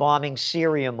going to be bombing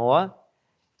Syria more,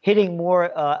 hitting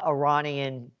more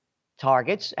Iranian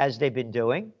targets, as they've been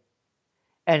doing,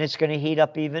 and it's going to heat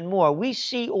up even more. We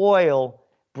see oil,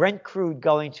 Brent crude,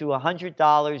 going to $100,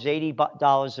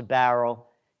 $80 a barrel.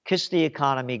 Kiss the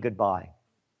economy goodbye.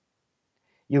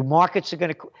 Your markets are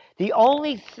going to... The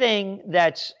only thing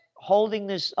that's holding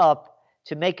this up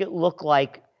to make it look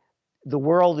like the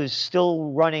world is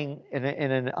still running in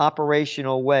an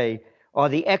operational way are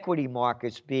the equity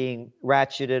markets being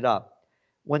ratcheted up.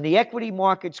 When the equity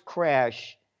markets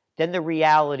crash, then the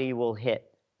reality will hit.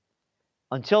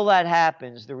 Until that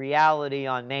happens, the reality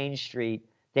on Main Street,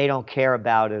 they don't care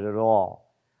about it at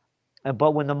all.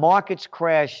 But when the markets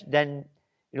crash, then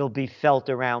it'll be felt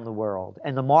around the world.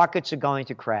 And the markets are going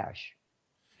to crash.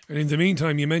 And in the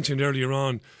meantime, you mentioned earlier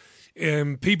on,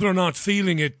 people are not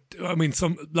feeling it. I mean,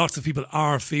 lots of people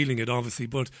are feeling it, obviously,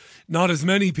 but not as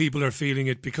many people are feeling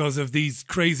it because of these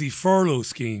crazy furlough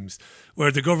schemes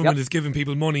where the government is giving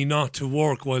people money not to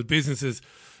work while businesses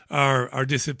are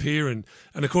disappearing.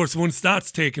 And of course, once that's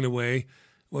taken away,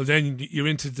 well, then you're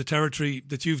into the territory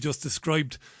that you've just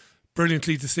described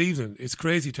brilliantly this evening. It's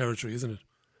crazy territory, isn't it?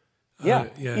 Yeah.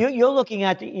 You're looking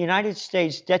at the United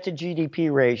States debt to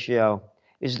GDP ratio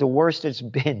is the worst it's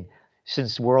been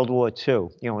since World War II.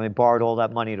 They borrowed all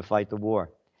that money to fight the war.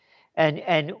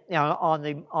 And on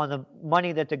the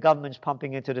money that the government's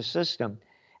pumping into the system,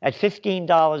 at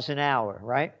 $15 an hour,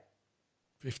 right?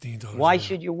 $15. Why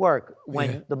should you work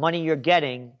when the money you're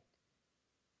getting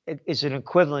is an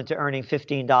equivalent to earning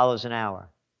 $15 an hour?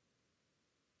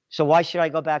 So why should I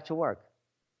go back to work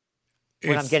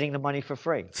when I'm getting the money for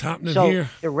free? It's happening here.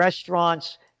 The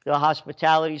restaurants, the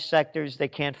hospitality sectors, they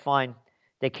can't find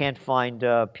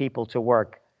people to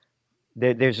work.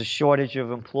 There's a shortage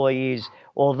of employees.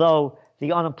 Although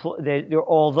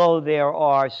there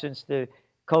are, since the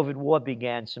COVID war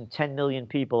began, some 10 million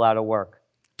people out of work.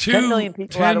 10 million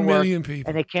people out of work, 10 million people.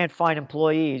 and they can't find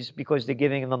employees because they're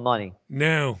giving them the money.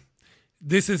 Now,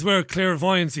 this is where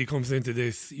clairvoyancy comes into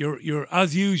this. You're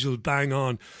as usual, bang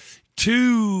on.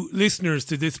 2 listeners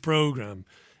to this programme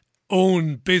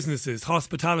own businesses,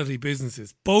 hospitality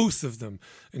businesses, both of them,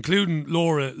 including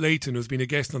Laura Layton, who's been a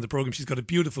guest on the programme. She's got a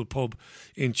beautiful pub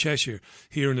in Cheshire,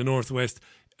 here in the Northwest.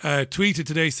 Tweeted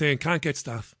today saying, can't get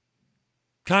staff.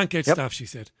 Can't get staff, she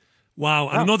said. Wow.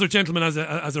 And another gentleman has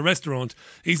a restaurant.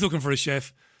 He's looking for a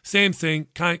chef. Same thing.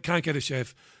 Can't get a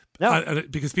chef. No.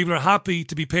 Because people are happy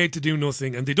to be paid to do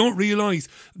nothing, and they don't realise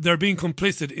they're being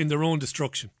complicit in their own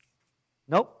destruction.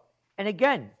 Nope. And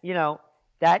again,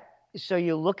 so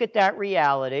you look at that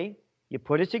reality, you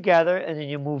put it together, and then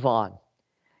you move on.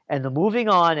 And the moving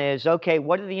on is, okay,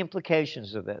 what are the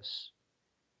implications of this?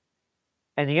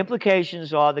 And the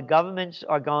implications are the governments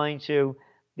are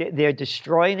they're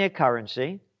destroying their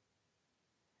currency,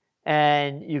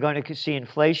 and you're going to see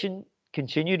inflation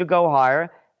continue to go higher,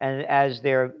 and as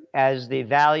the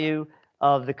value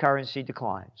of the currency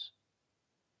declines.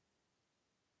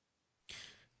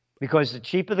 Because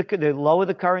the lower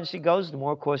the currency goes, the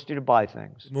more it costs you to buy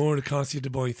things. The more it costs you to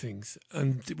buy things.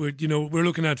 And we're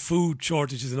looking at food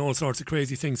shortages and all sorts of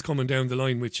crazy things coming down the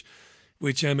line, which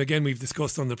again we've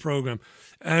discussed on the programme.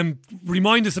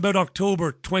 Remind us about May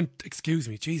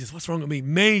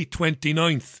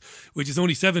 29th, which is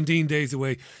only 17 days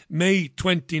away. May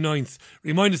 29th.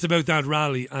 Remind us about that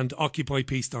rally and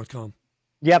OccupyPeace.com.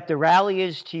 Yep, the rally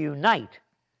is to unite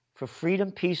for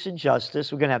freedom, peace, and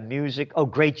justice. We're going to have music. Oh,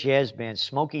 great jazz band,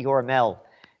 Smokey Hormel.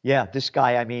 Yeah, this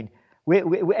guy, I mean,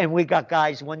 we got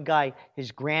guys. One guy,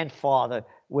 his grandfather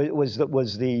was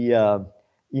the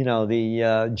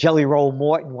Jelly Roll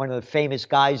Morton, one of the famous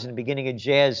guys in the beginning of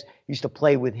jazz. Used to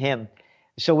play with him.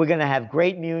 So we're going to have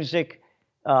great music.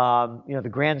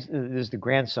 There's the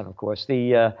grandson, of course.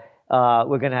 We're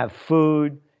going to have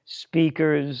food,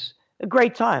 speakers. A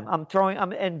great time.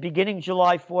 And beginning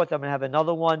July 4th, I'm going to have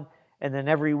another one. And then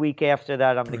every week after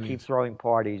that, I'm going to keep throwing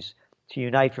parties to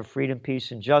unite for freedom,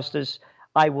 peace, and justice.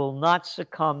 I will not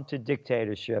succumb to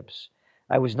dictatorships.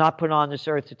 I was not put on this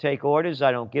earth to take orders.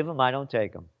 I don't give them. I don't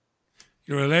take them.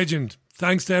 You're a legend.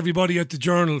 Thanks to everybody at the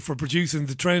Journal for producing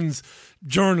the Trends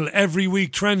Journal every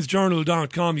week.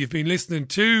 TrendsJournal.com. You've been listening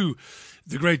to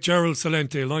the great Gerald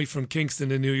Celente, live from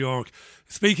Kingston in New York.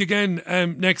 Speak again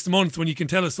next month when you can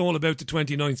tell us all about the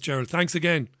 29th, Gerald. Thanks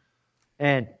again.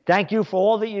 And thank you for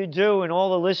all that you do and all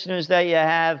the listeners that you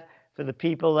have, for the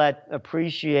people that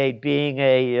appreciate being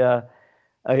a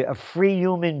free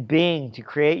human being to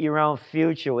create your own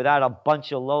future without a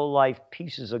bunch of low-life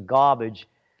pieces of garbage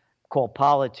called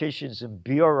politicians and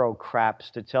bureaucrats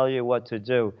to tell you what to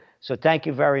do. So thank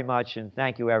you very much, and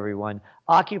thank you, everyone.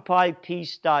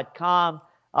 OccupyPeace.com,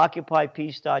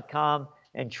 OccupyPeace.com,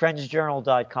 and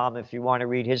TrendsJournal.com if you want to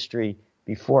read history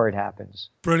before it happens.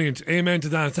 Brilliant. Amen to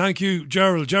that. Thank you,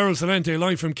 Gerald. Gerald Celente,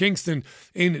 live from Kingston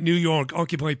in New York,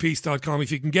 OccupyPeace.com.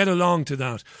 If you can get along to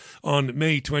that on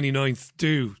May 29th,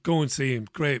 do go and see him.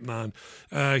 Great man.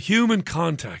 Human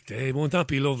contact, won't that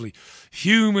be lovely?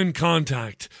 Human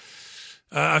contact.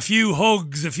 A few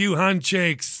hugs, a few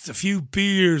handshakes, a few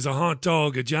beers, a hot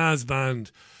dog, a jazz band.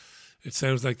 It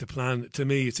sounds like the plan to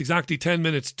me. It's exactly 10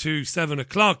 minutes to 7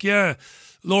 o'clock. Yeah,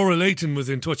 Laura Layton was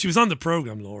in touch. She was on the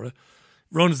programme, Laura.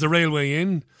 Runs the Railway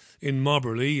Inn in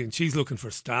Mobberley, and she's looking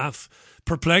for staff.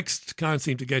 Perplexed, can't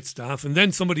seem to get staff. And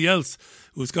then somebody else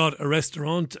who's got a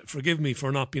restaurant. Forgive me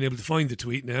for not being able to find the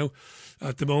tweet now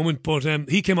at the moment, but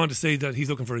he came on to say that he's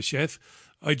looking for a chef.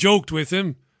 I joked with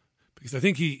him, because I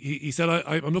think he said,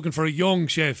 I'm looking for a young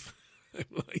chef. I'm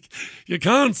like, you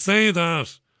can't say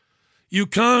that. You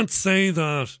can't say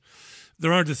that.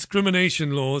 There are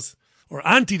discrimination laws or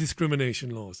anti-discrimination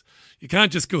laws. You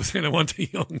can't just go saying, I want a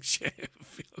young chef.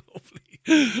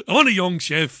 Lovely. I want a young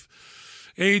chef.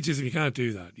 Ageism, you can't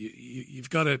do that. You've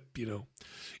got to,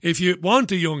 if you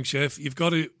want a young chef, you've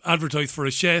got to advertise for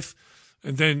a chef,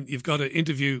 and then you've got to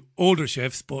interview older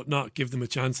chefs, but not give them a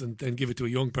chance and then give it to a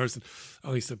young person,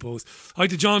 I suppose. Hi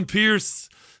to John Pierce.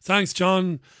 Thanks,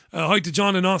 John. Hi to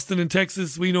John in Austin in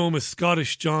Texas. We know him as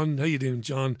Scottish John. How you doing,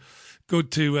 John?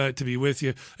 Good to be with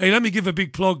you. Hey, let me give a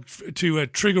big plug to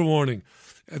Trigger Warning.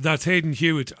 That's Hayden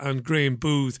Hewitt and Graham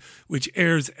Booth, which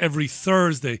airs every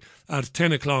Thursday at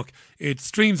 10 o'clock. It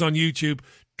streams on YouTube,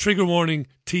 Trigger Warning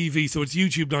TV. So it's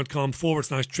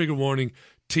youtube.com/Trigger Warning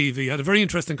TV. I had a very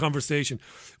interesting conversation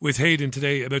with Hayden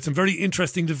today about some very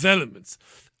interesting developments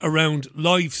around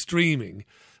live streaming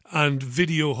and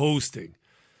video hosting.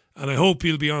 And I hope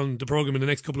he'll be on the programme in the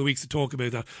next couple of weeks to talk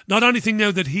about that. Not anything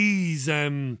now that he's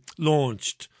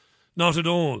launched, not at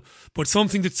all, but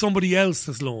something that somebody else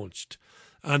has launched.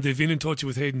 and they've been in touch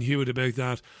with Hayden Hewitt about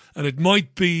that, and it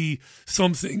might be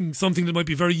something that might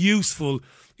be very useful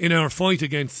in our fight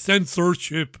against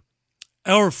censorship.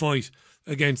 Our fight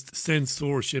against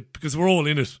censorship, because we're all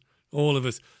in it. All of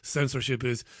us. Censorship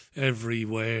is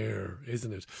everywhere,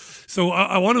 isn't it? So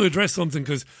I want to address something,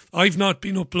 because I've not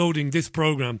been uploading this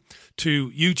programme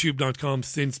to youtube.com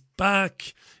since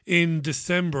back in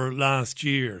December last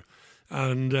year.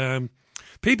 And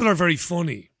people are very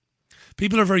funny.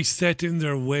 People are very set in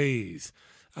their ways.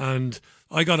 And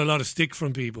I got a lot of stick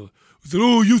from people who said,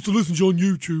 "Oh, I used to listen to you on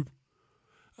YouTube."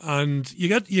 And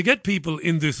you get people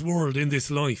in this world, in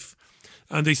this life,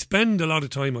 and they spend a lot of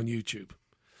time on YouTube,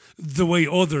 the way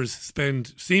others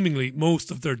spend seemingly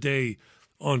most of their day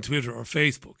on Twitter or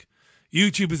Facebook.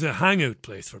 YouTube is a hangout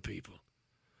place for people.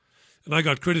 And I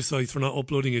got criticised for not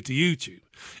uploading it to YouTube.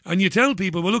 And you tell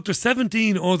people, well, look, there's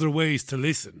 17 other ways to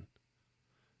listen.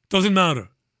 Doesn't matter.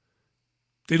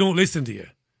 They don't listen to you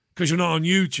because you're not on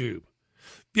YouTube.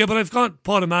 Yeah, but I've got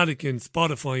Podomatic and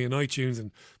Spotify and iTunes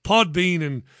and Podbean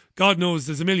and God knows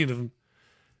there's a million of them.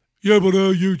 Yeah, but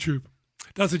YouTube.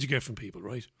 That's what you get from people,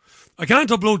 right? I can't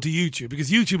upload to YouTube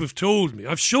because YouTube have told me.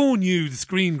 I've shown you the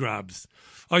screen grabs.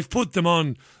 I've put them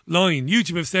online.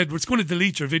 YouTube have said, we're just going to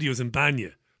delete your videos and ban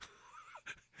you.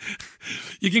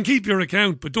 You can keep your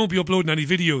account, but don't be uploading any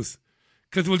videos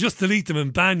because we'll just delete them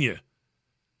and ban you.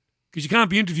 Because you can't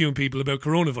be interviewing people about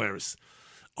coronavirus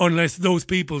unless those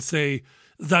people say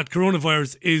that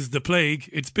coronavirus is the plague,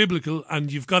 it's biblical,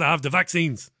 and you've got to have the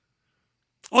vaccines.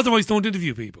 Otherwise, don't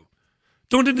interview people.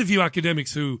 Don't interview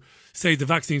academics who say the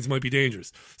vaccines might be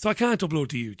dangerous. So I can't upload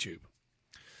to YouTube.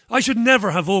 I should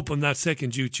never have opened that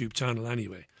second YouTube channel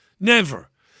anyway. Never.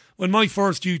 When my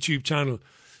first YouTube channel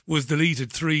was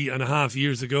deleted 3.5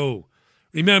 years ago.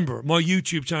 Remember, my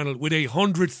YouTube channel with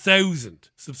 100,000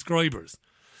 subscribers,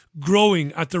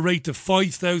 growing at the rate of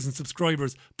 5,000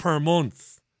 subscribers per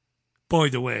month, by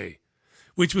the way,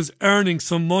 which was earning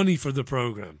some money for the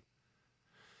programme.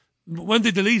 When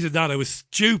they deleted that, I was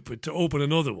stupid to open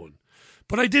another one.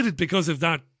 But I did it because of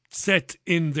that set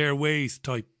in their ways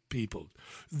type people.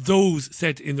 Those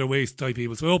set in their ways type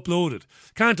people. So I uploaded.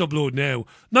 Can't upload now.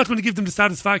 Not going to give them the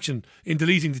satisfaction in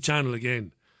deleting the channel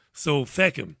again. So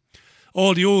feck 'em.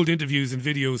 All the old interviews and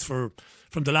videos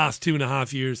from the last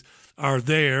 2.5 years are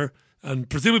there, and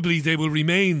presumably they will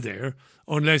remain there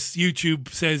unless YouTube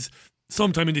says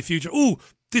sometime in the future, oh,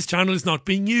 this channel is not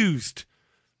being used.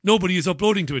 Nobody is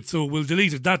uploading to it, so we'll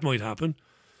delete it. That might happen.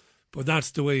 But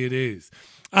that's the way it is.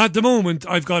 At the moment,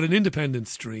 I've got an independent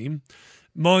stream.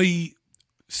 My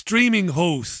streaming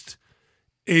host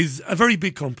is a very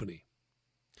big company.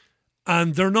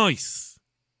 And they're nice.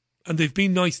 And they've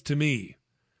been nice to me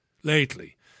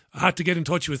lately. I had to get in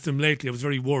touch with them lately. I was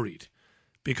very worried.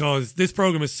 Because this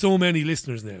programme has so many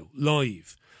listeners now,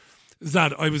 live,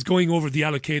 that I was going over the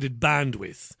allocated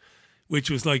bandwidth, which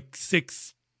was like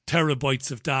 6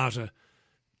 terabytes of data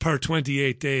per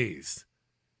 28 days.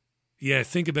 Yeah,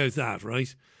 think about that,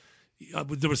 right?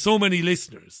 There were so many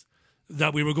listeners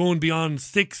that we were going beyond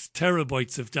 6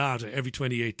 terabytes of data every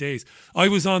 28 days. I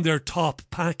was on their top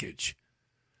package.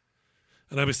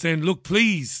 And I was saying, look,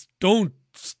 please, don't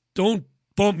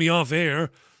bump me off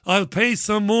air. I'll pay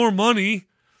some more money.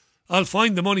 I'll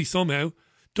find the money somehow.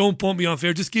 Don't bump me off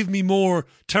air. Just give me more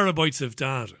terabytes of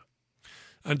data.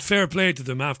 And fair play to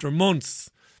them. After months,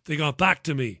 they got back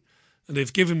to me. And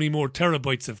they've given me more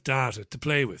terabytes of data to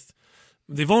play with.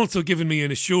 They've also given me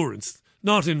an assurance,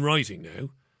 not in writing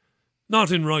now,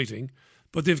 not in writing,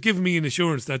 but they've given me an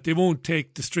assurance that they won't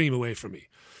take the stream away from me,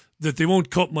 that they won't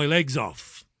cut my legs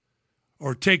off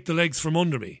or take the legs from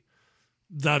under me,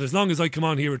 that as long as I come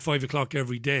on here at 5 o'clock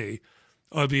every day,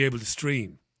 I'll be able to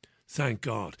stream. Thank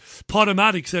God.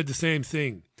 Podomatic said the same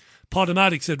thing.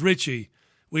 Podomatic said, Richie,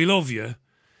 we love you.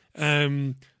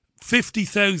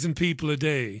 50,000 people a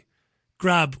day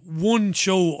grab one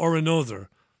show or another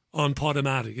on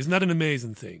Podomatic. Isn't that an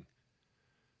amazing thing?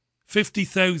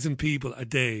 50,000 people a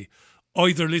day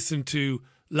either listen to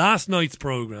last night's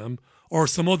programme or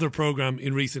some other programme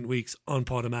in recent weeks on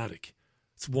Podomatic.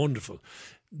 It's wonderful.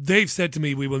 They've said to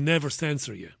me, we will never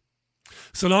censor you.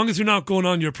 So long as you're not going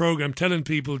on your programme telling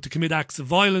people to commit acts of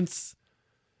violence,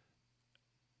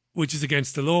 which is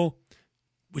against the law,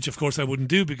 which of course I wouldn't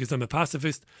do because I'm a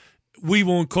pacifist, we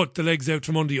won't cut the legs out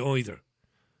from under you either.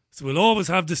 So we'll always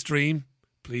have the stream,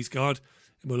 please God,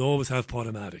 and we'll always have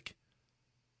Podomatic.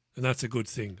 And that's a good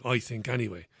thing, I think,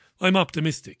 anyway. I'm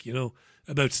optimistic,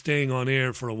 about staying on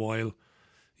air for a while,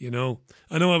 I know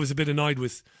I was a bit annoyed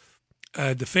with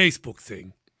the Facebook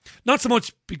thing. Not so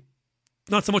much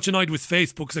annoyed with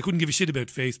Facebook because I couldn't give a shit about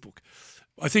Facebook.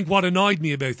 I think what annoyed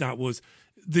me about that was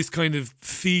this kind of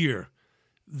fear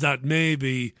that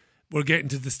maybe we're getting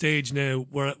to the stage now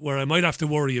where I might have to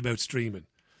worry about streaming.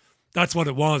 That's what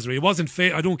it was, really. It wasn't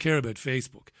I don't care about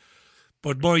Facebook.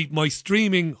 But my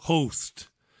streaming host,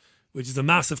 which is a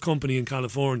massive company in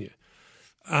California,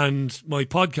 and my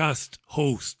podcast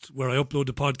host, where I upload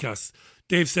the podcasts,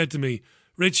 Dave said to me,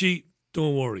 Richie,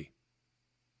 don't worry.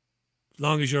 As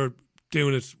long as you're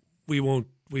doing it, we won't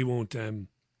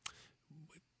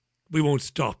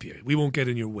stop you. We won't get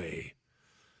in your way.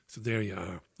 So there you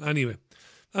are. Anyway,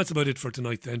 that's about it for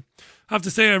tonight then. I have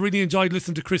to say I really enjoyed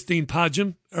listening to Christine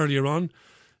Padgham earlier on.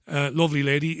 Lovely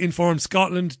lady.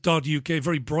 Informscotland.uk.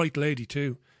 Very bright lady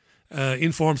too.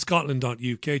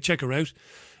 Informscotland.uk. Check her out.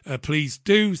 Please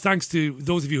do. Thanks to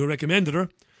those of you who recommended her.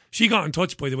 She got in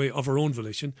touch, by the way, of her own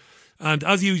volition. And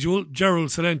as usual, Gerald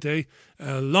Salente,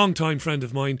 a long-time friend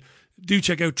of mine, do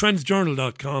check out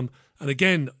trendsjournal.com. And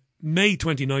again, May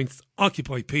 29th,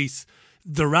 Occupy Peace,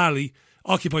 the rally,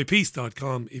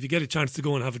 occupypeace.com. If you get a chance to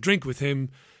go and have a drink with him,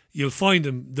 you'll find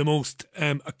him the most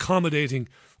accommodating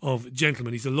of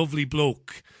gentlemen. He's a lovely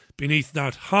bloke beneath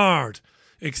that hard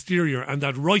exterior and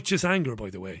that righteous anger,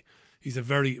 by the way. He's a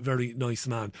very, very nice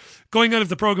man. Going out of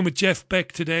the programme with Jeff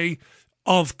Beck today.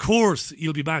 Of course,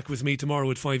 you'll be back with me tomorrow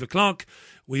at 5 o'clock.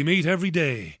 We meet every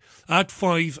day at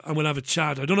 5 and we'll have a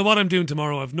chat. I don't know what I'm doing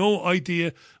tomorrow. I have no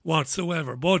idea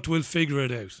whatsoever, but we'll figure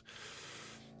it out.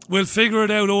 We'll figure it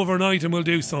out overnight and we'll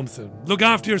do something. Look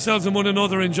after yourselves and one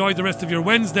another. Enjoy the rest of your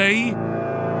Wednesday.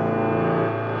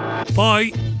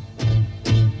 Bye.